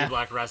 Yeah. Two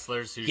black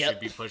wrestlers who should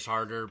be pushed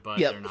harder, but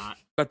they're not.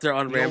 But they're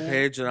on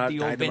Rampage and not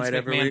the old Vince Dynamite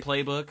every McMahon week.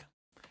 playbook.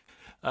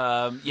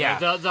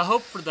 The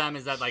hope for them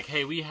is that like,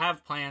 hey, we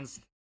have plans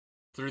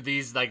through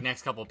these like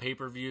next couple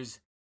pay-per-views.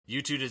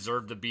 You two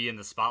deserve to be in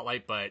the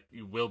spotlight, but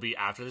you will be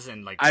after this.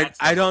 And like,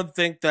 I don't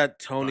think that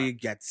Tony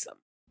gets them.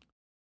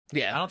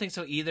 Yeah. I don't think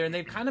so either. And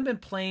they've kind of been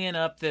playing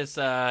up this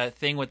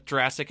thing with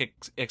Jurassic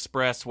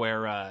Express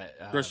where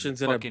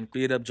Christian's gonna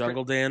beat up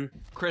Jungle Dan.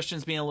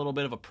 Christian's being a little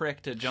bit of a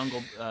prick to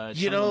Jungle.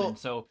 You know,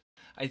 so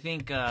I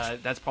think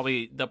they'll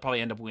probably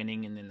end up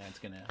winning, and then that's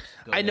gonna.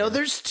 I know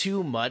there's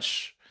too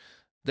many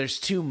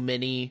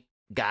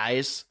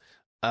guys.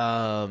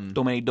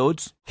 Too many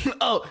dudes.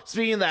 Oh,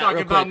 speaking of that, talking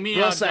real about quick, me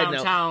real out side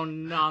note.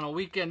 downtown on a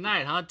weekend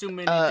night, huh? Too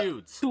many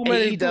dudes. Too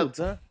many AEW dudes,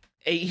 huh?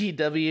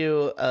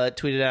 AEW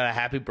tweeted out a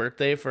happy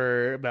birthday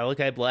for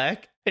Malachi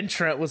Black, and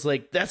Trent was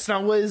like, "That's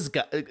not what his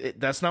guy.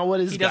 That's not what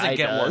his guy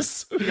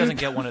does. He doesn't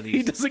get one of these.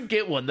 He doesn't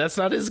get one. That's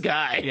not his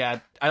guy." Yeah,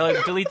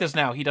 I delete this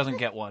now. He doesn't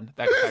get one.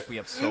 That cracked me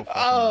up so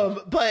fucking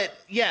much. But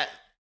yeah,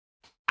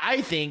 I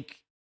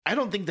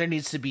don't think there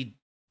needs to be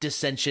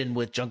dissension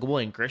with Jungle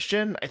Boy and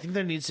Christian. I think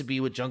there needs to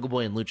be with Jungle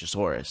Boy and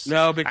Luchasaurus.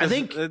 No, because I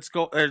think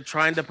they're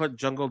trying to put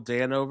Jungle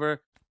Dan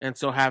over, and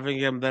so having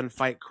him then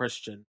fight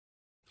Christian.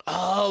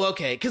 Oh,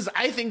 okay. Because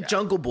I think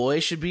Jungle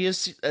Boy should be a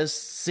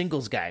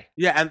singles guy.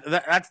 Yeah, and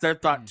that's their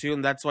thought too,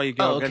 and that's why you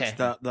go against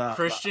the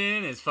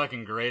Christian is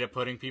fucking great at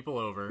putting people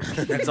over.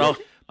 That's all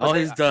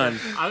he's done.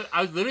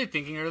 I was literally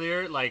thinking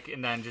earlier, like,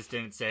 and then just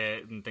didn't say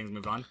it, and things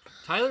moved on.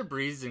 Tyler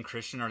Breeze and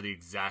Christian are the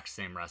exact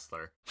same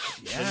wrestler.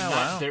 Yeah,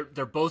 wow.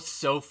 They're both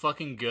so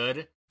fucking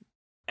good,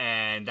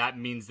 and that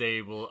means they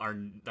are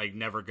like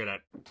never good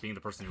at being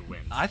the person who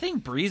wins. I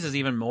think Breeze is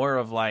even more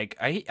of like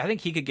I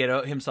think he could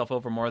get himself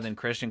over more than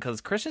Christian,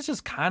 because Christian's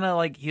just kind of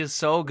like he's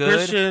so good,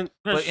 Christian,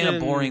 but in a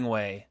boring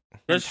way.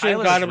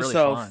 Christian got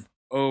himself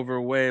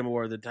over way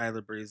more than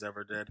Tyler Breeze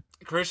ever did.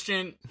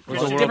 Christian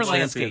different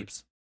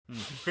landscapes.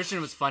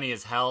 Christian was funny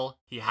as hell.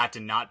 He had to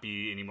not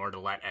be anymore to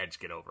let Edge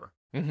get over.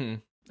 Mm-hmm.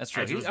 That's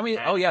true. Edge was-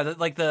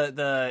 like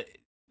the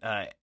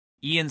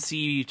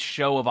ENC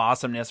show of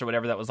awesomeness or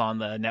whatever that was on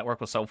the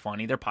network was so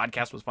funny. Their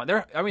podcast was fun.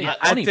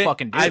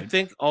 Fucking dude. I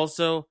think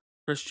also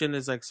Christian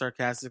is like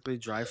sarcastically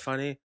dry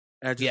funny,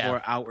 Edge is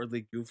more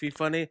outwardly goofy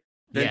funny.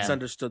 Vince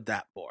understood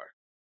that more.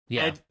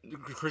 Yeah,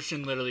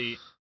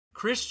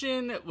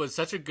 Christian was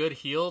such a good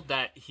heel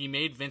that he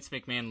made Vince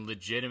McMahon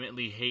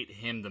legitimately hate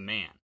him, the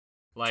man.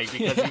 Like,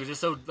 because he was just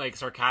so like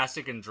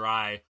sarcastic and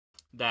dry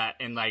that,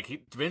 and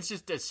like Vince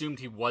just assumed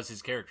he was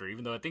his character,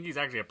 even though I think he's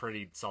actually a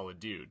pretty solid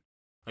dude.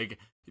 Like,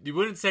 you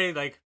wouldn't say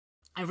like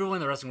everyone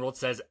in the wrestling world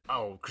says,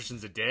 "Oh,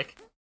 Christian's a dick."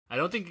 I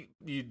don't think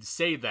you'd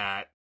say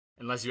that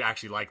unless you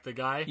actually like the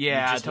guy.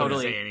 Yeah, you just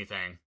totally. Wouldn't say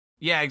anything.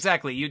 Yeah,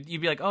 exactly. You'd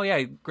be like, "Oh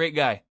yeah, great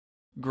guy."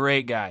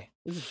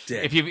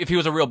 Dick. If he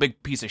was a real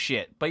big piece of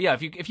shit. But yeah,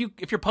 if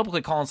you're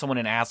publicly calling someone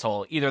an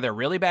asshole, either they're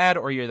really bad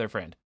or you're their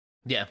friend.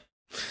 yeah.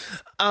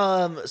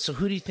 So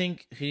who do you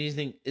think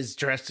is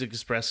Jurassic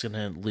Express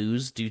gonna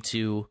lose due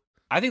to?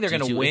 I think they're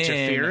gonna win.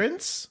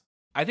 Interference.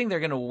 I think they're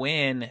gonna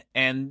win,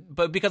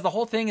 but because the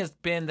whole thing has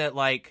been that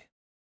like,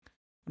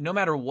 no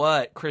matter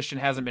what, Christian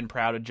hasn't been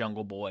proud of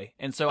Jungle Boy,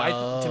 and so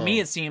to me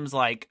it seems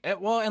like,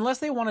 well, unless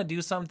they want to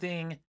do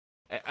something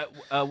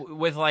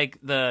with like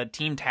the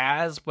Team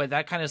Taz, but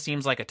that kind of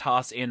seems like a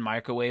toss in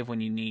microwave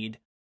when you need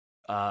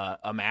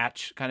a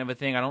match kind of a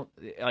thing. I don't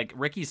like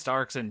Ricky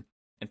Starks and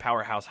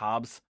Powerhouse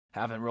Hobbs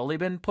haven't really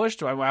been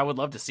pushed. I would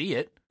love to see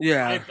it.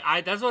 Yeah,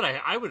 that's what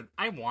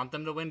I want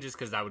them to win just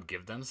because that would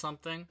give them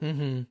something.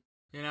 Mm-hmm.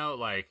 You know,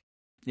 like,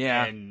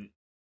 yeah, and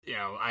you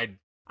know, I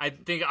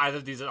think either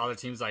of these other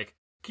teams, like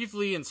Keith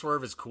Lee and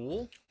Swerve, is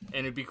cool,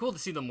 and it'd be cool to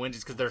see them win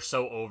just because they're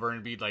so over, and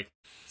it'd be like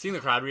seeing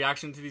the crowd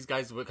reaction to these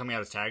guys coming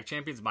out as tag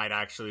champions might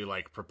actually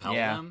like propel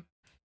them.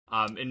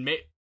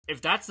 If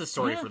that's the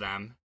story for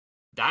them,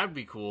 that would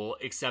be cool.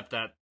 Except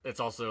that it's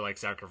also like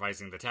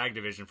sacrificing the tag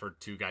division for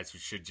two guys who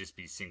should just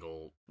be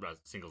singles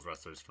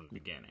wrestlers from the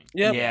beginning.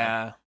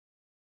 Yeah.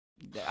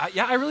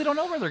 I really don't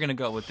know where they're going to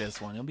go with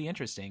this one. It'll be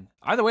interesting.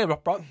 Either way, it'll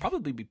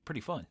probably be pretty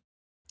fun.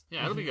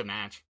 Yeah, it'll be a good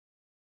match.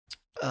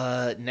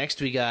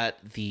 Next we got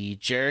the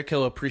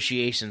Jericho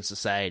Appreciation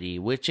Society,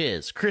 which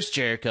is Chris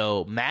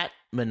Jericho, Matt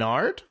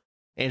Menard,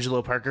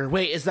 Angelo Parker.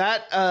 Wait, is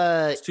that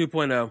it's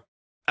 2.0.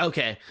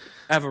 Okay.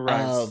 Ever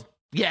Rise.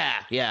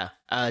 Yeah.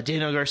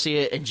 Daniel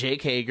Garcia and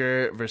Jake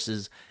Hager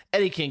versus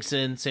Eddie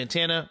Kingston,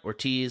 Santana,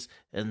 Ortiz,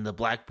 and the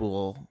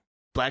Blackpool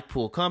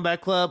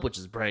Combat Club, which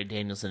is Bryan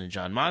Danielson and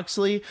Jon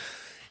Moxley,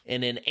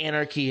 in an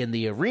Anarchy in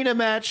the Arena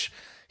match.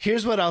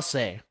 Here's what I'll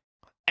say.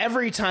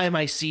 Every time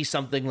I see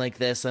something like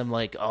this, I'm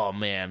like, oh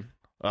man,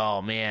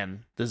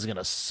 this is going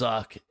to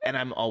suck. And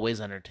I'm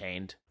always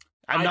entertained.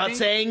 I'm not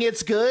saying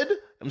it's good.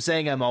 I'm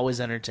saying I'm always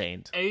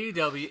entertained.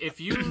 AEW, if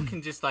you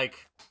can just like,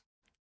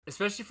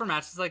 especially for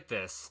matches like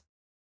this,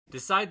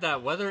 decide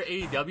that whether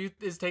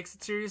AEW takes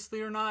it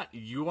seriously or not,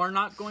 you are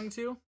not going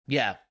to.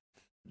 Yeah.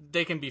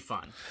 They can be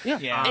fun. Yeah.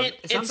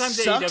 Sometimes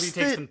AEW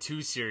takes them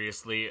too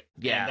seriously,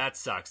 and that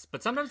sucks.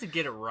 But sometimes they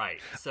get it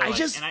right. So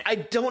I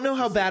don't know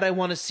how bad I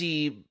want to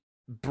see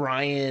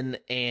Bryan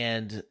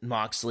and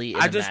Moxley in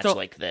I a just match don't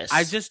like this.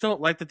 I just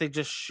don't like that they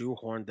just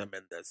shoehorned them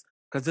in this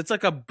because it's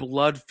like a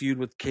blood feud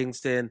with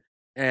Kingston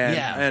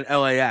and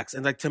LAX,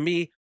 and like to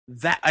me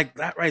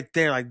that right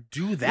there, like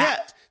do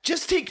that. Yeah,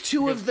 just take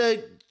two of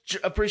the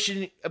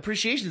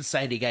appreciation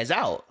society guys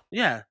out.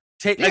 Yeah,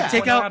 take Yeah.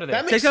 out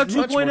That take makes out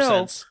much more 2.0,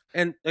 sense.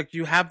 and like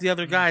you have the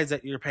other guys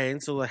that you're paying,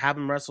 so like, have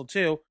them wrestle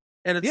too,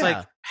 and it's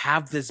like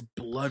have this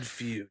blood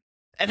feud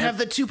and have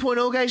the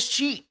 2.0 guys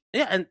cheat.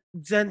 Yeah, and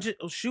then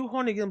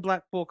shoehorning in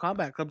Blackpool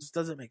Combat Club just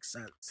doesn't make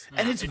sense.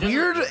 And it's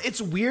weird.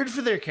 It's weird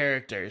for their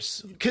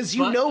characters because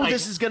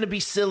this is going to be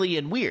silly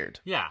and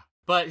weird. Yeah,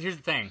 but here's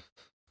the thing: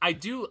 I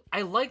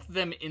like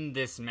them in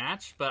this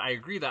match, but I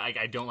agree that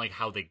I don't like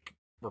how they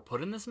were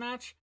put in this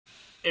match.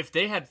 If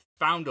they had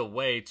found a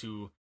way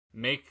to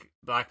make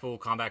Blackpool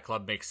Combat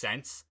Club make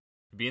sense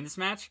to be in this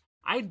match,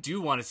 I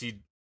do want to see,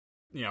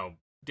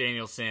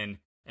 Danielson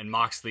and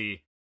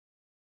Moxley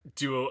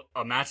do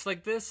a match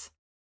like this.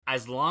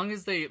 As long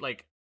as they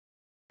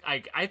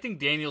I think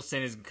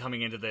Danielson is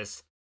coming into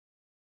this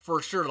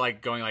for sure,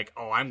 going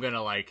I'm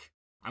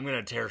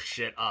gonna tear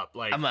shit up.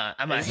 Like I'm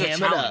gonna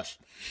ham it up.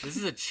 This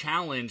is a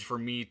challenge for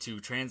me to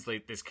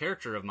translate this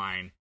character of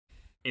mine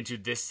into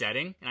this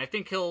setting, and I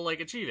think he'll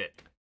achieve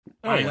it.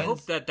 I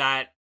hope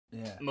that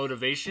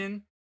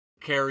motivation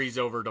carries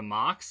over to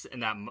Mox,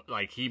 and that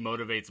he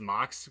motivates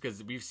Mox,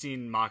 because we've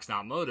seen Mox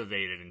not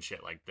motivated and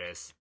shit like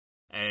this,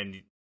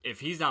 and if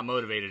he's not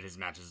motivated, his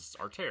matches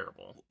are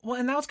terrible. Well,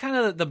 and that was kind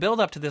of the build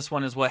up to this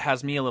one is what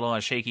has me a little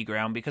on shaky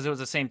ground, because it was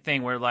the same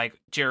thing where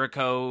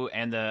Jericho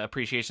and the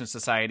Appreciation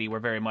Society were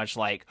very much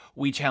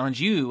we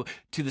challenge you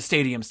to the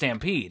Stadium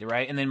Stampede,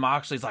 right? And then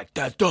Moxley's like,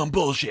 that's dumb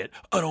bullshit.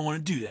 I don't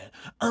want to do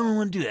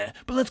that.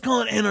 But let's call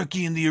it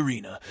Anarchy in the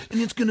Arena.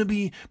 And it's going to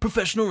be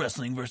professional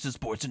wrestling versus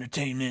sports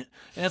entertainment.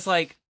 And it's so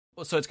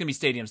it's going to be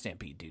Stadium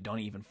Stampede, dude. Don't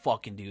even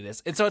fucking do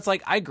this. And so it's I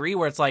agree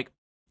where it's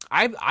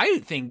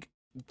I think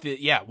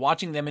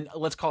watching them in,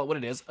 let's call it what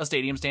it is, a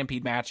Stadium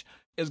Stampede match,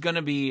 is going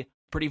to be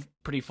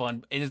pretty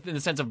fun in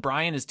the sense of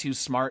Bryan is too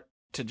smart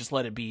to just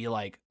let it be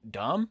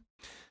dumb,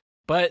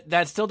 but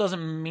that still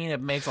doesn't mean it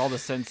makes all the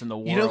sense in the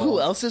world. You know who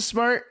else is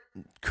smart?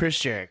 Chris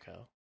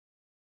Jericho.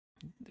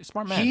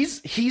 Smart man.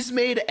 He's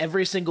made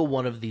every single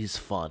one of these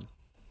fun.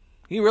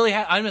 He really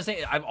has. I'm gonna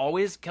say I've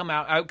always come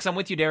out because I'm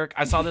with you, Derek.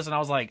 I saw this and I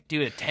was like,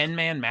 dude, a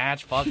 10-man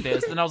match, fuck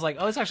this. Then I was like,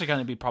 oh, it's actually going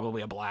to be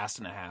probably a blast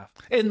and a half.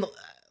 And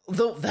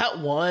that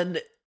one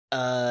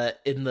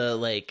in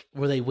the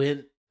where they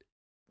went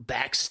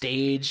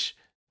backstage,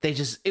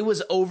 it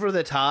was over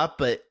the top,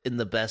 but in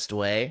the best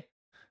way,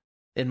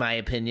 in my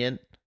opinion.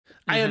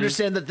 I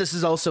understand that this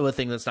is also a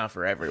thing that's not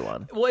for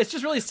everyone. Well, it's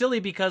just really silly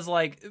because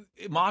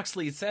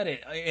Moxley said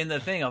it in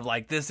the thing of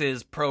this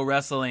is pro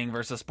wrestling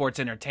versus sports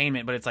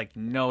entertainment, but it's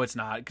no, it's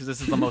not, because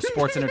this is the most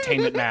sports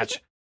entertainment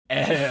match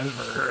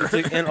ever.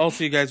 And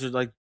also, you guys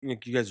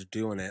are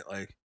doing it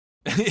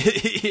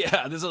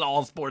yeah, this is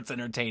all sports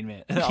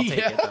entertainment. I'll take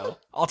it though.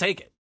 I'll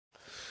take it.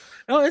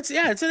 No, it's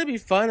gonna be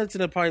fun. They're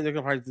gonna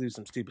probably do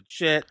some stupid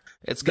shit.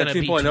 It's gonna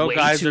be 2.0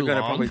 guys are gonna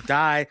long. probably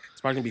die.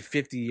 It's probably gonna be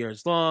 50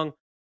 years long.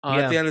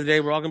 At the end of the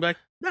day, we're all gonna be like,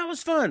 that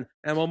was fun,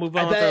 and we'll move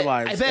on with our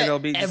lives, and it'll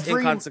be just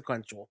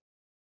inconsequential.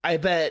 I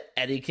bet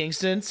Eddie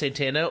Kingston,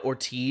 Santana,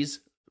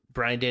 Ortiz,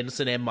 Bryan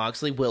Danielson, and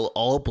Moxley will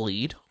all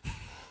bleed.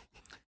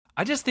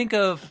 I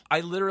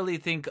literally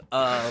think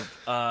of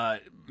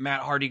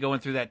Matt Hardy going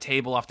through that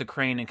table off the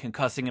crane and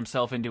concussing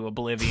himself into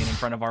oblivion in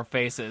front of our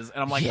faces.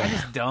 And I'm like, I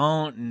just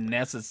don't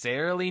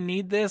necessarily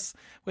need this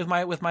with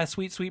my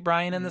sweet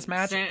Bryan in this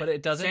match, but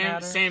it doesn't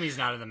matter. Sammy's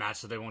not in the match,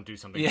 so they won't do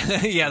something.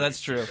 Yeah,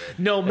 that's true.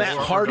 No, Matt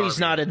Hardy's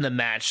not in the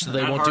match, so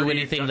they won't do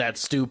anything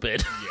that's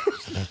stupid.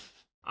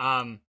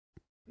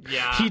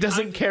 Yeah, he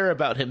doesn't care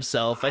about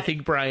himself. I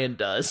think Bryan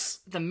does.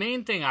 The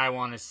main thing I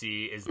want to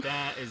see is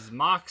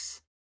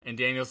Mox and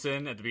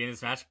Danielson at the beginning of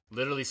this match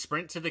literally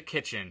sprint to the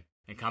kitchen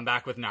and come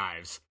back with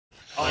knives.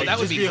 Oh, that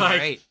would be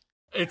great.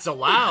 It's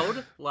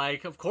allowed.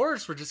 Of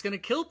course, we're just gonna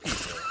kill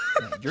people.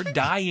 You're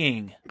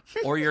dying,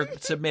 or you're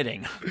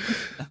submitting.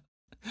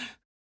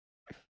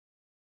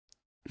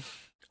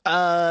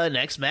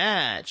 Next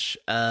match,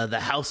 the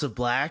House of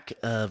Black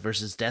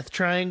versus Death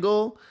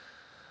Triangle.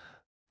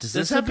 Does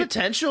this have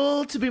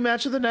potential to be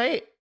match of the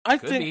night? I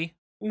Could think be.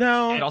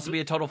 No. It'd also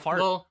be a total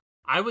fart. Well,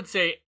 I would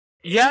say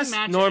yes, any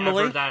match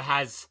normally ever that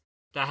has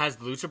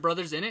Lucha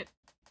Brothers in it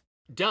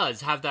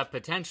does have that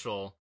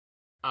potential.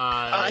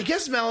 I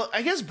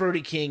guess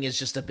Brody King is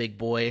just a big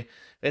boy.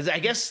 But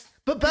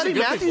Buddy a good big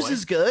Matthews boy.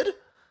 is good.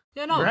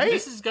 Yeah, no, right?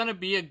 This is gonna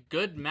be a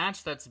good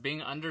match that's being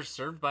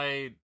underserved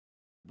by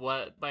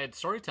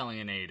storytelling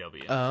in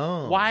AEW.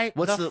 Oh, why?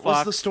 What's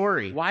the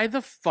story? Why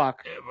the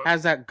fuck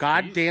has that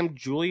goddamn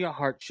Julia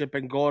Hart shit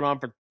been going on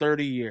for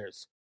 30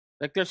 years?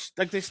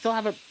 They still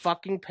haven't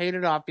fucking paid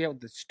it off yet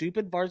with the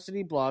stupid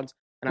Varsity Blondes,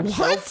 and I'm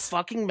so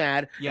fucking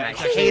mad. Yeah, and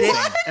I hate it,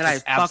 and I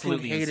It's fucking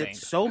absolutely hate insane. it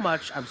so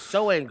much. I'm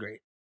so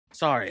angry.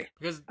 Sorry,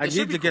 because I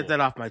need to get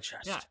that off my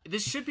chest. Yeah,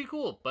 this should be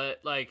cool,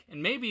 but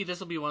and maybe this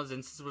will be one of those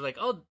instances where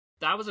oh,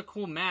 that was a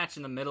cool match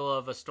in the middle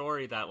of a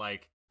story that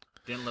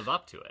didn't live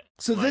up to it.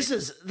 So Like, this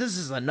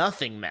is a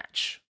nothing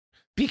match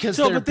because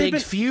So, they're but they've big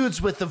been-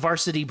 feuds with the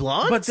Varsity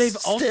Blondes. But they've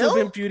also still?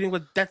 been feuding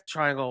with Death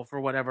Triangle for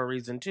whatever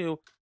reason too.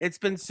 It's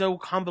been so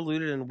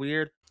convoluted and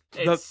weird.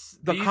 The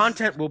these-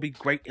 content will be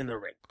great in the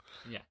ring.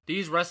 Yeah,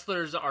 these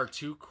wrestlers are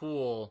too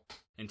cool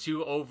and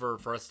too over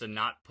for us to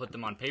not put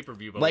them on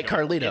pay-per-view. But Like we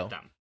don't Carlito. get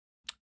them.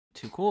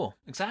 Too cool.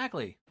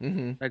 Exactly.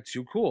 Mhm. Like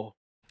too cool.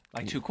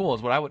 Like too cool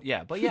is what I would.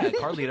 Yeah, but yeah,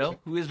 Carlito,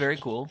 who is very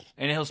cool,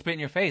 and he'll spit in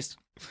your face.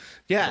 I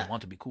Yeah,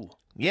 want to be cool.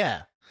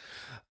 yeah.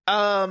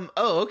 Oh,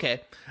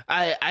 okay.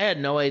 I had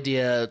no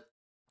idea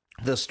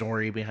the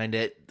story behind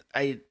it.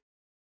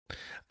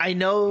 I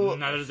know,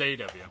 Neither does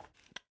AEW.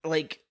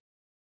 like,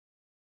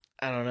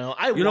 I don't know.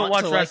 You don't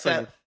watch to wrestling.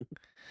 Like that.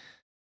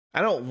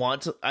 I don't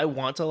want to. I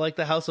want to like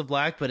the House of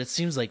Black, but it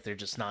seems like they're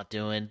just not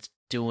doing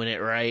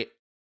it right.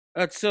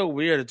 That's so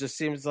weird. It just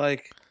seems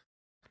like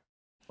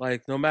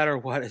no matter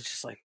what, it's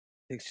just like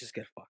things just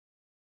get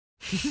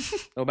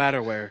fucked. No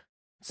matter where.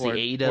 It's the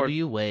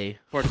AEW way.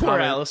 poor Poor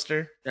Thomas.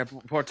 Alistair. Yeah,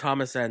 poor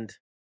Thomas End.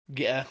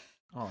 Yeah.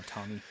 Oh,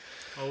 Tommy.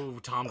 Oh,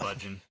 Tom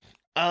Budgeon.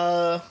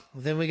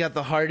 Then we got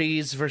the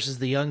Hardys versus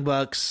the Young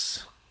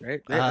Bucks.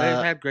 Right? They've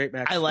had great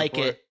matches. I like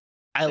before. it.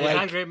 I They had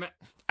like great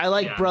I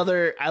like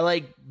yeah. I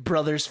like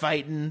brothers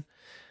fighting.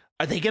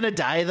 Are they gonna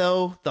die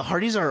though? The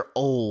Hardys are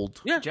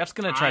old. Yeah. Jeff's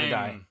gonna try to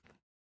die. I'm-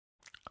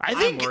 I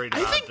think I'm worried I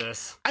about think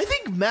this. I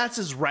think Matt's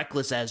as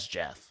reckless as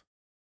Jeff.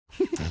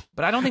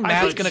 But I don't think I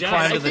Matt's think gonna Jeff-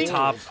 climb I to the think-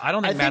 top. I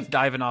don't think I Matt's think-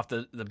 diving off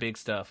the big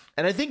stuff.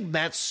 And I think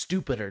Matt's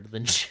stupider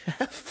than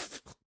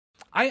Jeff.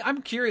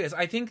 I'm curious.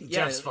 I think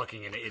Jeff's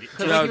fucking an idiot.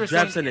 Like No, you were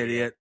Jeff's saying- an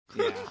idiot.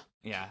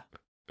 yeah.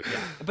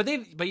 But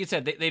you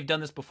said they've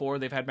done this before.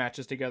 They've had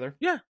matches together.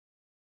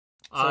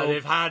 So-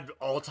 They've had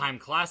all-time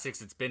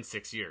classics. It's been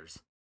 6 years.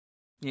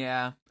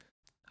 Yeah.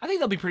 I think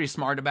they'll be pretty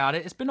smart about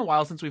it. It's been a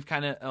while since we've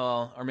kind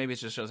of, or maybe it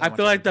just shows. How I much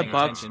feel like I'm the paying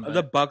Bucks, attention,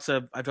 the but- Bucks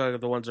have. I feel like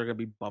the ones that are gonna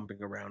be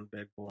bumping around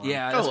big for 'em.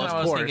 Yeah, that's Oh, what of I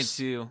was course.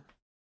 thinking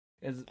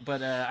too.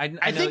 But I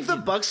I know think the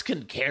you- Bucks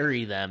can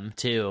carry them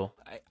too.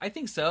 I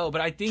think so,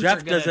 but I think Jeff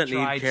they're gonna doesn't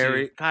try need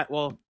carry. To, God,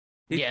 well,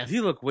 Yeah.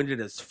 he looked winded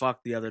as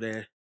fuck the other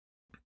day.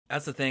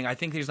 that's the thing. I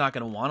think he's not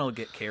going to want to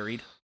get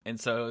carried, and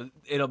so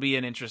it'll be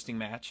an interesting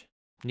match.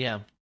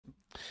 Yeah.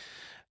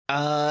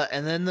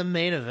 And then the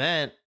main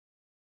event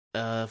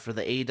for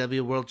the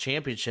AEW World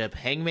Championship,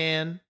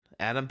 Hangman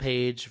Adam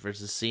Page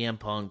versus CM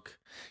Punk.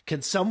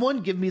 Can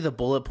someone give me the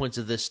bullet points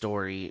of this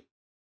story?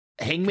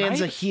 Hangman's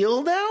Can I- a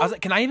heel now? I was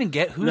like, can I even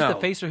get who's No. the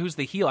face or who's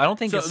the heel? I don't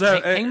think So it's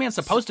there- Hangman's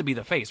supposed to be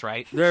the face,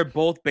 right? They're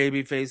both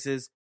baby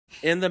faces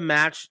in the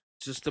match,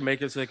 just to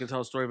make it so they can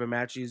tell a story of a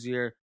match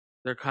easier.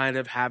 They're kind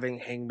of having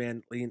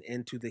Hangman lean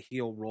into the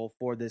heel role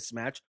for this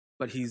match,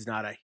 but he's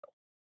not a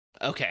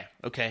heel.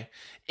 Okay.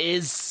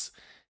 Is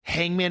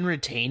Hangman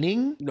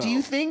retaining, No. do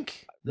you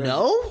think? There's-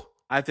 No?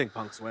 I think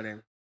Punk's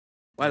winning.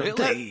 Why don't-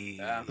 Really?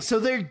 Yeah. So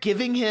they're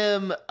giving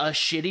him a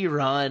shitty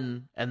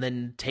run and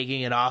then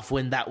taking it off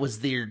when that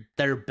was their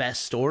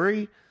best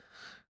story?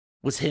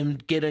 Was him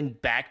getting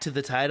back to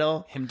the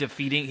title? Him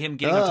getting on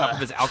top of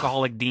his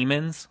alcoholic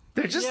demons.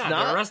 They're just yeah, they're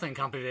a not. wrestling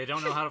company. They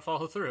don't know how to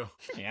follow through.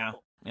 Yeah,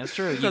 that's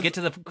true. You Because- get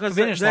to the Because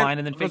finish that- line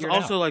and then because figure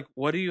it also, out. like,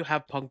 what do you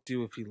have Punk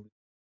do if he leaves?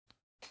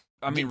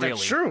 I mean, That's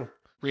really, true.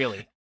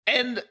 really.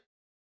 And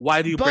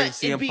Why do you But bring it'd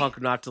CM be-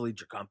 Punk not to lead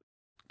your company?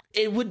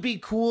 it would be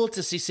cool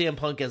to see CM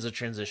Punk as a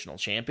transitional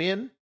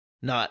champion,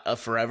 not a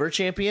forever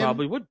champion.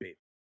 Probably would be.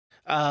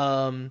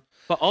 Um,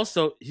 But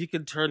also, he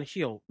can turn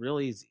heel real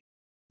easy.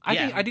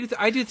 Yeah. I do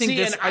think see,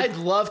 this. and I'd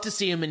love to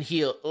see him in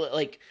heel.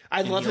 Like,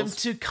 I'd In love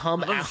heels? him to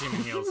come I'd love out. to see him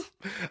in heels.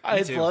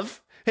 I'd too.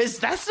 love. Is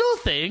that still a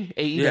thing?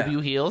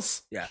 AEW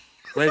heels.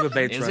 Leva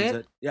Bates Is runs it?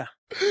 it. Yeah.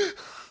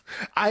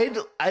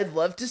 I'd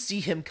love to see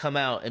him come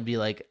out and be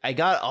like, I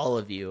got all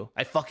of you.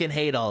 I fucking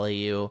hate all of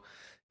you.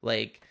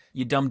 Like,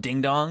 you dumb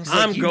ding dongs. Like,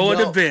 I'm you going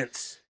to know-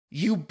 Vince.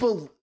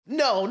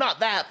 no, not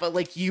that, but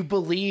like you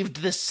believed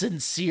this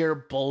sincere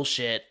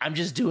bullshit. I'm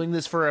just doing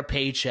this for a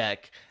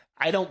paycheck.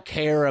 I don't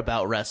care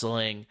about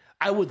wrestling.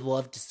 I would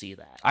love to see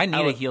that. I need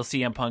a would- heel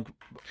CM Punk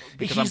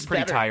because He's I'm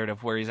pretty better. tired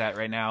of where he's at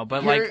right now.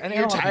 But You're, like, I know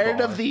you're a lot tired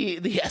people of are.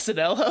 the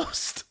SNL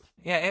host?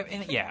 yeah,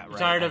 yeah, right.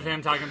 Tired of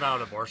him talking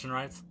about abortion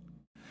rights?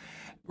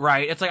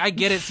 Right. It's like I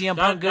get it, CM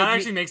That, Punk. that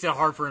actually makes it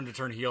hard for him to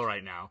turn heel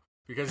right now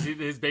because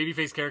his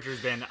babyface character has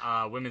been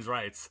women's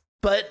rights.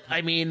 But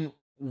I mean,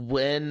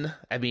 when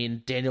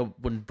Bryan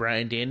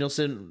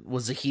Danielson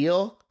was a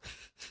heel,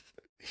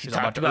 he He's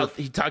about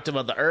talked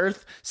about the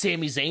Earth.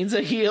 Sami Zayn's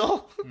a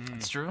heel.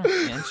 It's true.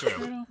 It's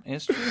true.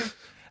 It's true.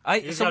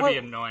 It's So gotta what, be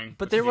annoying.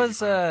 but which there is easy was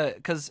for him.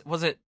 because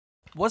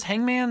was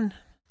Hangman?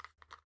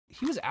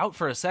 He was out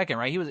for a second,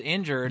 right? He was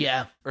injured,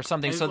 Yeah. or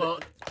something. And, So well,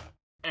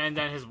 and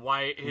then his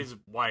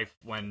wife,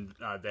 when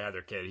they had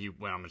their kid, he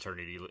went on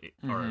maternity leave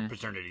or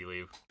paternity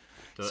leave.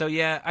 So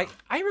yeah,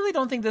 I really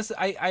don't think this.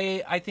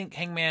 I think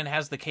Hangman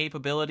has the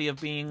capability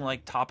of being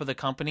like top of the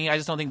company. I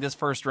just don't think this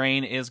first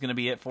reign is going to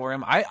be it for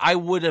him. I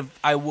would have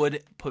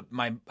put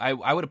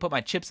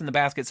my chips in the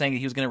basket saying that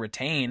he was going to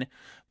retain,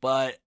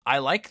 but I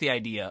like the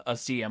idea of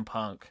CM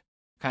Punk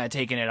kind of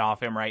taking it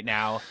off him right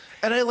now.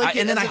 And I like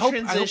it and as then a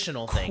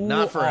transitional thing, cool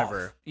not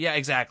forever. off. Yeah,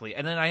 exactly.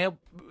 And then I hope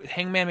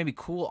Hangman maybe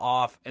cool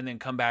off and then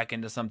come back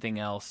into something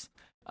else.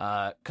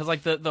 Because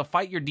like the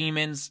fight your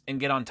demons and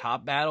get on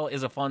top battle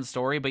is a fun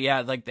story, but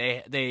yeah, like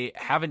they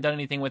haven't done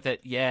anything with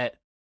it yet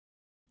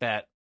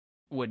that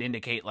would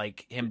indicate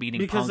like him beating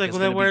Because, Punk like, is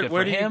going to be good for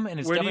where do you- him, and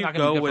it's where do definitely you not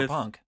going to go be good with-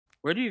 for Punk.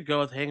 Where do you go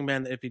with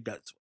Hangman if he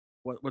does?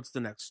 What's the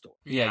next story?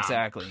 Yeah,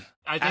 exactly.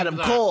 I think Adam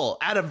that Cole,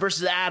 Adam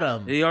versus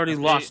Adam. He already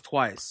lost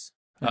twice.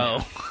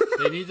 Oh,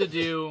 they need to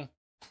do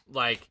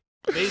like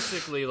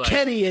basically like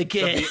Kenny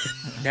again.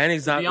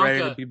 Danny's not Bianca-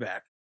 ready to be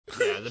back.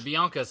 Yeah, the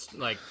Bianca's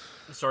like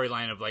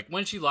storyline of like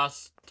when she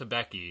lost to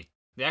Becky,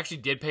 they actually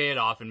did pay it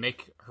off and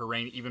make her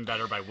reign even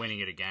better by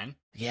winning it again.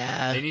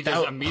 Yeah, They need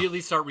to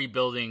immediately start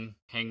rebuilding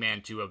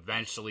Hangman to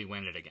eventually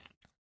win it again.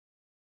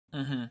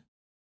 Mm-hmm.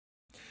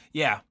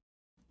 Yeah,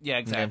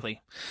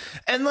 exactly.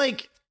 and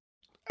like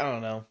I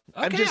don't know.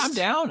 Okay, I'm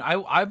down.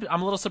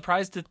 I'm a little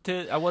surprised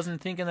I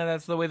wasn't thinking that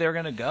that's the way they were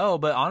gonna go,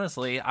 but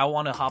honestly, I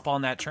want to hop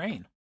on that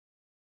train.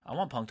 I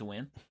want Punk to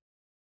win.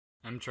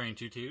 I'm trained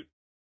to toot.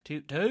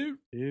 Toot.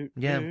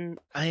 Yeah,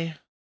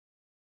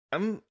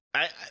 I'm.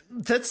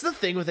 That's the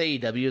thing with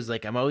AEW is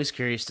like I'm always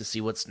curious to see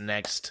what's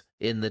next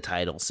in the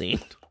title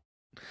scene.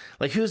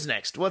 Like who's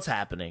next? What's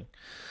happening?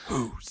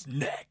 Who's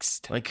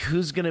next? Like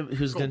who's gonna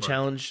Goldberg.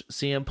 challenge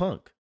CM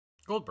Punk?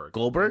 Goldberg.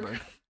 Goldberg?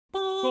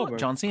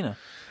 John Cena.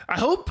 I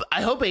hope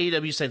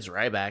AEW sends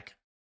Ryback.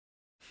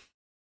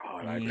 Oh,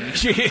 I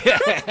like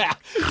Yeah.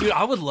 Dude,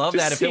 I would love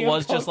that if it CM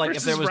was just Punk like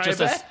if there was versus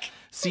just a Ryback?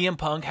 CM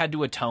Punk had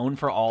to atone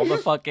for all the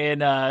fucking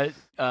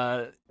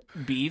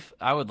beef.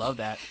 I would love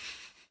that.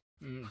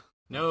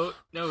 No,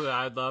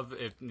 I'd love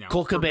if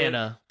Cole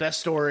Cabana, best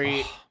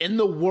story in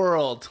the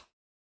world.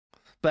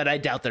 But I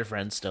doubt they're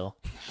friends still.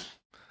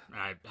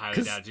 I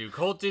highly doubt you.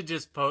 Cole did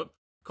just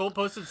Cole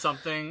posted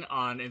something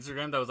on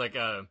Instagram that was like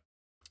a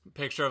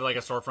picture of like a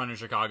storefront in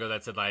Chicago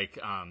that said like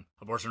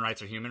abortion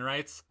rights or human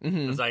rights.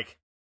 It was like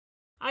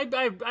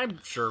I'm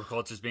sure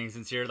Cole's just being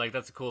sincere. Like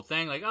that's a cool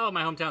thing. Like oh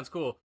my hometown's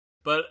cool.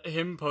 But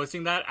him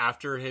posting that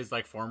after his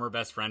like former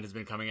best friend has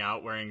been coming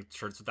out wearing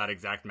shirts with that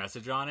exact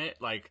message on it,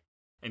 like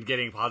and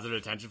getting positive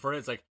attention for it,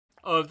 it's like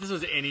oh if this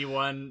was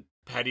anyone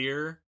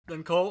pettier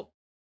than Colt,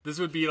 this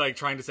would be like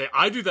trying to say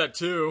I do that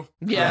too.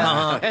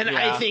 Yeah. And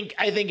Yeah.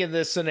 I think in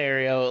this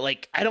scenario,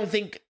 like I don't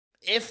think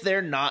if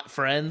they're not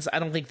friends, I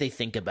don't think they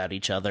think about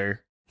each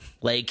other.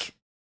 Like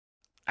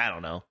I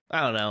don't know.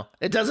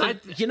 It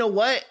doesn't you know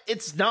what?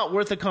 It's not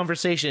worth a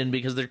conversation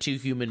because they're two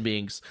human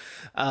beings.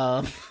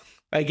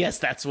 I guess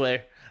that's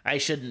where I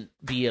shouldn't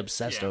be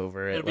obsessed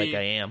over it like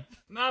I am.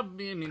 I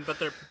mean, but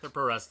they're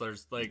pro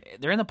wrestlers. Like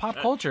They're in the pop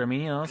culture. I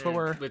mean, that's what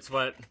we're it's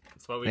what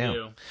we Yeah.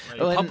 do.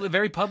 Like, Oh, and-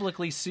 very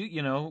publicly suit.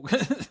 And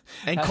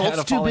had Colt's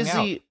a too falling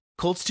busy. out.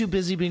 Colt's too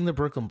busy being the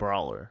Brooklyn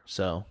Brawler.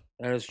 So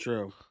That is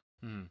true.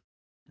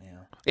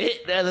 Yeah.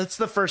 that's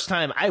the first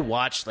time I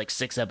watched like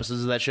 6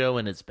 episodes of that show,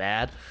 and it's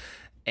bad.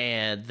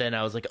 And then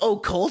I was like, "Oh,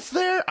 Colt's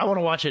there! I want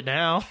to watch it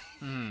now."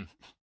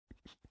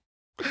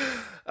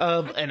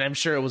 And I'm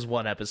sure it was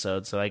 1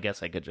 episode, so I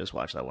guess I could just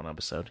watch that 1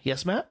 episode.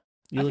 Yes, Matt.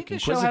 You I look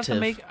think this show has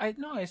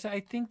inquisitive. I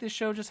think this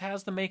show just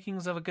has the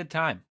makings of a good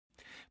time,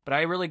 but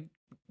I really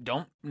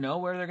don't know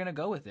where they're gonna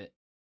go with it.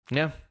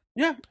 Yeah,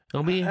 Yeah.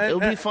 it'll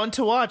be fun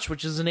to watch,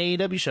 which is an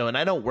AEW show, and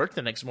I don't work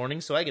the next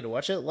morning, so I get to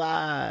watch it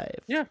live.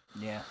 Yeah.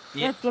 Yeah.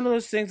 That's one of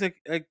those things like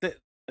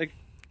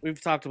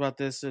we've talked about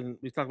this and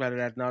we've talked about it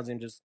ad nauseum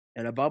just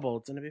in a bubble.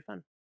 It's gonna be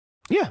fun.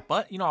 Yeah.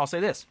 But I'll say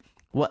this: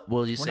 What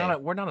will you say?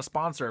 we're not a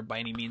sponsor by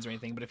any means or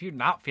anything. But if you're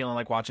not feeling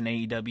like watching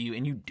AEW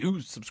and you do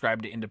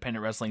subscribe to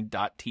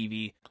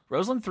IndependentWrestling.tv,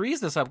 Roseland 3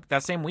 is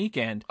that same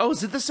weekend. Oh,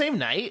 is it the same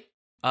night?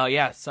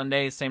 Yeah,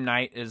 Sunday, same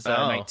night is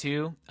night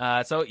 2.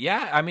 So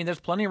yeah, I mean, there's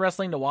plenty of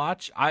wrestling to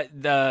watch.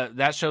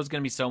 That show's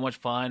gonna be so much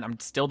fun. I'm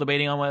still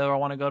debating on whether I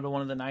want to go to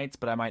one of the nights,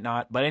 but I might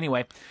not. But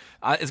anyway,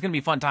 it's gonna be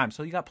a fun time.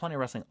 So you got plenty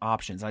of wrestling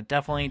options. I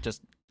definitely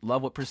just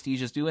love what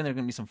Prestige is doing. There's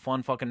gonna be some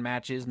fun fucking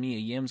matches. Mia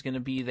Yim's gonna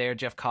be there.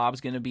 Jeff Cobb's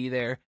gonna be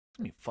there. It's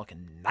gonna be a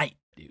fucking night,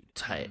 dude.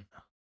 Tight.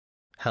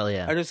 Hell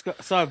yeah. I just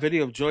saw a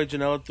video of Joey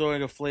Janela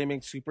throwing a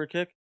flaming super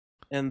kick,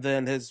 and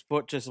then his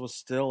foot just was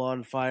still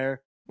on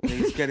fire, and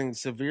he's getting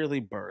severely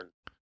burned.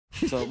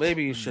 So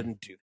maybe you shouldn't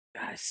do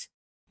that, guys.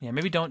 Yeah,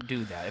 maybe don't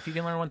do that. If you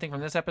can learn one thing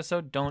from this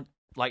episode, don't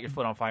light your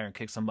foot on fire and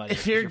kick somebody.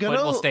 If you're your gonna-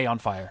 foot will stay on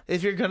fire.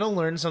 If you're gonna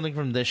learn something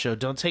from this show,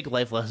 don't take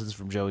life lessons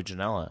from Joey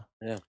Janela.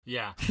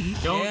 yeah,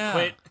 don't Yeah.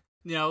 quit.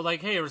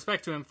 Like hey,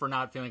 respect to him for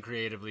not feeling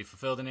creatively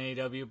fulfilled in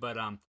AEW, but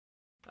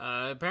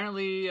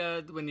apparently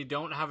when you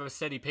don't have a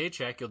steady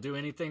paycheck, you'll do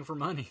anything for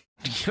money.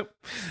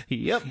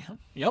 Yep.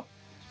 Yep.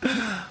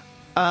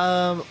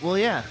 Well,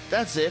 yeah,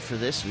 that's it for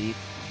this week.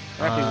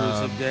 Happy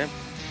Rusev Day.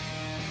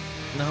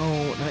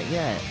 No, not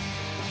yet.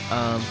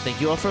 Thank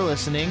you all for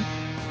listening.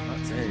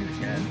 Not saying it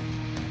again.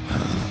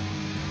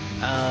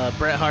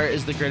 Bret Hart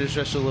is the greatest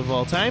wrestler of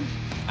all time.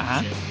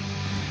 Uh-huh. Shit.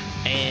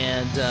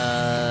 And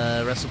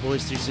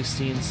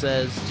WrestleBoys316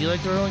 says, "Do you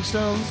like the Rolling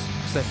Stones?"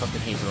 Because I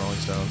fucking hate the Rolling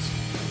Stones.